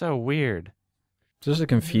 It was so weird. It's just a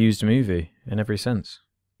confused movie in every sense.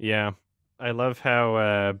 Yeah. I love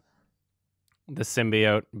how the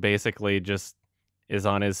symbiote basically just is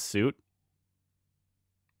on his suit,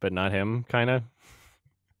 but not him, kind of.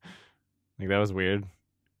 Like, that was weird.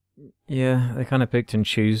 Yeah, they kind of picked and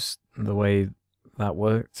choose the way that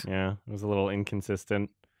worked. Yeah, it was a little inconsistent.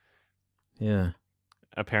 Yeah.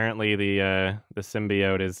 Apparently, the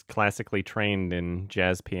symbiote is classically trained in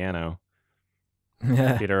jazz piano.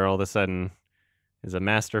 Yeah. Peter all of a sudden is a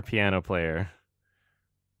master piano player.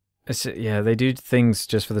 Yeah, they do things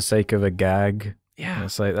just for the sake of a gag. Yeah.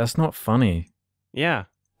 It's like, that's not funny. Yeah.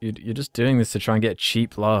 You're just doing this to try and get a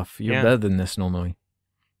cheap laugh. You're Yeah. better than this normally.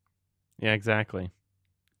 Yeah, exactly.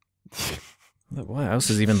 Look, what else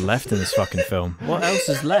is even left in this fucking film? What else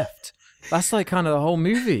is left? That's like kind of the whole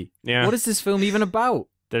movie. Yeah. What is this film even about?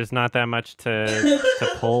 There's not that much to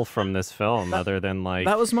pull from this film other than like...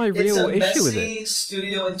 That was my real issue with it. It's a messy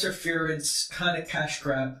studio interference kind of cash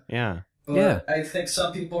grab. Yeah. But Yeah. I think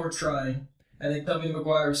some people are trying. I think Tobey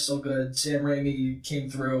Maguire is still good. Sam Raimi came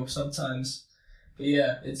through sometimes. But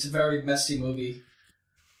yeah, it's a very messy movie.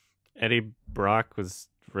 Eddie Brock was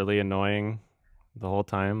really annoying the whole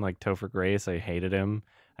time. Like Topher Grace, I hated him.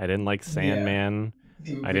 I didn't like Sandman.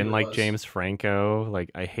 I didn't like James Franco. Like,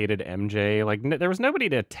 I hated MJ. Like, there was nobody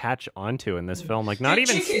to attach onto in this film. Like, not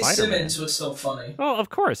even J.K. Spider-Man. Simmons was so funny. Well, of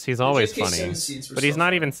course, he's always J.K. funny. Simmons scenes were But he's so not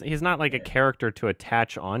funny. even, he's not like a character to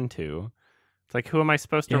attach onto. It's like, who am I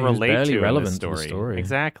supposed to Yeah, he was relate barely to in relevant this to the story? story.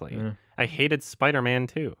 Exactly. Yeah. I hated Spider-Man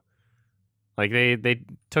too. Like, they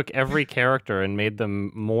took every character and made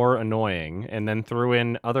them more annoying, and then threw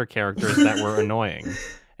in other characters that were annoying.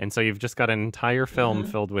 And so you've just got an entire film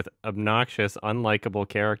filled with obnoxious, unlikable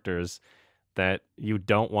characters that you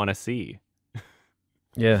don't want to see.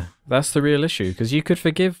 Yeah, that's the real issue. Because you could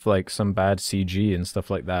forgive like some bad CG and stuff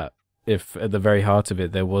like that if at the very heart of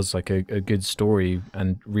it there was like a good story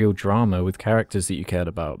and real drama with characters that you cared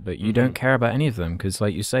about. But you don't care about any of them because,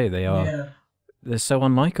 like you say, they're so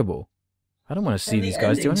unlikable. I don't want to see these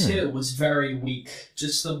guys do anything. The ending, too, was very weak.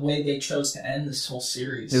 Just the way they chose to end this whole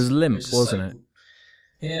series. It was limp, just wasn't like, it?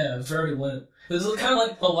 Yeah, very limp. It was kind of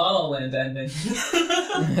like the La La Land ending,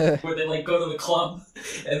 where they like go to the club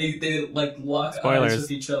and they like lock eyes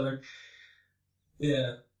with each other.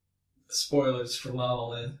 Yeah, spoilers for La La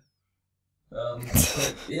Land.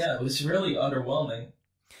 But yeah, it was really underwhelming.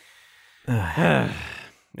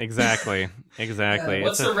 Exactly. Yeah,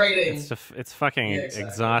 what's the rating? It's fucking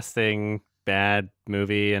exhausting, bad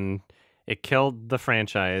movie, and it killed the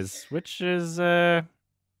franchise, which is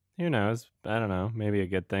who knows? I don't know. Maybe a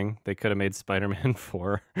good thing. They could have made Spider-Man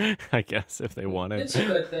 4, I guess, if they wanted. It's a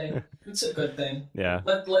good thing. It's a good thing. Yeah.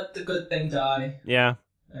 Let the good thing die. Yeah.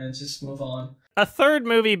 And just move on. A third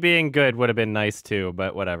movie being good would have been nice too,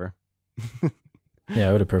 but whatever. Yeah,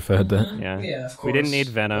 I would have preferred that. Yeah. Yeah, of course. We didn't need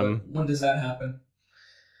Venom. But when does that happen?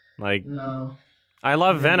 Like, no. I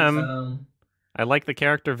love Venom. I like the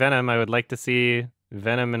character Venom. I would like to see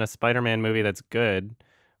Venom in a Spider-Man movie that's good,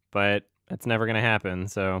 but that's never going to happen,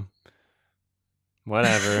 so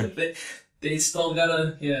whatever. they still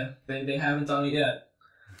gotta, they haven't done it yet.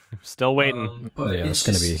 Still waiting. But yeah, it's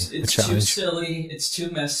going to be a it's challenge. too silly, it's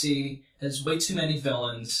too messy, there's way too many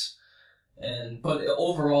villains, but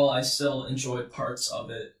overall I still enjoyed parts of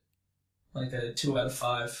it. Like a 2 out of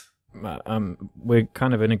 5. We're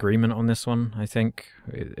kind of in agreement on this one. I think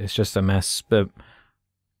it's just a mess, but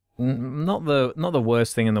not the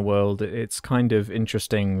worst thing in the world. It's kind of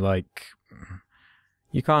interesting. Like,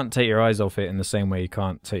 you can't take your eyes off it in the same way you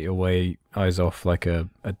can't take your eyes off like a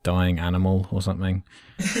dying animal or something.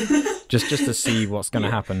 just to see what's going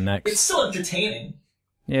to happen next. It's still entertaining.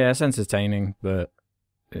 Yeah, it's entertaining, but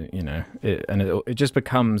it just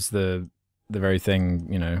becomes the very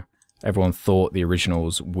thing everyone thought the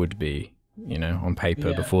originals would be, on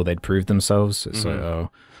paper before they'd proved themselves. It's like,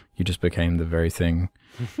 oh, you just became the very thing.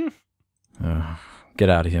 Get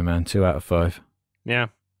out of here, man. 2 out of 5. Yeah.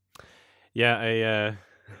 Yeah,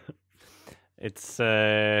 it's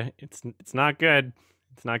not good.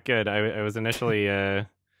 It's not good. I was initially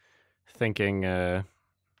thinking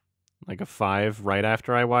like a 5 right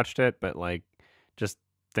after I watched it, but like just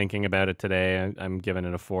thinking about it today, I'm giving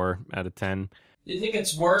it a 4 out of 10. You think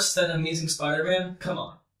it's worse than Amazing Spider-Man? Come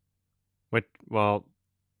on. Well,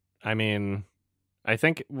 I mean, I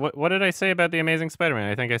think what did I say about the Amazing Spider-Man?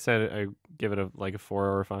 I think I said I give it a 4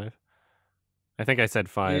 or a 5. I think I said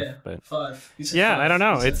 5, yeah, but 5. You said yeah, 5. I don't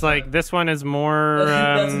know. It's like 5. This one is more.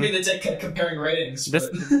 That's me the dick comparing ratings.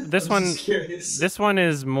 This one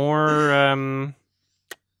is more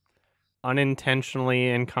unintentionally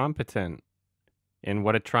incompetent in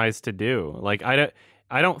what it tries to do. Like I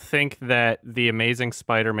don't think that the Amazing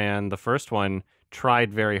Spider-Man, the first one,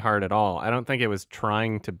 tried very hard at all. I don't think it was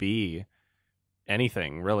trying to be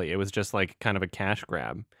anything, really. It was just like kind of a cash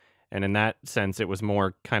grab. And in that sense, it was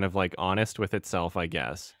more kind of like honest with itself, I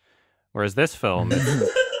guess. Whereas this film,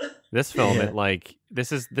 This film, Yeah. it like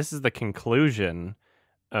this is the conclusion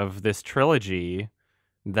of this trilogy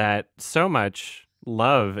that so much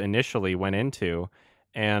love initially went into,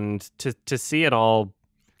 and to see it all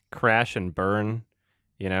crash and burn,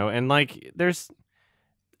 and like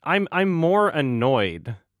I'm more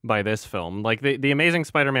annoyed by this film. Like the Amazing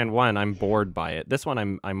Spider-Man 1, I'm bored by it. This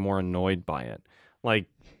one I'm more annoyed by it. Like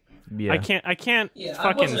Yeah. I can't Yeah, I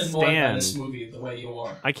fucking wasn't annoyed by stand this movie the way you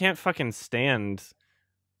are. I can't fucking stand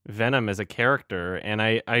Venom as a character, and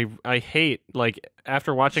I hate, like,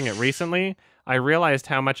 after watching it recently, I realized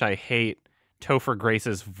how much I hate Topher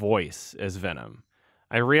Grace's voice as Venom.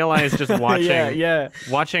 I realized just watching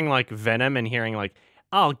watching like Venom and hearing like,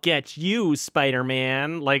 "I'll get you,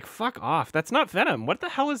 Spider-Man." Like, fuck off. That's not Venom. What the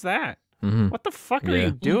hell is that? Mhm. What the fuck are Yeah.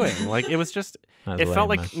 you doing? Like, it was just That's it felt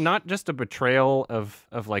lame, like man. not just a betrayal of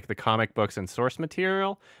like the comic books and source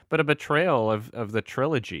material, but a betrayal of the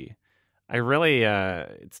trilogy. I really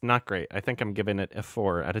it's not great. I think I'm giving it a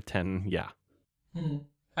 4 out of 10. Yeah.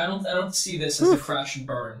 I don't see this as a crash and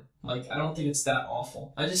burn. Like, I don't think it's that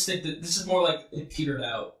awful. I just think that this is more like it petered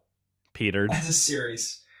out Petered. as a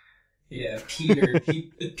series. Yeah, petered.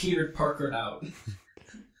 It petered Parkered out.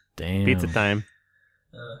 Damn. Pizza time.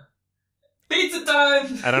 Pizza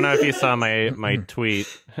time! I don't know if you saw my tweet.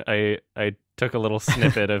 I took a little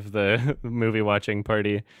snippet of the movie watching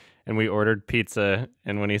party, and we ordered pizza,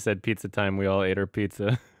 and when he said pizza time, we all ate our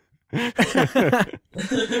pizza.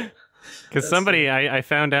 Because somebody, I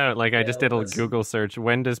found out, like, I just did a Google search,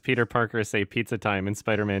 when does Peter Parker say pizza time in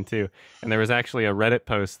Spider-Man 2? And there was actually a Reddit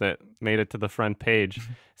post that made it to the front page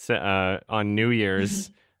on New Year's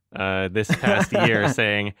this past year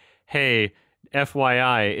saying, hey,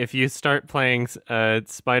 FYI, if you start playing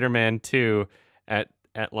Spider-Man 2 at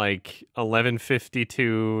like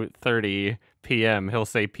 11:52:30 p.m., he'll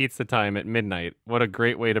say pizza time at midnight. What a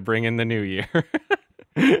great way to bring in the new year.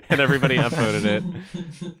 And everybody upvoted it.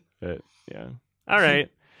 But yeah. All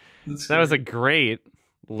right. That was a great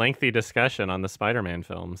lengthy discussion on the Spider-Man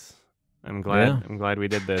films. I'm glad we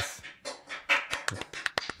did this.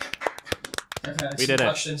 Okay, We some did it.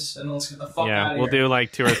 questions, and let's get the fuck out Yeah, of we'll here. do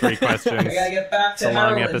like 2 or 3 questions. I gotta get back to It's a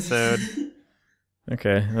long heroin. episode.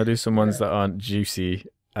 Okay, I'll do some ones that aren't juicy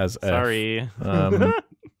as F. Sorry. Yeah,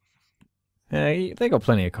 they got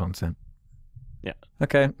plenty of content. Yeah.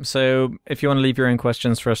 Okay, so if you want to leave your own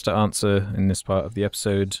questions for us to answer in this part of the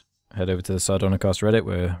episode, head over to the Sardonicast Reddit,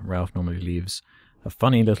 where Ralph normally leaves a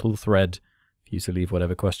funny little thread for you to leave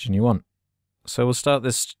whatever question you want. So we'll start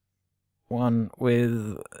this one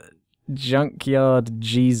with Junkyard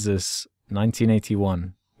Jesus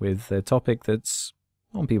 1981, with a topic that's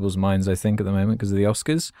on people's minds, I think, at the moment because of the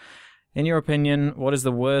Oscars. In your opinion, what is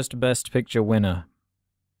the worst Best Picture winner?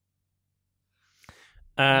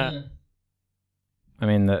 I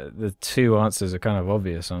mean, the two answers are kind of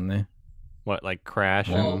obvious, aren't they? What, like Crash?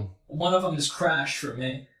 And Well, one of them is Crash for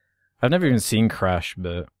me. I've never even seen Crash,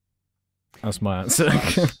 but that's my answer.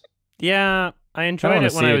 yeah, I I enjoyed want it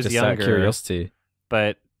to when see I it was just out of younger. curiosity.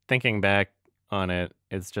 But thinking back on it,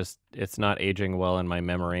 it's not aging well in my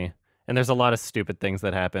memory. And there's a lot of stupid things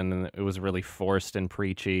that happened, and it was really forced and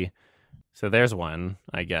preachy. So there's one,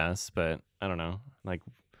 I guess, but I don't know. Like,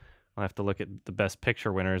 I'll have to look at the Best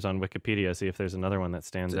Picture winners on Wikipedia, see if there's another one that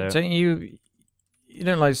stands out. Don't you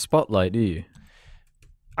don't like Spotlight, do you?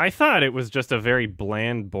 I thought it was just a very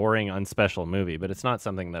bland, boring, unspecial movie, but it's not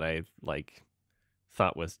something that I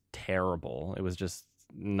thought was terrible. It was just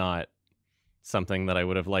not something that I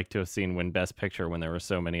would have liked to have seen win Best Picture when there were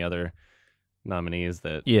so many other nominees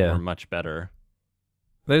that were much better.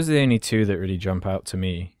 Those are the only two that really jump out to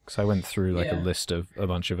me, because I went through a Yeah. list of a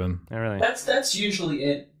bunch of them. Oh, really? That's usually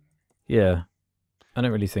it. Yeah. I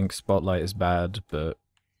don't really think Spotlight is bad, but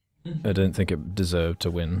I don't think it deserved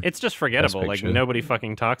to win. It's just forgettable. Best Like, Picture. nobody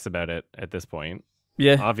fucking talks about it at this point.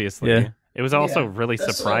 Yeah. Obviously. Yeah. It was also Yeah, really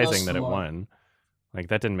that's what I surprising that it also won. Like,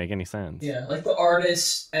 that didn't make any sense. Yeah, like The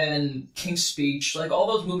Artist and King's Speech, like all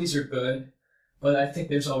those movies are good, but I think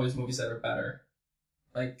there's always movies that are better.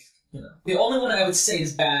 Like, the only one I would say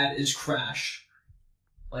is bad is Crash.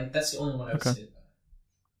 Like, that's the only one I would Okay. say is bad.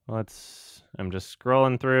 Well, I'm just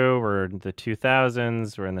scrolling through. We're in the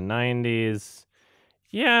 2000s. We're in the 90s.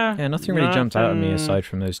 Yeah. Yeah, nothing really jumped out at me nothing- aside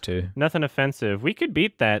from those two. Nothing offensive. We could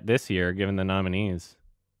beat that this year, given the nominees.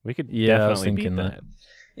 We could Yeah, I was definitely beat thinking that. that.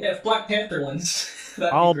 Yeah, if Black Panther wins,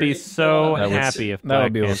 that'd I'll be be great. so That would- happy if that Black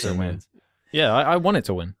would be Panther awesome, man. wins. Yeah, I want it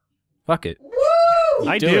to win. Fuck it. Woo!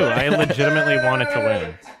 I do do. it. I legitimately want it to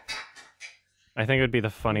win. I think it would be the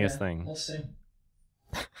funniest Yeah, thing. We'll see.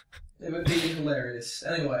 It would be hilarious.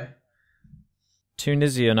 Anyway.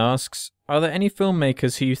 Tunisian asks, are there any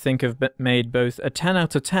filmmakers who you think have made both a 10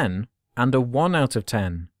 out of 10 and a 1 out of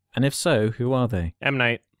 10 And if so, who are they? M.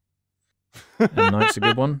 Night. M. Night's a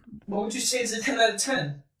good one. What would you say is a 10 out of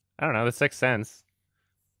 10? I don't know. The Sixth Sense.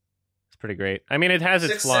 It's pretty great. I mean, it has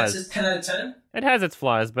its Sixth flaws. Sense is 10 out of 10? It has its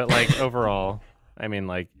flaws, but like overall, I mean,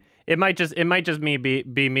 like it might just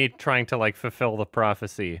be me trying to like fulfill the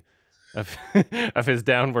prophecy of of his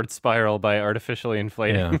downward spiral by artificially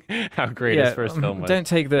inflating how great his first film was. Don't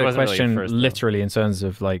take It the wasn't really question your first film. literally in terms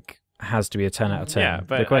of like has to be a 10 out of 10. Yeah,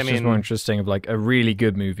 but the question I is more mean- interesting of like a really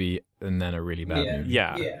good movie and then a really bad movie.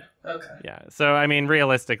 Yeah. Yeah, okay. Yeah. So I mean,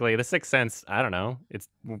 realistically, The Sixth Sense, I don't know, it's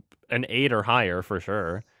an 8 or higher for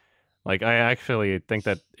sure. Like I actually think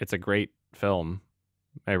that it's a great film.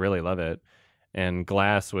 I really love it. And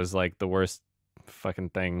Glass was like the worst fucking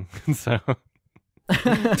thing. So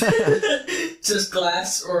Just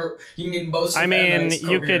Glass, or you mean most of I M. mean, Night's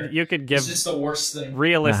you career could is give just the worst thing.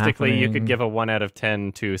 realistically, you Happening. could give a 1 out of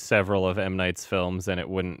 10 to several of M. Night's films, and it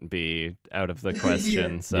wouldn't be out of the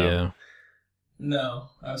question. Yeah. So Yeah. No,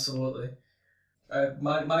 absolutely.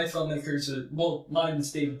 My filmmakers are, well, mine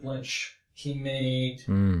is David Lynch. He made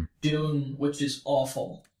Mm. Dune, which is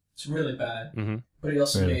awful. It's really bad. Mhm. But he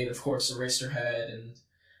also Really? made, of course, Eraserhead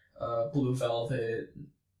and Blue Velvet,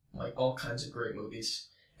 like all kinds of great movies.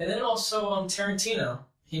 And then also Tarantino.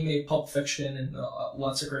 He made Pulp Fiction and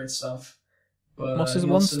lots of great stuff. But What's his he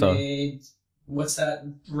one also star? made, what's that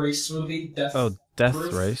race movie? Death. Oh, Death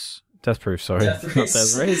Proof? Race. Death Proof, sorry. Death Not Race.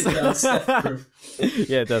 Death Race. No, it's Death Proof.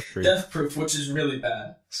 Yeah, Death Proof. Death Proof, which is really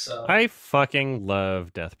bad. So I fucking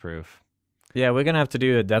love Death Proof. Yeah, we're going to have to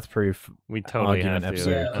do a Death Proof. We totally Argument have to.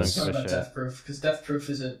 episode, yeah, I don't let's give talk a about shit. Death Proof, because Death Proof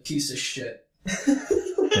is a piece of shit.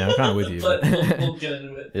 Yeah, I'm kind of with you. But we'll get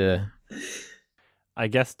into it. Yeah. I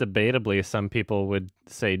guess debatably, some people would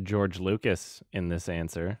say George Lucas in this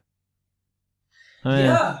answer. Oh,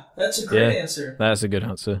 Yeah, that's a great Yeah. answer. That's a good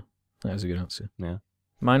answer. That is a good answer. Yeah.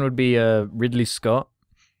 Mine would be Ridley Scott.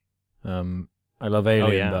 I love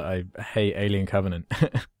Alien, yeah. but I hate Alien Covenant.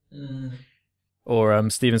 Mm. Or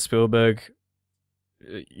Steven Spielberg.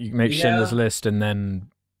 You make Yeah. Schindler's List and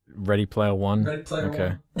then Ready Player One. Ready Player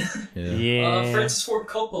Okay. One. Yeah. Yeah. Francis Ford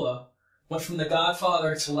Coppola went from The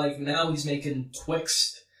Godfather to like now he's making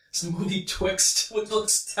Twixt. Some movie Twixt, which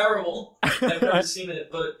looks terrible. I've never seen it,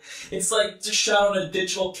 but it's like just shot on a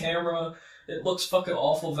digital camera. It looks fucking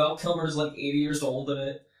awful. Val Kilmer's like 80 years old in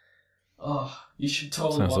it. Oh, you should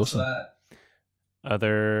totally Sounds watch awesome.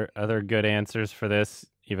 that. Other good answers for this,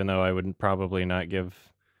 even though I would probably not give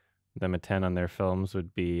them a 10 on their films,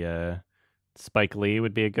 would be Spike Lee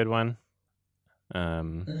would be a good one.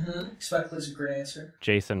 Spike Lee's a great answer.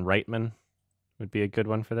 Jason Reitman would be a good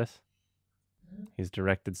one for this. He's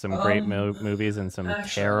directed some great movies and some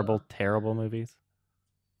actually- terrible movies.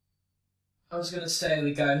 I was gonna say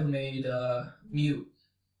the guy who made Mute.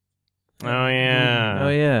 Oh yeah. Oh,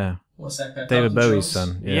 yeah. What's that guy? David Dalton Bowie's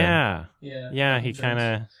Jones? son. Yeah. Yeah. Yeah, he Dalton Jones. kind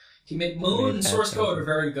of. He made Moon made and bad Source Code choices. are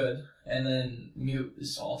very good, and then Mute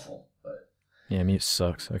is awful. But Yeah, Mute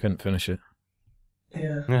sucks. I couldn't finish it.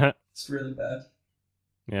 yeah, it's really bad.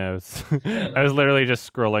 Yeah, I was literally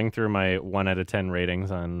just scrolling through my 1 out of 10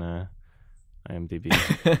 ratings on IMDb,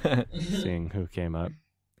 seeing who came up.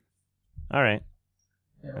 All right,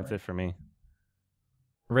 Yeah, that's right. it for me.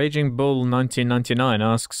 Raging Bull 1999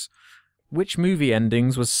 asks, which movie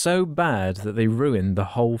endings were so bad that they ruined the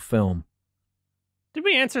whole film? Did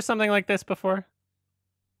we answer something like this before?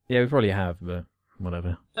 Yeah, we probably have, but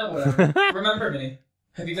whatever. Oh, whatever. Remember Me.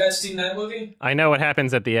 Have you guys seen that movie? I know what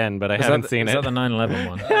happens at the end, but I haven't seen Is it. that the 9/11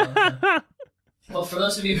 one? Well, for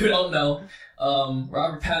those of you who don't know,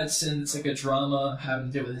 Robert Pattinson, it's like a drama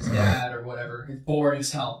having to do with his dad or whatever. It's boring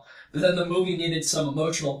as hell. But then the movie needed some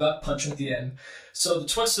emotional gut punch at the end. So the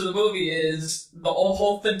twist of the movie is the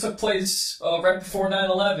whole thing took place right before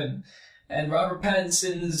 9/11. And Robert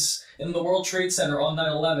Pattinson's in the World Trade Center on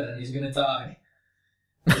 9/11 and he's gonna die.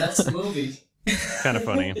 And that's the movie. Kind of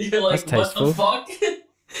funny. You're like, That's what the tasteful. fuck?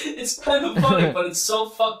 It's kind of funny, but it's so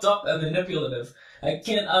fucked up and manipulative. I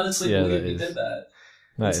can't honestly Yeah, believe that he is. did that.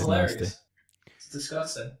 That It's is hilarious. nasty. It's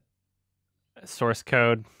disgusting. Source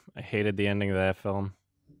Code. I hated the ending of that film.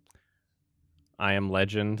 I Am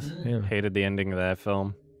Legend. Yeah. Hated the ending of that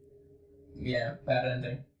film. Yeah, bad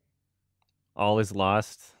ending. All Is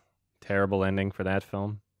Lost. Terrible ending for that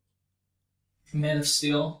film. Man of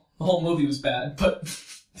Steel. The whole movie was bad, but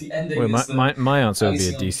the ending Well, is the... my answer would be a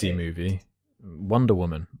icing on the DC cake. movie. Wonder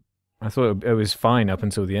Woman. I thought it was fine up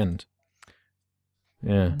until the end.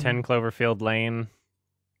 Yeah. 10 Cloverfield Lane.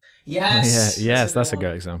 Yes! Yeah, yes, that's a one.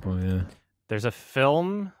 good example, yeah. There's a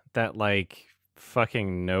film that like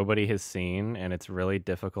fucking nobody has seen, and it's really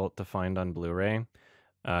difficult to find on Blu-ray,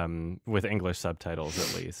 with English subtitles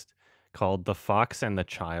at least, called The Fox and the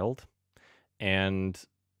Child. And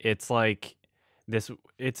it's like this.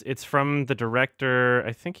 It's from the director.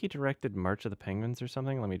 I think he directed March of the Penguins or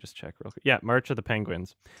something. Let me just check real quick. Yeah, March of the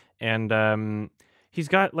Penguins, and he's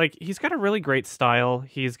got a really great style.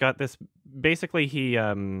 He's got this. Basically, he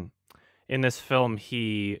in this film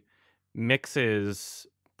he mixes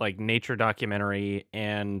like nature documentary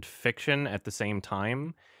and fiction at the same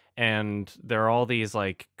time, and there are all these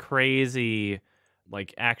like crazy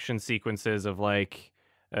like action sequences of like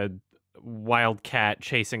a wild cat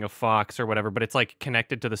chasing a fox or whatever, but it's like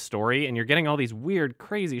connected to the story, and you're getting all these weird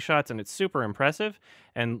crazy shots, and it's super impressive.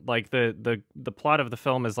 And like the plot of the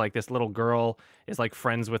film is like this little girl is like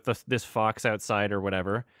friends with this fox outside or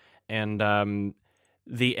whatever, and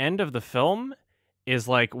the end of the film is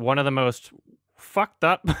like one of the most fucked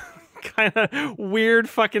up kind of weird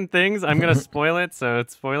fucking things. I'm gonna spoil it, so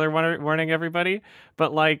it's spoiler warning everybody,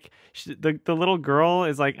 but like the little girl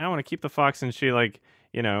is like, I want to keep the fox, and she like,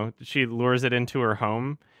 you know, she lures it into her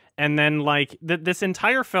home, and then like this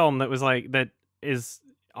entire film that was like, that is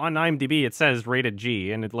on IMDb, it says rated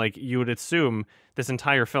G, and it, like, you would assume this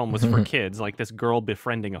entire film was for kids, like this girl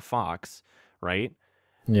befriending a fox, right?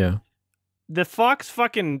 Yeah. The fox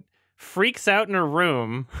fucking freaks out in her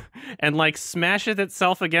room and like smashes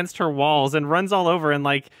itself against her walls and runs all over and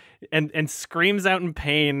like and screams out in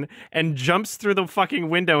pain and jumps through the fucking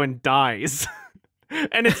window and dies.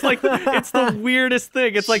 And it's like, it's the weirdest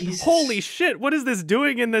thing. It's like, Jesus. holy shit, what is this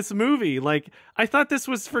doing in this movie? Like, I thought this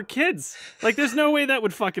was for kids. Like, there's no way that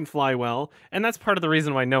would fucking fly well. And that's part of the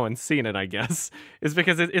reason why no one's seen it, I guess, is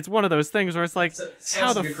because it's one of those things where it's like,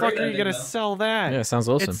 how the fuck are you going to sell that? Yeah, sounds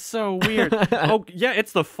awesome. It's so weird. Oh, yeah,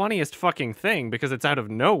 it's the funniest fucking thing because it's out of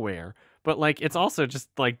nowhere. But, like, it's also just,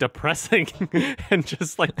 like, depressing and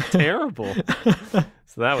just, like, terrible.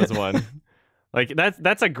 So that was one. Like,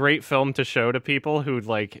 that's a great film to show to people who,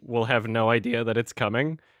 like, will have no idea that it's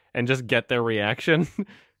coming and just get their reaction.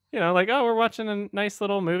 You know, like, oh, we're watching a nice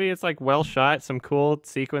little movie. It's, like, well shot, some cool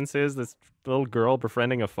sequences, this little girl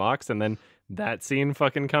befriending a fox, and then that scene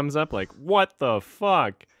fucking comes up. Like, what the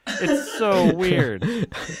fuck? It's so weird.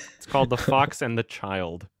 It's called The Fox and the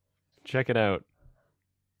Child. Check it out.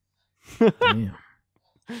 Yeah.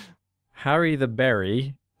 Harry the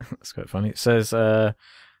Berry, that's quite funny, it says,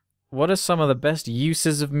 what are some of the best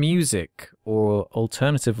uses of music, or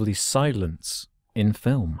alternatively silence, in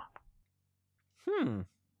film?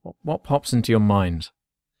 What pops into your mind?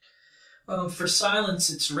 For silence,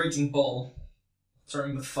 it's Raging Bull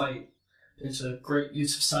during the fight. It's a great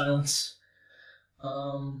use of silence.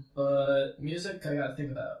 But music, I gotta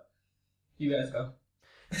think about. You guys go.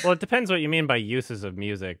 Well, it depends what you mean by uses of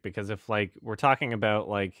music, because if, like, we're talking about,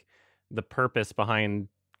 like, the purpose behind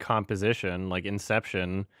composition, like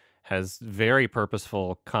Inception has very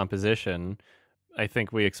purposeful composition. I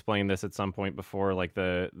think we explained this at some point before, like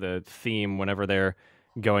the theme whenever they're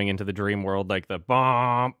going into the dream world, like the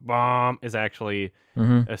bomb bomb is actually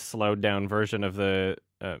a slowed down version of the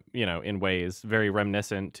you know, in ways very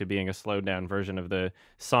reminiscent to being a slowed down version of the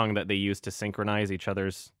song that they used to synchronize each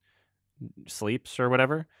other's sleeps or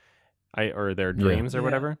whatever, or their dreams or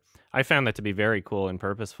whatever. I found that to be very cool and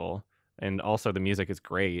purposeful, and also the music is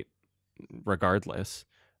great regardless.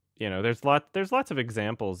 You know, there's lots of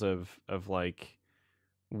examples of like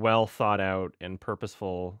well thought out and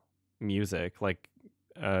purposeful music, like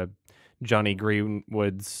Johnny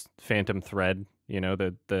Greenwood's Phantom Thread. You know,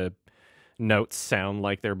 the notes sound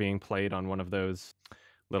like they're being played on one of those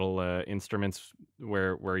little instruments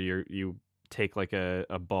where you take like a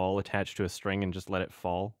ball attached to a string and just let it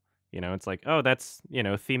fall. You know, it's like, oh, that's, you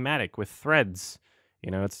know, thematic with threads.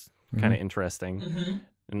 You know, it's kind of interesting.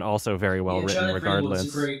 And also very well written, Johnny regardless.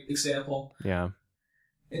 Greenwood's a great example. Yeah,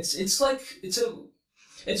 It's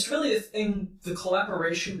really a thing. The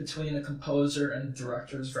collaboration between a composer and a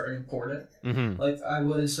director is very important. Like I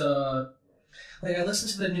listened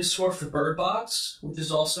to the new score for Bird Box, which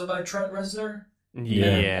is also by Trent Reznor.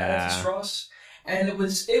 Yeah. Ross. And it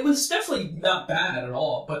was definitely not bad at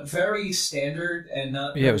all, but very standard and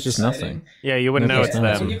not. Yeah, it was just exciting. nothing. Yeah, you wouldn't know it's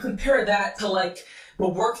them. When you compare that to like the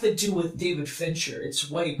work they do with David Fincher, it's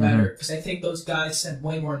way better because I think those guys send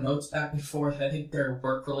way more notes back and forth. I think their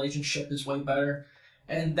work relationship is way better,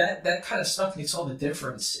 and that kind of stuff makes all the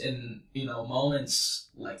difference in, you know, moments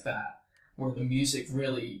like that where the music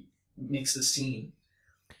really makes the scene.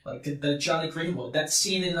 Like the Johnny Greenwood, that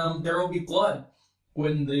scene in There Will Be Blood,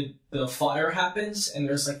 when the fire happens and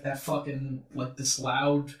there's like that fucking like this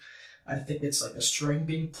loud, I think it's like a string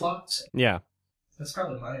being plucked. Yeah, that's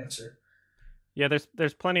probably my answer. Yeah,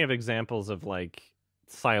 there's plenty of examples of like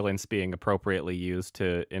silence being appropriately used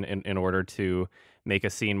to in order to make a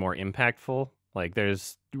scene more impactful. Like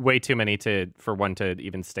there's way too many for one to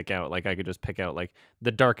even stick out. Like I could just pick out like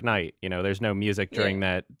The Dark Knight. You know, there's no music during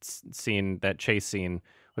that scene, that chase scene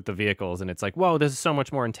with the vehicles, and it's like, whoa, this is so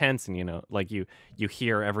much more intense. And you know, like you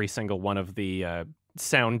hear every single one of the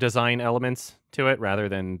sound design elements to it rather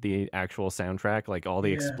than the actual soundtrack, like all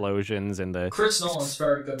the explosions and the Chris Nolan's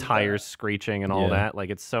very good tires screeching and all that. Like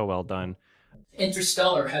it's so well done.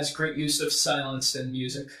 Interstellar has great use of silence and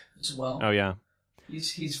music as well. Oh yeah,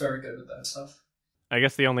 he's very good with that stuff. I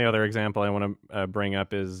guess the only other example I want to bring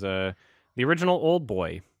up is the original Old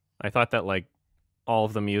Boy. I thought that like all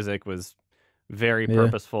of the music was very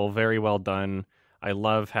purposeful, very well done. I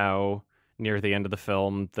love how near the end of the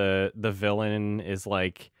film the villain is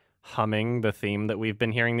like humming the theme that we've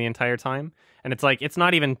been hearing the entire time, and it's like it's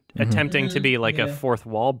not even attempting to be like a fourth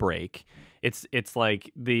wall break. It's like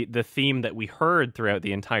the theme that we heard throughout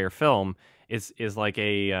the entire film is like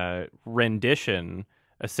a rendition,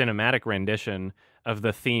 a cinematic rendition of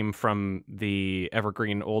the theme from the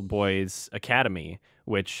Evergreen Old Boys Academy,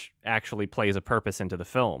 which actually plays a purpose into the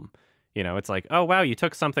film. You know, it's like, oh wow, you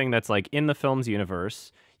took something that's like in the film's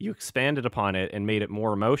universe, you expanded upon it and made it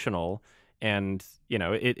more emotional, and you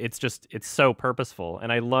know, it's so purposeful.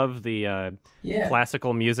 And I love the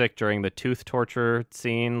classical music during the tooth torture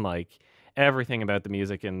scene. Like everything about the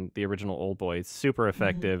music in the original Old Boy, super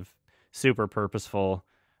effective, super purposeful.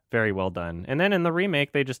 Very well done. And then in the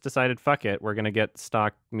remake, they just decided, fuck it, we're going to get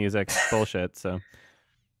stock music bullshit. So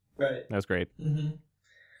that was great. I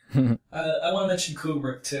want to mention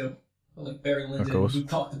Kubrick, too. Like Barry Lyndon. We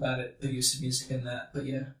talked about it, the use of music in that. But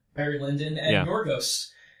yeah, Barry Lyndon and Yorgos,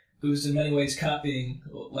 who's in many ways copying,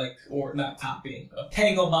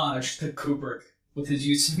 paying homage to Kubrick with his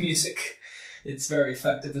use of music. It's very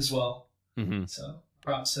effective as well. So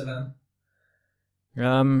props to them.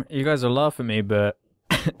 You guys will laugh at me, but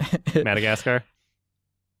Madagascar.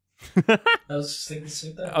 I was just thinking the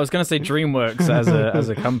same thing. I was going to say DreamWorks as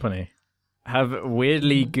a company have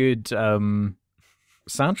weirdly good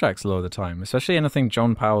soundtracks a lot of the time, especially anything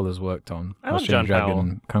John Powell has worked on. I love John Dragon,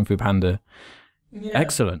 Powell. Kung Fu Panda. Yeah,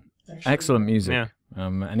 Excellent music. Yeah.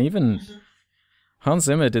 And even Hans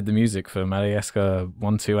Zimmer did the music for Madagascar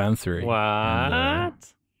 1, 2, and 3. What? And,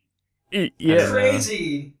 yeah,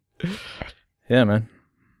 crazy. Yeah, man.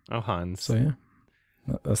 Oh, Hans. So yeah,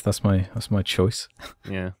 that's my choice.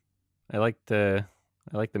 Yeah, I like the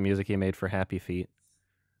music he made for Happy Feet.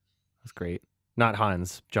 That's great. Not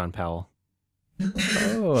Hans, John Powell.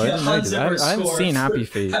 Oh, I didn't know that. I haven't seen Happy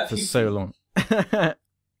Feet for so long. No, it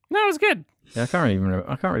was good. Yeah, I can't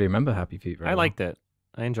really remember Happy Feet very I well. liked it.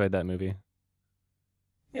 I enjoyed that movie.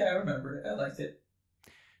 Yeah, I remember it. I liked it.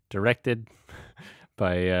 Directed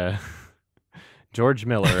by George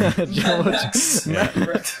Miller.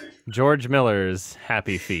 George Miller's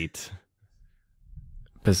Happy Feet.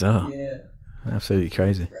 Bizarre. Yeah. Absolutely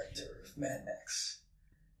crazy. Director of Mad Max.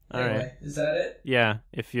 All Anyway, right. Is that it? Yeah.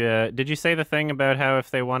 If you did you say the thing about how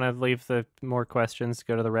if they want to leave the more questions,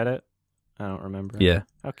 go to the Reddit? I don't remember. Yeah.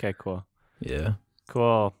 Okay. Cool. Yeah.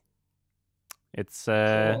 Cool. It's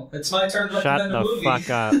Cool. It's my turn to shut recommend a the movie. fuck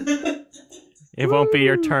up. It won't be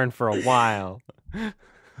your turn for a while.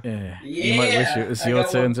 Yeah. You might wish it was I your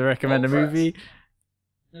got turn one to recommend a all prepped. movie.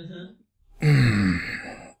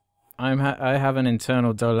 I have an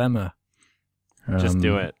internal dilemma. Just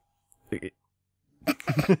do it.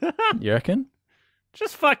 You reckon?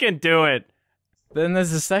 Just fucking do it. Then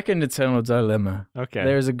there's a second eternal dilemma. Okay.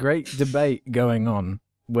 There is a great debate going on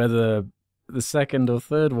whether the second or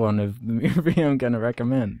third one of the movie I'm going to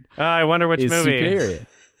recommend I wonder which is movie. superior.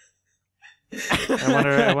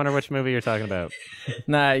 I wonder which movie you're talking about.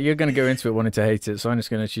 Nah, you're going to go into it wanting to hate it, so I'm just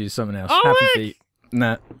going to choose something else. Oh, Happy look! Feet.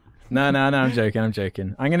 Nah. No, I'm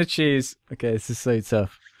joking. I'm going to choose... Okay, this is so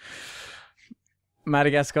tough.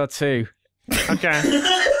 Madagascar 2. Okay.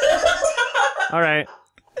 All right.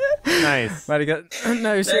 Nice.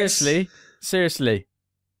 No, seriously.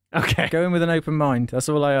 Okay. Go in with an open mind. That's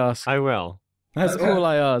all I ask. I will. That's Okay. all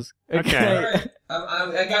I ask. Okay. All right.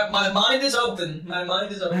 I got my mind is open. My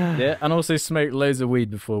mind is open. Yeah, and also smoke loads of weed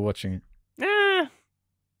before watching it. I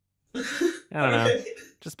don't know.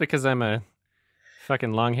 Just because I'm a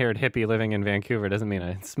fucking long-haired hippie living in Vancouver doesn't mean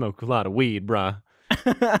I smoke a lot of weed, brah.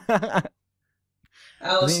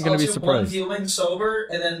 Alice, you're gonna I'll be do one surprised. viewing sober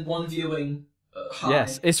and then one viewing high.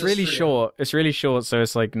 Yes, it's just really for you. short. It's really short, so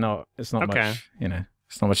it's like it's not Okay. much,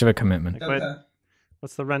 it's not much of a commitment. Okay.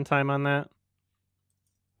 What's the runtime on that?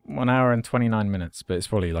 1 hour and 29 minutes, but it's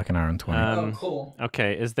probably like an hour and 20. Oh, cool.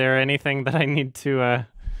 Okay, is there anything that I need to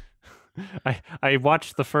I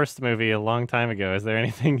watched the first movie a long time ago. Is there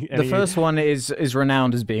anything The first one is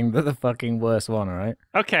renowned as being the fucking worst one, all right?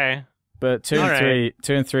 Okay. But two All and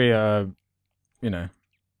right. three are you know,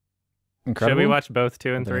 incredible. Should we watch both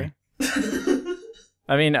 2 and 3?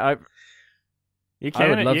 I mean, You can. I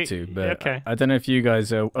would love to, but okay. I don't know if you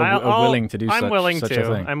guys are willing to do such a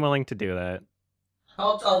thing. I'm willing to do that.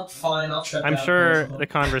 I'll check I'm out sure both of them. the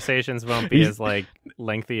conversations won't be as like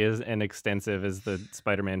lengthy and extensive as the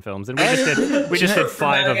Spider-Man films, and we just did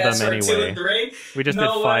 5 of them Madagascar 2 anyway. and 3? We just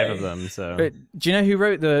No did 5 way. of them, so. But do you know who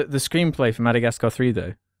wrote the screenplay for Madagascar 3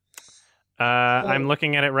 though? I'm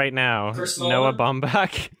looking at it right now. Chris Noah Nolan?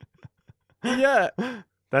 Baumbach. Yeah.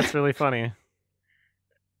 That's really funny.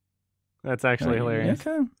 That's actually hilarious.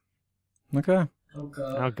 Okay. Oh god.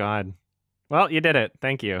 Oh God. Well, you did it.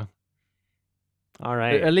 Thank you. All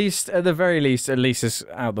right. At the very least, it's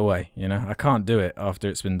out the way. You know, I can't do it after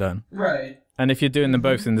it's been done. Right. And if you're doing them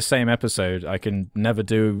both in the same episode, I can never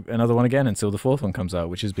do another one again until the 4th one comes out,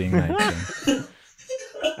 which is being made. So.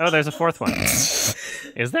 Oh, there's a 4th one.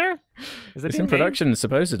 Is there? Is it It's being in production,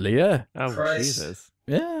 supposedly. Yeah. made? Oh, Christ. Jesus.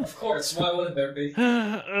 Yeah. Of course. Why wouldn't there be?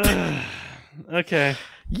 Okay.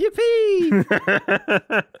 Yippee!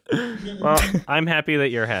 Well, I'm happy that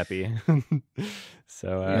you're happy.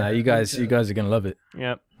 So, Nah, you guys are gonna love it.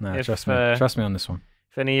 yep. Nah, If, trust me on this one.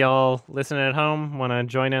 If any of y'all listening at home want to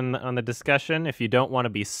join in on the discussion, if you don't want to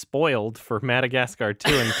be spoiled for Madagascar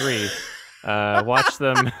 2 and 3, watch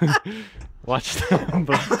them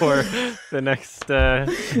before the next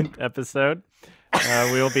episy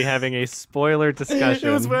we will be having a spoiler discussion.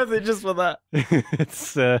 It was worth it just for that.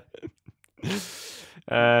 It's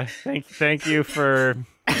thank you for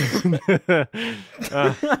Yeah,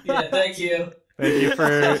 thank you.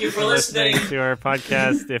 Thank you for listening. to our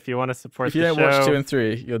podcast. If you want to support If you the don't show, watch 2 and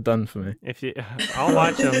 3, you're done for me. if you, I'll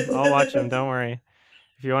watch them. Don't worry.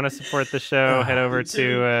 If you want to support the show, head over to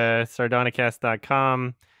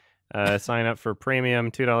Sardonicast.com. Sign up for premium.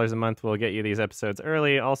 $2 a month will get you these episodes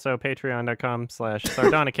early. Also,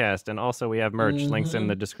 patreon.com/Sardonicast. And also, we have merch. Links in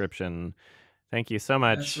the description. Thank you so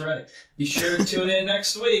much. That's right. Be sure to tune in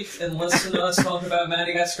next week and listen to us talk about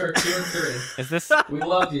Madagascar 2 and 3. Is this? We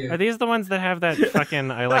love you. Are these the ones that have that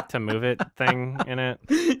fucking "I like to move it" thing in it?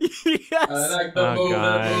 Yes. I like to Oh, move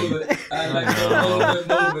God. it. I like to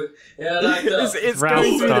move it. Yeah, I like to... It's Ralph,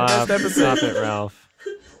 going to be the best stop! episode. Stop it, Ralph.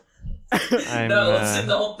 No, let's sing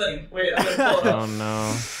the whole thing. Wait, I'm gonna pull it up. Oh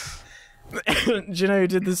no! Do you know who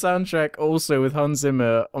did the soundtrack also with Hans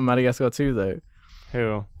Zimmer on Madagascar 2 though?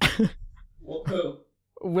 Who? Well, who?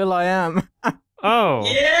 Will.I.am. Oh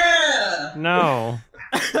Yeah! no!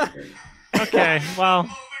 Okay, well,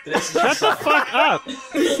 shut the fuck up!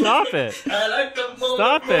 Stop it! I like to move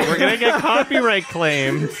Stop it! We're gonna get copyright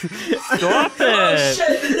claimed. Stop Oh, it!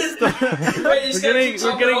 shit! Wait, he's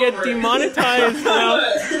We're gonna get demonetized now.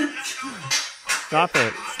 Stop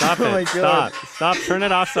it! Stop Oh my it! God. Stop! Turn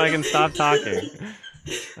it off so I can stop talking.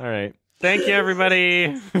 All right. Thank you, everybody.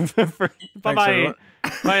 Bye bye. everyone.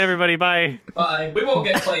 Bye, everybody. Bye. Bye. We won't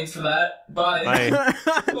get claimed for that. Bye. Bye.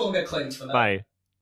 We won't get claimed for that. Bye.